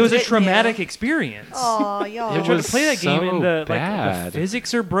your no, brain. it was a didn't traumatic you? experience. Aw, y'all. It I tried was to play that game so and the bad.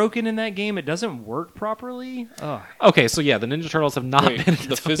 physics are broken in that game. It doesn't work properly. Oh, Okay, so yeah, the Ninja Turtles have not Wait, been.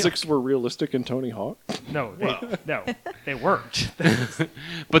 the physics were realistic in Tony Hawk. no, they worked.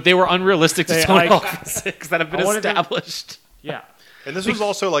 But they were unrealistic to They, Tony like- Hawk physics that have been I wanted them- established. Yeah. And this was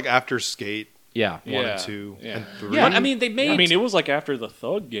also like after Skate Yeah. 1 Yeah. and 2 Yeah. and 3. Yeah, I mean, they made. I mean, it was like after the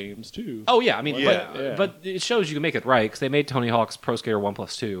Thug games too. Oh yeah, I mean, Yeah. but it shows you can make it right because they made Tony Hawk's Pro Skater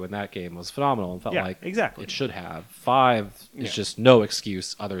 1+2, and that game was phenomenal and felt Yeah, like exactly. it should have. 5 is Yeah. just no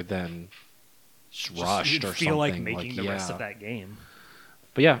excuse other than rushed You'd or feel like something. making the rest of that game.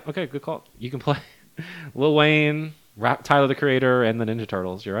 But yeah, okay, good call. You can play Lil Wayne, Tyler the Creator, and the Ninja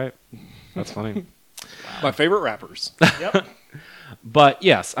Turtles. You're right. That's funny. My favorite rappers. Yep. But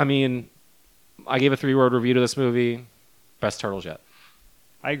yes, I mean, I gave a 3-word review to this movie. Best Turtles yet.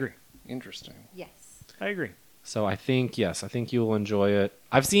 I agree. Interesting. Yes. I agree. So I think, yes, I think you'll enjoy it.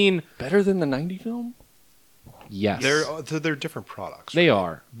 I've seen, Better than the '90 film? Yes. They're different products. They right?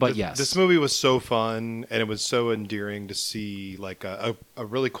 are, but yes. This movie was so fun, and it was so endearing to see like a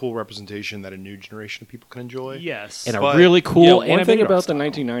really cool representation that a new generation of people can enjoy. Yes. and a but- really cool one thing animated about art the style.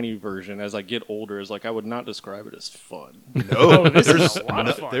 1990 version, as I get older, is like I would not describe it as fun. No, this is there's a lot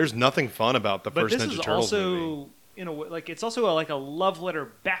of fun. there's nothing fun about the But first this Ninja is Turtles also, movie. in a way, like it's also like a love letter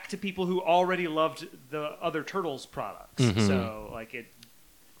back to people who already loved the other Turtles products. Mhm. So like it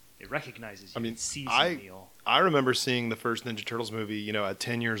recognizes you. I mean, it sees I- you, Neil. I remember seeing the first Ninja Turtles movie, at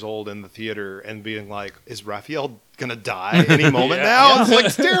 10 years old in the theater and being like, is Raphael going to die any moment now? It's like,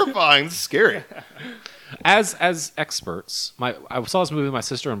 it's terrifying. It's scary. As experts, I saw this movie with my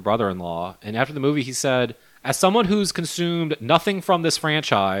sister and brother-in-law, and after the movie, he said, "As someone who's consumed nothing from this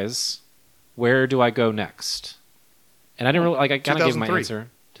franchise, where do I go next?" And I didn't really I kind of gave my 2003. answer.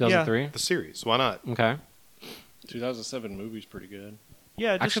 2003. The series. Why not? Okay. 2007 movie's pretty good.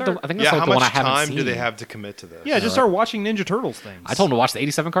 Yeah, just Actually, start, I think that's Yeah, like how the one I much haven't time seen. do they have to commit to this? just start watching Ninja Turtles things. I told him to watch the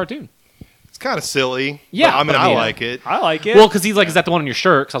 '87 cartoon. It's kind of silly. Yeah, but, I mean, but I I mean, like it. I like it. Well, because he's like, "Is that the one on your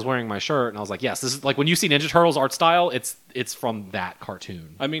shirt?" Because I was wearing my shirt, and I was like, "Yes, this is like when you see Ninja Turtles art style, it's from that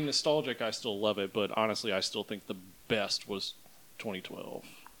cartoon." I mean, nostalgic, I still love it, but honestly, I still think the best was 2012.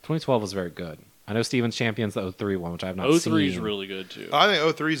 2012 was very good. I know Steven's champions the 03 one, which I have not seen. 03 is really good too. I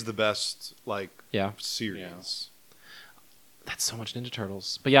think 03 is the best, Yeah, series. that's so much Ninja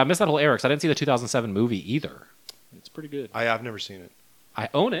Turtles. But yeah, I missed that whole era because I didn't see the 2007 movie either. It's pretty good. I've never seen it. I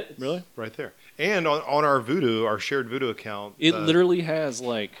own it. Really? Right there. And on our shared Voodoo account. It literally has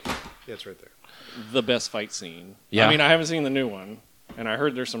like Yeah, it's right there. the best fight scene. Yeah. I mean, I haven't seen the new one, and I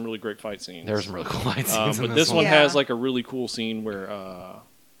heard there's some really great fight scenes. There's some really cool fight scenes in but this one Yeah. has like a really cool scene where,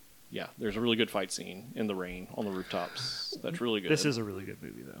 there's a really good fight scene in the rain on the rooftops. That's really good. this is a really good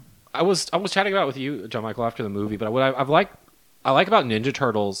movie, though. I was chatting about it with you, John Michael, after the movie. But what I like about Ninja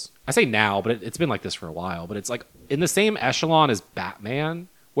Turtles, I say now, but it's been like this for a while. But it's like in the same echelon as Batman,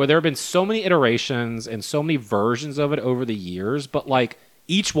 where there have been so many iterations and so many versions of it over the years. But like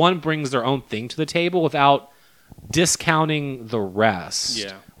each one brings their own thing to the table without discounting the rest.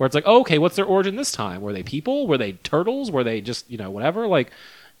 Yeah. Where it's like, oh, okay, what's their origin this time? Were they people? Were they turtles? Were they just whatever? Like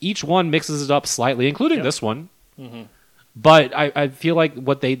each one mixes it up slightly, including this one. Mhm. But I feel like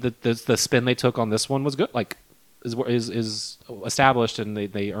what the spin they took on this one was good. Like is established and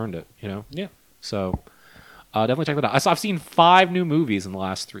they earned it. Yeah. So definitely check that out. I've seen 5 new movies in the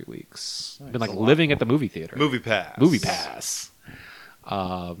last 3 weeks. Nice. Been like living at the movie theater. Movie Pass. Movie Pass.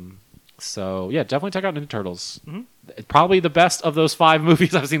 So yeah, definitely check out Ninja Turtles. Mhm. Probably the best of those 5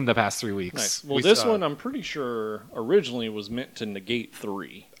 movies I've seen in the past 3 weeks. Nice. Well, We this saw- one I'm pretty sure originally was meant to negate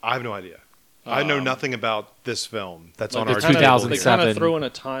 3. I have no idea. I know nothing about this film that's Like on they our kinda- table. 2007 They kind of throw in a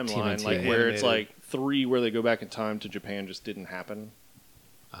timeline, like TNT. where it's Animated. like 3 where they go back in time to Japan just didn't happen.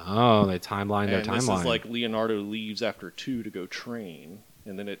 Oh, they timeline their And this timeline. is like Leonardo leaves after 2 to go train,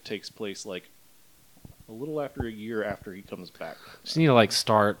 and then it takes place like a little after a year after he comes back. Just need to like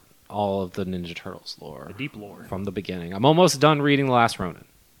start all of the Ninja Turtles lore The deep lore. from the beginning. I'm almost done reading The Last Ronin.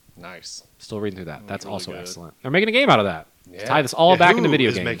 Nice. Still reading through that. That's really also good. excellent. They're making a game out of that. Yeah. Tie this all back Who into video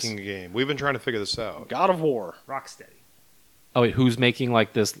is games. making a game? We've been trying to figure this out. God of War. Rocksteady. Oh wait, who's making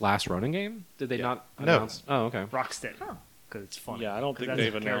like this Last Ronin game? Did they Yeah. not No. announce? Oh, okay. Rocksteady. Because it's funny. Yeah, I don't 'Cause think that's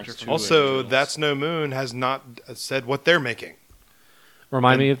they've a character announced from who Also, originals. That's No Moon has not said what they're making.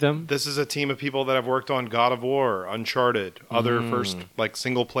 Remind And me of them. This is a team of people that have worked on God of War, Uncharted, other first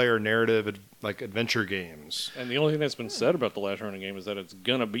single player narrative adventure games. And the only thing that's been said about the Last Ronin game is that it's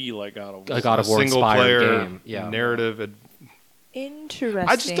gonna be like God of War. A God of War single inspired player game. Yeah. narrative. Interesting.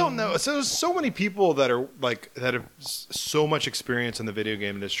 I just don't know. So there's so many people that are that have so much experience in the video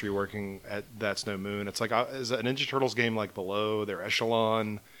game industry working at That's No Moon. It's like is a Ninja Turtles game like below their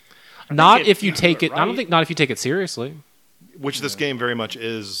echelon, Not it- if you take it. I don't right? think. Not if you take it seriously. which this game very much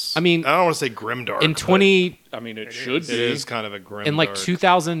is. I mean, I don't want to say grimdark. In but 20 I mean, it should it be. is kind of a grim. in like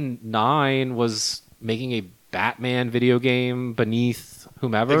 2009 was making a Batman video game beneath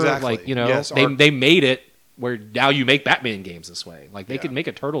whomever. Exactly. Like Yes, they made it where now you make Batman games this way. Like they Yeah. could make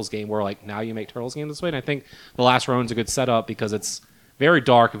a Turtles game where like now you make Turtles games this way. And I think The Last Ronin's a good setup because it's very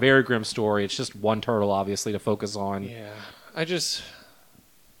dark, very grim story. It's just one turtle, obviously, to focus on. Yeah,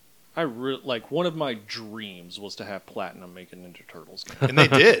 like one of my dreams was to have Platinum make a Ninja Turtles game, and they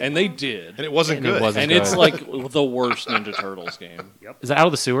did, and they did, and it wasn't And it good. wasn't and good. it's like the worst Ninja Turtles game. Is that Out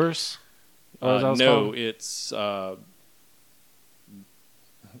of the Sewers? What was that No, called? it's. I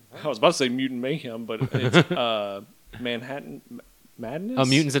was about to say Mutant Mayhem, but it's Manhattan Madness. Oh,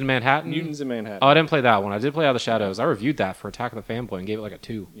 Mutants in Manhattan. Mutants in Manhattan. Oh, I didn't play that one. I did play Out of the Shadows. I reviewed that for Attack of the Fanboy and gave it like a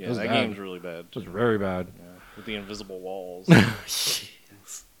 2. yeah, it was that bad. game's really bad. It was very bad. Yeah, with the invisible walls.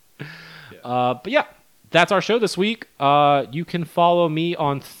 But yeah, that's our show this week. You can follow me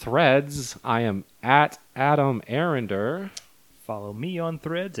on Threads. I am at Adam Arender. Follow me on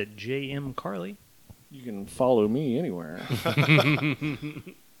Threads at JM Carly. You can follow me anywhere.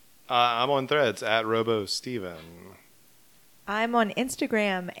 I'm on Threads at RoboSteven. I'm on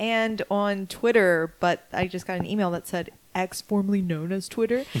Instagram and on Twitter, but I just got an email that said X, formerly known as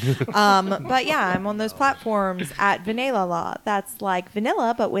Twitter. But yeah, I'm on those platforms at Vanilla Law. That's like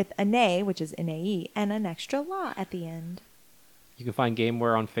vanilla, but with an A, which is N-A-E, and an extra law at the end. You can find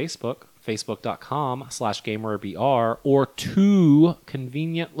Gameware on Facebook, facebook.com/GamewareBR, or 2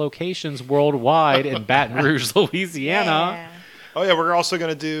 convenient locations worldwide in Baton Rouge, Louisiana. Yeah. Oh yeah, we're also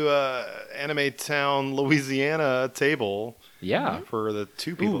going to do Anime Town, Louisiana table. Yeah. For the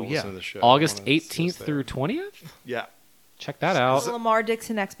 2 people who listen to the show. August 18th through 20th? Yeah. Check that out. Lamar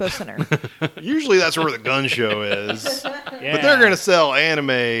Dixon Expo Center. Usually that's where the gun show is. Yeah. But they're going to sell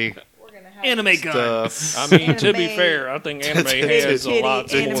anime Anime guns. stuff. I mean, to be Anime- fair, I think anime Titty has a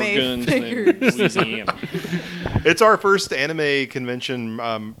lot more anime guns figures. than Louisiana. It's our first anime convention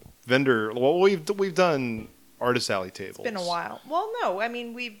vendor. Well, we've done Artist Alley tables. It's been a while. Well, no, I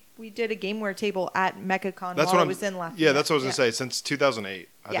mean we did a Gameware table at MechaCon That's while what I I'm. was in Lafayette. Yeah, that's what I was gonna say. Since 2008,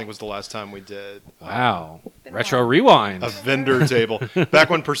 I Yeah. think was the last time we did Wow. been a Retro while. Rewind. a vendor table.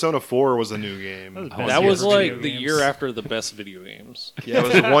 Back when Persona 4 was a new game. That was Video like the games. year after the best video games. Yeah,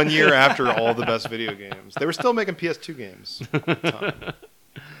 it was 1 year after all the best video games. They were still making PS2 games. At the time.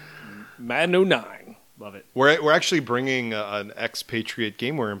 Madden 09. Love it. We're actually bringing an expatriate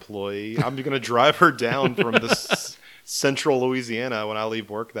Gameware employee. I'm going to drive her down from this central Louisiana when I leave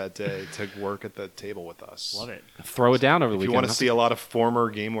work that day to work at the table with us. Love it. Throw it down over the If weekend. you want to see a lot of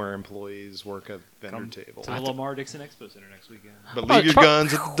former Gameware employees work at vendor Come tables. to the Lamar Dixon Expo Center next weekend. But leave your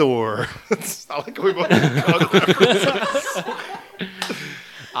guns at the door. I like how we both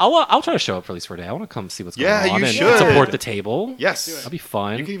I'll try to show up for at least for a day. I want to come see what's Yeah, going on you and should. support the table. Yes. That'd be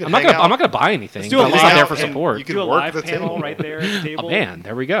fun. You can even I'm not hang gonna I'm out. not gonna buy anything. do But a at least I'm live there for and support. you can Do a work live the panel table. right there at the table. Oh, man,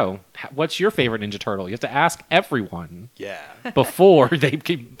 there we go. What's your favorite Ninja Turtle? You have to ask everyone Yeah. before they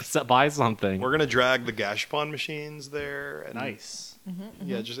can buy something. We're gonna drag the Gashpon machines there. And Nice.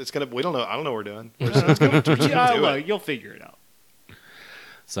 Yeah, just it's gonna. We don't know. I don't know what we're doing. We're just gonna do it. You'll figure it out.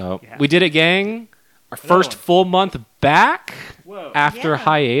 So Yeah. we did it, gang. Our first full month back Whoa. after Yeah.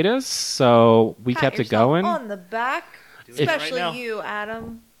 hiatus, so we Pat kept it yourself going. on the back, it right especially now. you,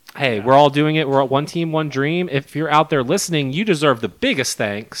 Adam. Hey, we're all doing it. We're at one team, one dream. If you're out there listening, you deserve the biggest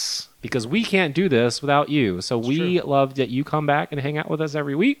thanks because we can't do this without you. So we love that you come back and hang out with us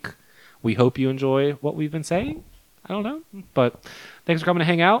every week. We hope you enjoy what we've been saying. I don't know, but thanks for coming to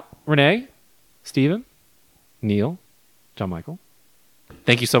hang out. Renee, Steven, Neil, John Michael.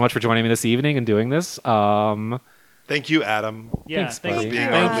 Thank you so much for joining me this evening and doing this. Thank you, Adam. Yeah, Thanks, thanks buddy. for Being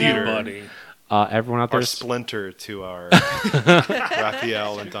being our on. Adam. leader. Buddy. Everyone out there, Our splinter to our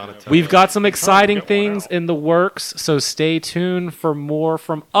Raphael and Donatello. we've got some exciting things in the works, so stay tuned for more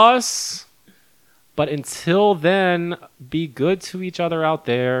from us. But until then, be good to each other out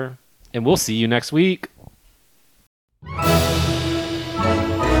there, and we'll see you next week.